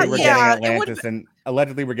allegedly we're yeah, getting Atlantis and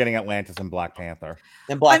allegedly we're getting Atlantis and Black Panther.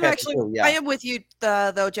 And Black I'm Panther actually, too, yeah. I am with you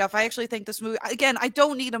though, Jeff. I actually think this movie, again, I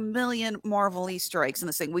don't need a million Marvel Easter eggs in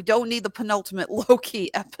this thing. We don't need the penultimate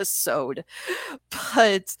Loki episode,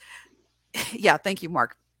 but yeah, thank you,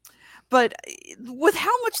 Mark. But with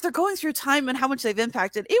how much they're going through time and how much they've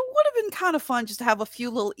impacted, it would have been kind of fun just to have a few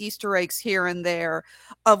little Easter eggs here and there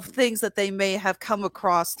of things that they may have come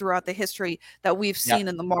across throughout the history that we've seen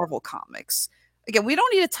in the Marvel comics. Again, we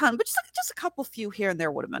don't need a ton, but just a couple few here and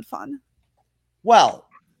there would have been fun. Well,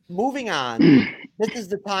 moving on. This is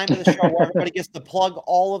the time of the show where everybody gets to plug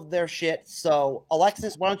all of their shit. So,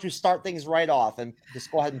 Alexis, why don't you start things right off and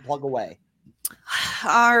just go ahead and plug away.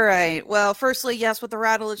 All right. Well, firstly, yes, with the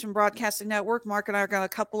Radulich Broadcasting Network, Mark and I are got a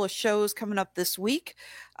couple of shows coming up this week.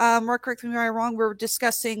 Mark, correct me if I'm wrong, we're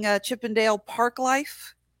discussing Chippendale Park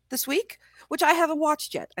Life this week, which I haven't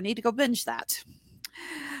watched yet. I need to go binge that.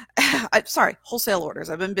 I'm sorry, wholesale orders.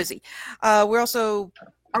 I've been busy. Are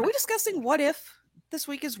we discussing What If this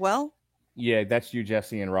week as well? Yeah, that's you,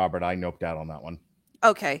 Jesse, and Robert. I noped out on that one.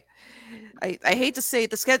 Okay. I hate to say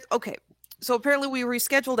it, the schedule. Okay. So apparently we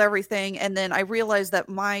rescheduled everything, and then I realized that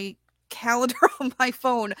my calendar on my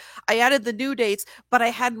phone, I added the new dates, but I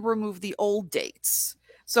hadn't removed the old dates.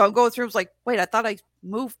 So I'm going through, I was like, wait, I thought I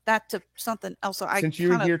moved that to something else. So Since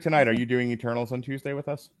you're here tonight, are you doing Eternals on Tuesday with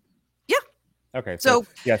us? Yeah. Okay. So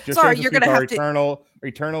yes, just sorry, you're going to have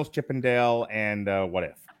Eternals, Chippendale, and What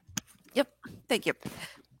If. Yep. Thank you.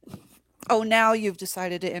 Oh, now you've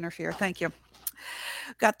decided to interfere. Thank you.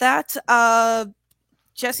 Got that.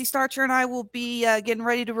 Jesse Starcher and I will be getting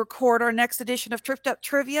ready to record our next edition of Tripped Up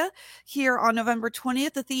Trivia here on November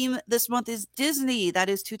 20th. The theme this month is Disney. That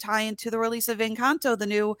is to tie into the release of Encanto, the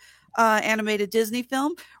new animated Disney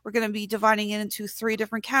film. We're going to be dividing it into 3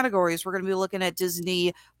 different categories. We're going to be looking at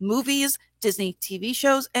Disney movies, Disney TV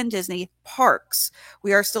shows, and Disney parks.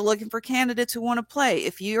 We are still looking for candidates who want to play.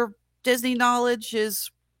 If your Disney knowledge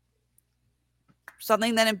is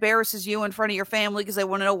something that embarrasses you in front of your family because they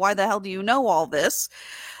want to know why the hell do you know all this,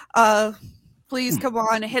 please come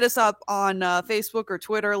on, hit us up on Facebook or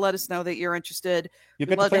Twitter. Let us know that you're interested. You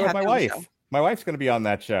get to play with my wife. My wife's going to be on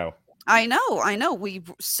that show. I know. We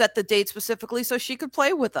set the date specifically so she could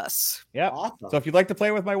play with us. Yeah. Awesome. So if you'd like to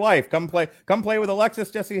play with my wife, come play with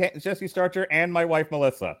Alexis, Jesse Starcher, and my wife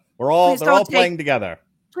Melissa. They're all playing together.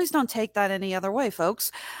 Please don't take that any other way,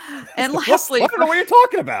 folks. And lastly, I don't know what you're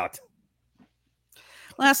talking about.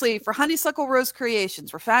 Lastly, for Honeysuckle Rose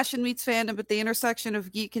Creations, where fashion meets fandom at the intersection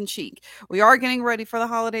of geek and chic. We are getting ready for the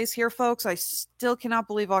holidays here, folks. I still cannot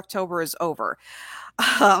believe October is over.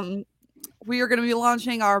 We are going to be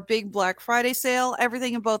launching our big Black Friday sale.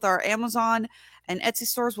 Everything in both our Amazon and Etsy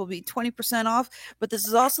stores will be 20% off. But this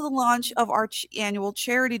is also the launch of our annual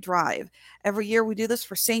charity drive. Every year we do this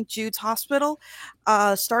for St. Jude's Hospital,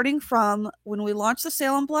 starting from when we launch the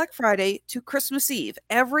sale on Black Friday to Christmas Eve.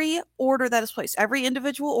 Every order that is placed, every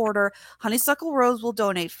individual order, Honeysuckle Rose will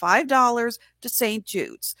donate $5 to St.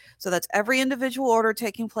 Jude's. So that's every individual order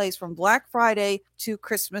taking place from Black Friday to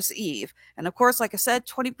Christmas Eve. And of course, like I said,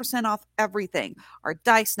 20% off everything. Our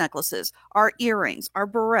dice necklaces, our earrings, our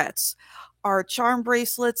barrettes, our charm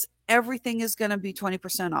bracelets, everything is going to be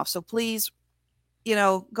 20% off. So please,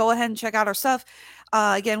 go ahead and check out our stuff.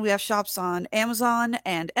 Again, we have shops on Amazon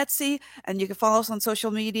and Etsy, and you can follow us on social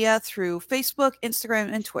media through Facebook,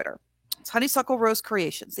 Instagram, and Twitter. It's Honeysuckle Rose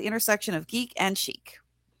Creations, the intersection of geek and chic.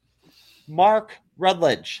 Mark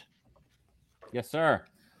Rutledge. Yes, sir.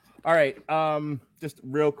 All right. Just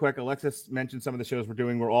real quick, Alexis mentioned some of the shows we're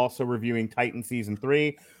doing. We're also reviewing Titan Season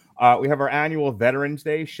 3. We have our annual Veterans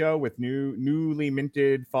Day show with newly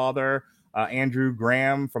minted father Andrew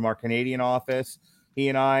Graham from our Canadian office. He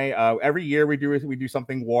and I every year we do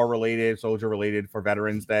something war related, soldier related for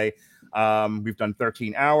Veterans Day. We've done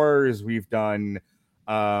 13 hours. We've done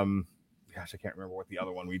I can't remember what the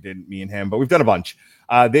other one we did, me and him, but we've done a bunch.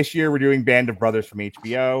 This year we're doing Band of Brothers from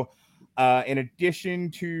HBO. In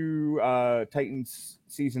addition to Titans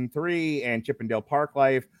Season 3 and Chippendale Park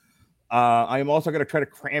Life, I am also going to try to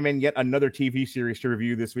cram in yet another TV series to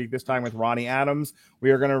review this week, this time with Ronnie Adams.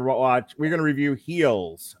 We're going to review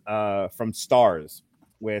Heels from Stars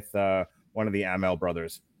with one of the Amell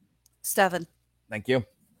brothers. Steven. Thank you.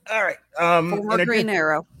 All right. Green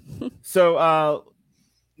Arrow. So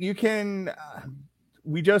you can...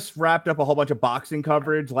 we just wrapped up a whole bunch of boxing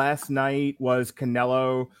coverage. Last night was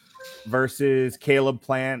Canelo versus Caleb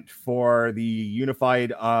Plant for the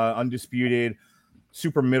unified, undisputed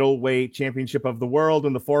super middleweight championship of the world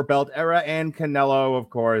in the 4-belt era, and Canelo, of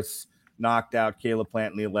course, knocked out Caleb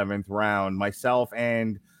Plant in the 11th round. Myself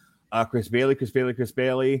and Chris Bailey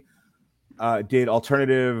did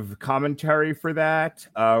alternative commentary for that.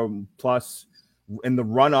 Plus, in the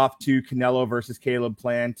run-off to Canelo versus Caleb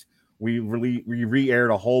Plant, we re-aired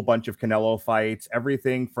a whole bunch of Canelo fights,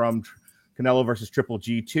 everything from Canelo versus Triple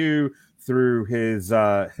G2 through his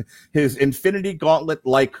Infinity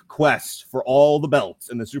Gauntlet-like quest for all the belts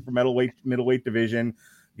in the super middleweight division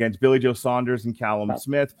against Billy Joe Saunders and Callum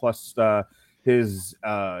Smith, plus his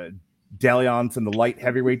dalliance in the light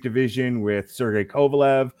heavyweight division with Sergey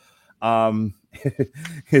Kovalev,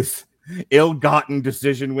 his ill-gotten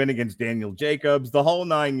decision win against Daniel Jacobs, the whole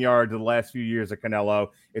 9 yards of the last few years of Canelo.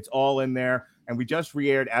 It's all in there. And we just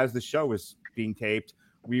re-aired, as the show was being taped,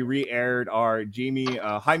 we re-aired our Jaime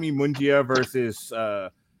Munguia versus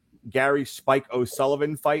Gary Spike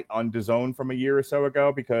O'Sullivan fight on DAZN from a year or so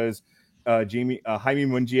ago, because Jaime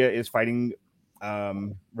Munguia is fighting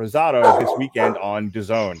Rosado this weekend on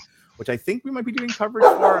DAZN, which I think we might be doing coverage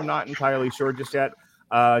for. I'm not entirely sure just yet.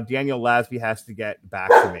 Daniel Lasby has to get back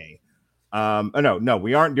to me. No,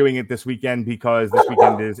 we aren't doing it this weekend because this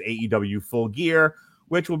weekend is AEW Full Gear,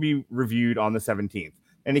 which will be reviewed on the 17th.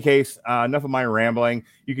 In any case, enough of my rambling.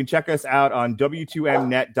 You can check us out on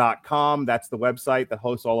W2Mnet.com. That's the website that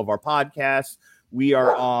hosts all of our podcasts. We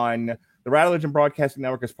are on the Rattlegion Broadcasting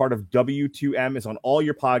Network as part of W2M. Is on all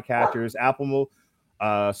your podcatchers, Apple,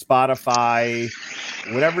 Spotify,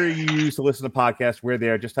 whatever you use to listen to podcasts. We're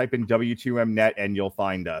there. Just type in W2Mnet and you'll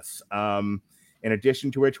find us. In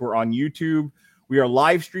addition to which, we're on YouTube. We are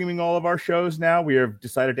live streaming all of our shows now. We have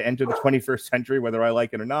decided to enter the 21st century, whether I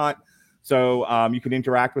like it or not. So you can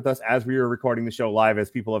interact with us as we are recording the show live,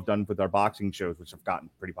 as people have done with our boxing shows, which have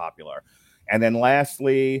gotten pretty popular. And then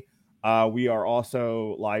lastly, we are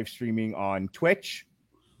also live streaming on Twitch.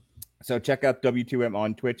 So check out W2M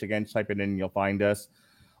on Twitch. Again, type it in and you'll find us.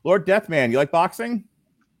 Lord Deathman, you like boxing?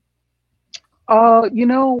 I'm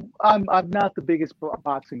not the biggest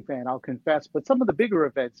boxing fan, I'll confess, but some of the bigger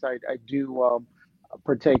events I do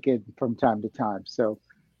partake in from time to time. So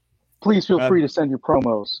please feel free to send your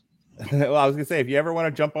promos. Well, I was gonna say, if you ever want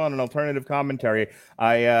to jump on an alternative commentary,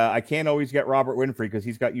 I can't always get Robert Winfrey because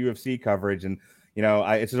he's got UFC coverage, and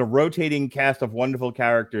it's a rotating cast of wonderful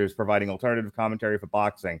characters providing alternative commentary for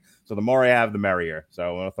boxing. So the more I have, the merrier. So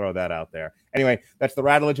I want to throw that out there. Anyway, that's the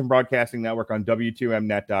Rattlegion Broadcasting Network on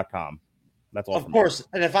W2Mnet.com. That's all. Of course.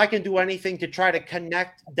 And if I can do anything to try to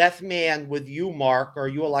connect Deathman with you, Mark, or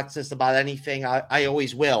you, Alexis, about anything, I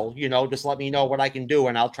always will. Just let me know what I can do,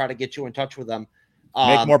 and I'll try to get you in touch with them.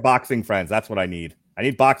 Make more boxing friends. That's what I need. I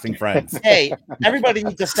need boxing friends. Hey, everybody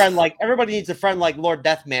needs a friend like Lord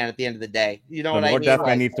Deathman at the end of the day. You know what I mean? Lord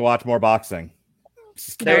Deathman needs to watch more boxing.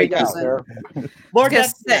 There you go. Lord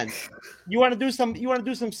Deathman, you want to do some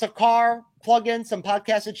Sakar plug-ins, some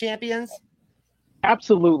Podcast of Champions?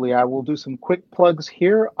 Absolutely. I will do some quick plugs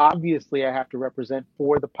here. Obviously, I have to represent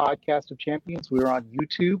for the Podcast of Champions. We're on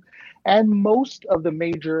YouTube and most of the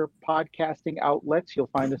major podcasting outlets.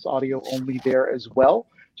 You'll find us audio only there as well.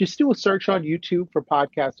 Just do a search on YouTube for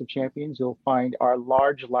Podcast of Champions. You'll find our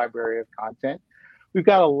large library of content. We've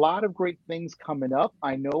got a lot of great things coming up.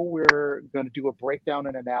 I know we're going to do a breakdown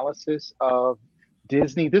and analysis of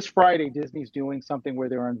Disney. This Friday, Disney's doing something where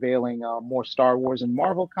they're unveiling more Star Wars and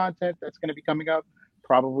Marvel content that's going to be coming up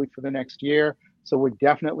probably for the next year. So we're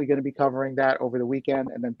definitely going to be covering that over the weekend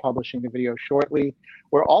and then publishing the video shortly.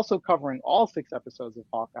 We're also covering all 6 episodes of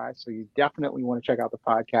Hawkeye, so you definitely want to check out the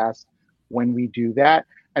podcast when we do that.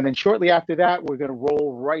 And then shortly after that, we're going to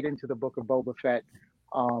roll right into the Book of Boba Fett,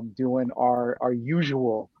 doing our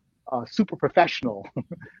usual super professional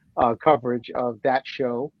coverage of that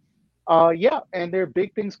show. And there are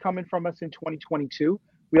big things coming from us in 2022.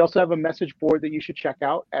 We also have a message board that you should check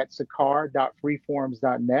out at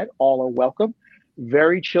sakar.freeforums.net. All are welcome.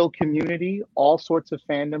 Very chill community, all sorts of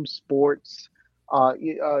fandom, sports.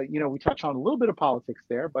 We touch on a little bit of politics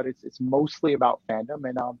there, but it's mostly about fandom.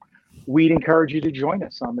 And we'd encourage you to join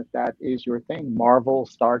us if that is your thing. Marvel,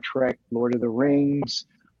 Star Trek, Lord of the Rings.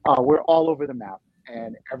 We're all over the map,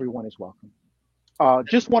 and everyone is welcome.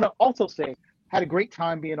 Just want to also say, had a great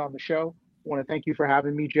time being on the show. Want to thank you for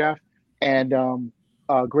having me, Jeff, and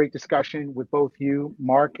great discussion with both you,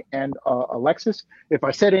 Mark, and Alexis. If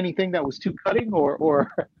I said anything that was too cutting or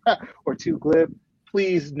or too glib,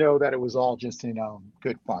 please know that it was all just in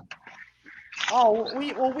good fun. Oh,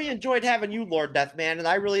 we enjoyed having you, Lord Deathman, and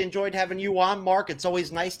I really enjoyed having you on, Mark. It's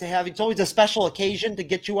always nice to have you. It's always a special occasion to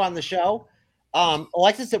get you on the show.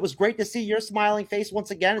 Alexis, it was great to see your smiling face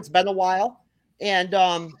once again. It's been a while. And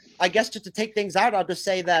I guess just to take things out, I'll just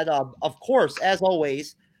say that, of course, as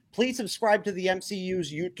always, please subscribe to the MCU's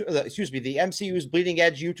the MCU's Bleeding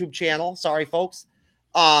Edge YouTube channel. Sorry, folks.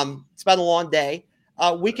 It's been a long day.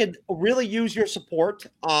 We could really use your support.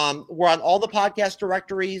 We're on all the podcast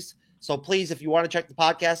directories. So please, if you want to check the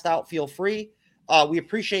podcast out, feel free. We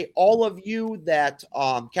appreciate all of you that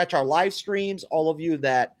catch our live streams, all of you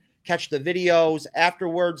that catch the videos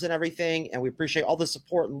afterwards and everything. And we appreciate all the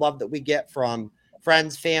support and love that we get from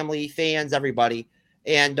friends, family, fans, everybody.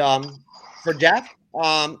 And for Jeff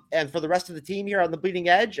and for the rest of the team here on The Bleeding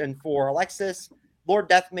Edge, and for Alexis, Lord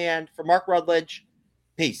Deathman, for Mark Rutledge,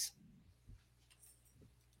 peace.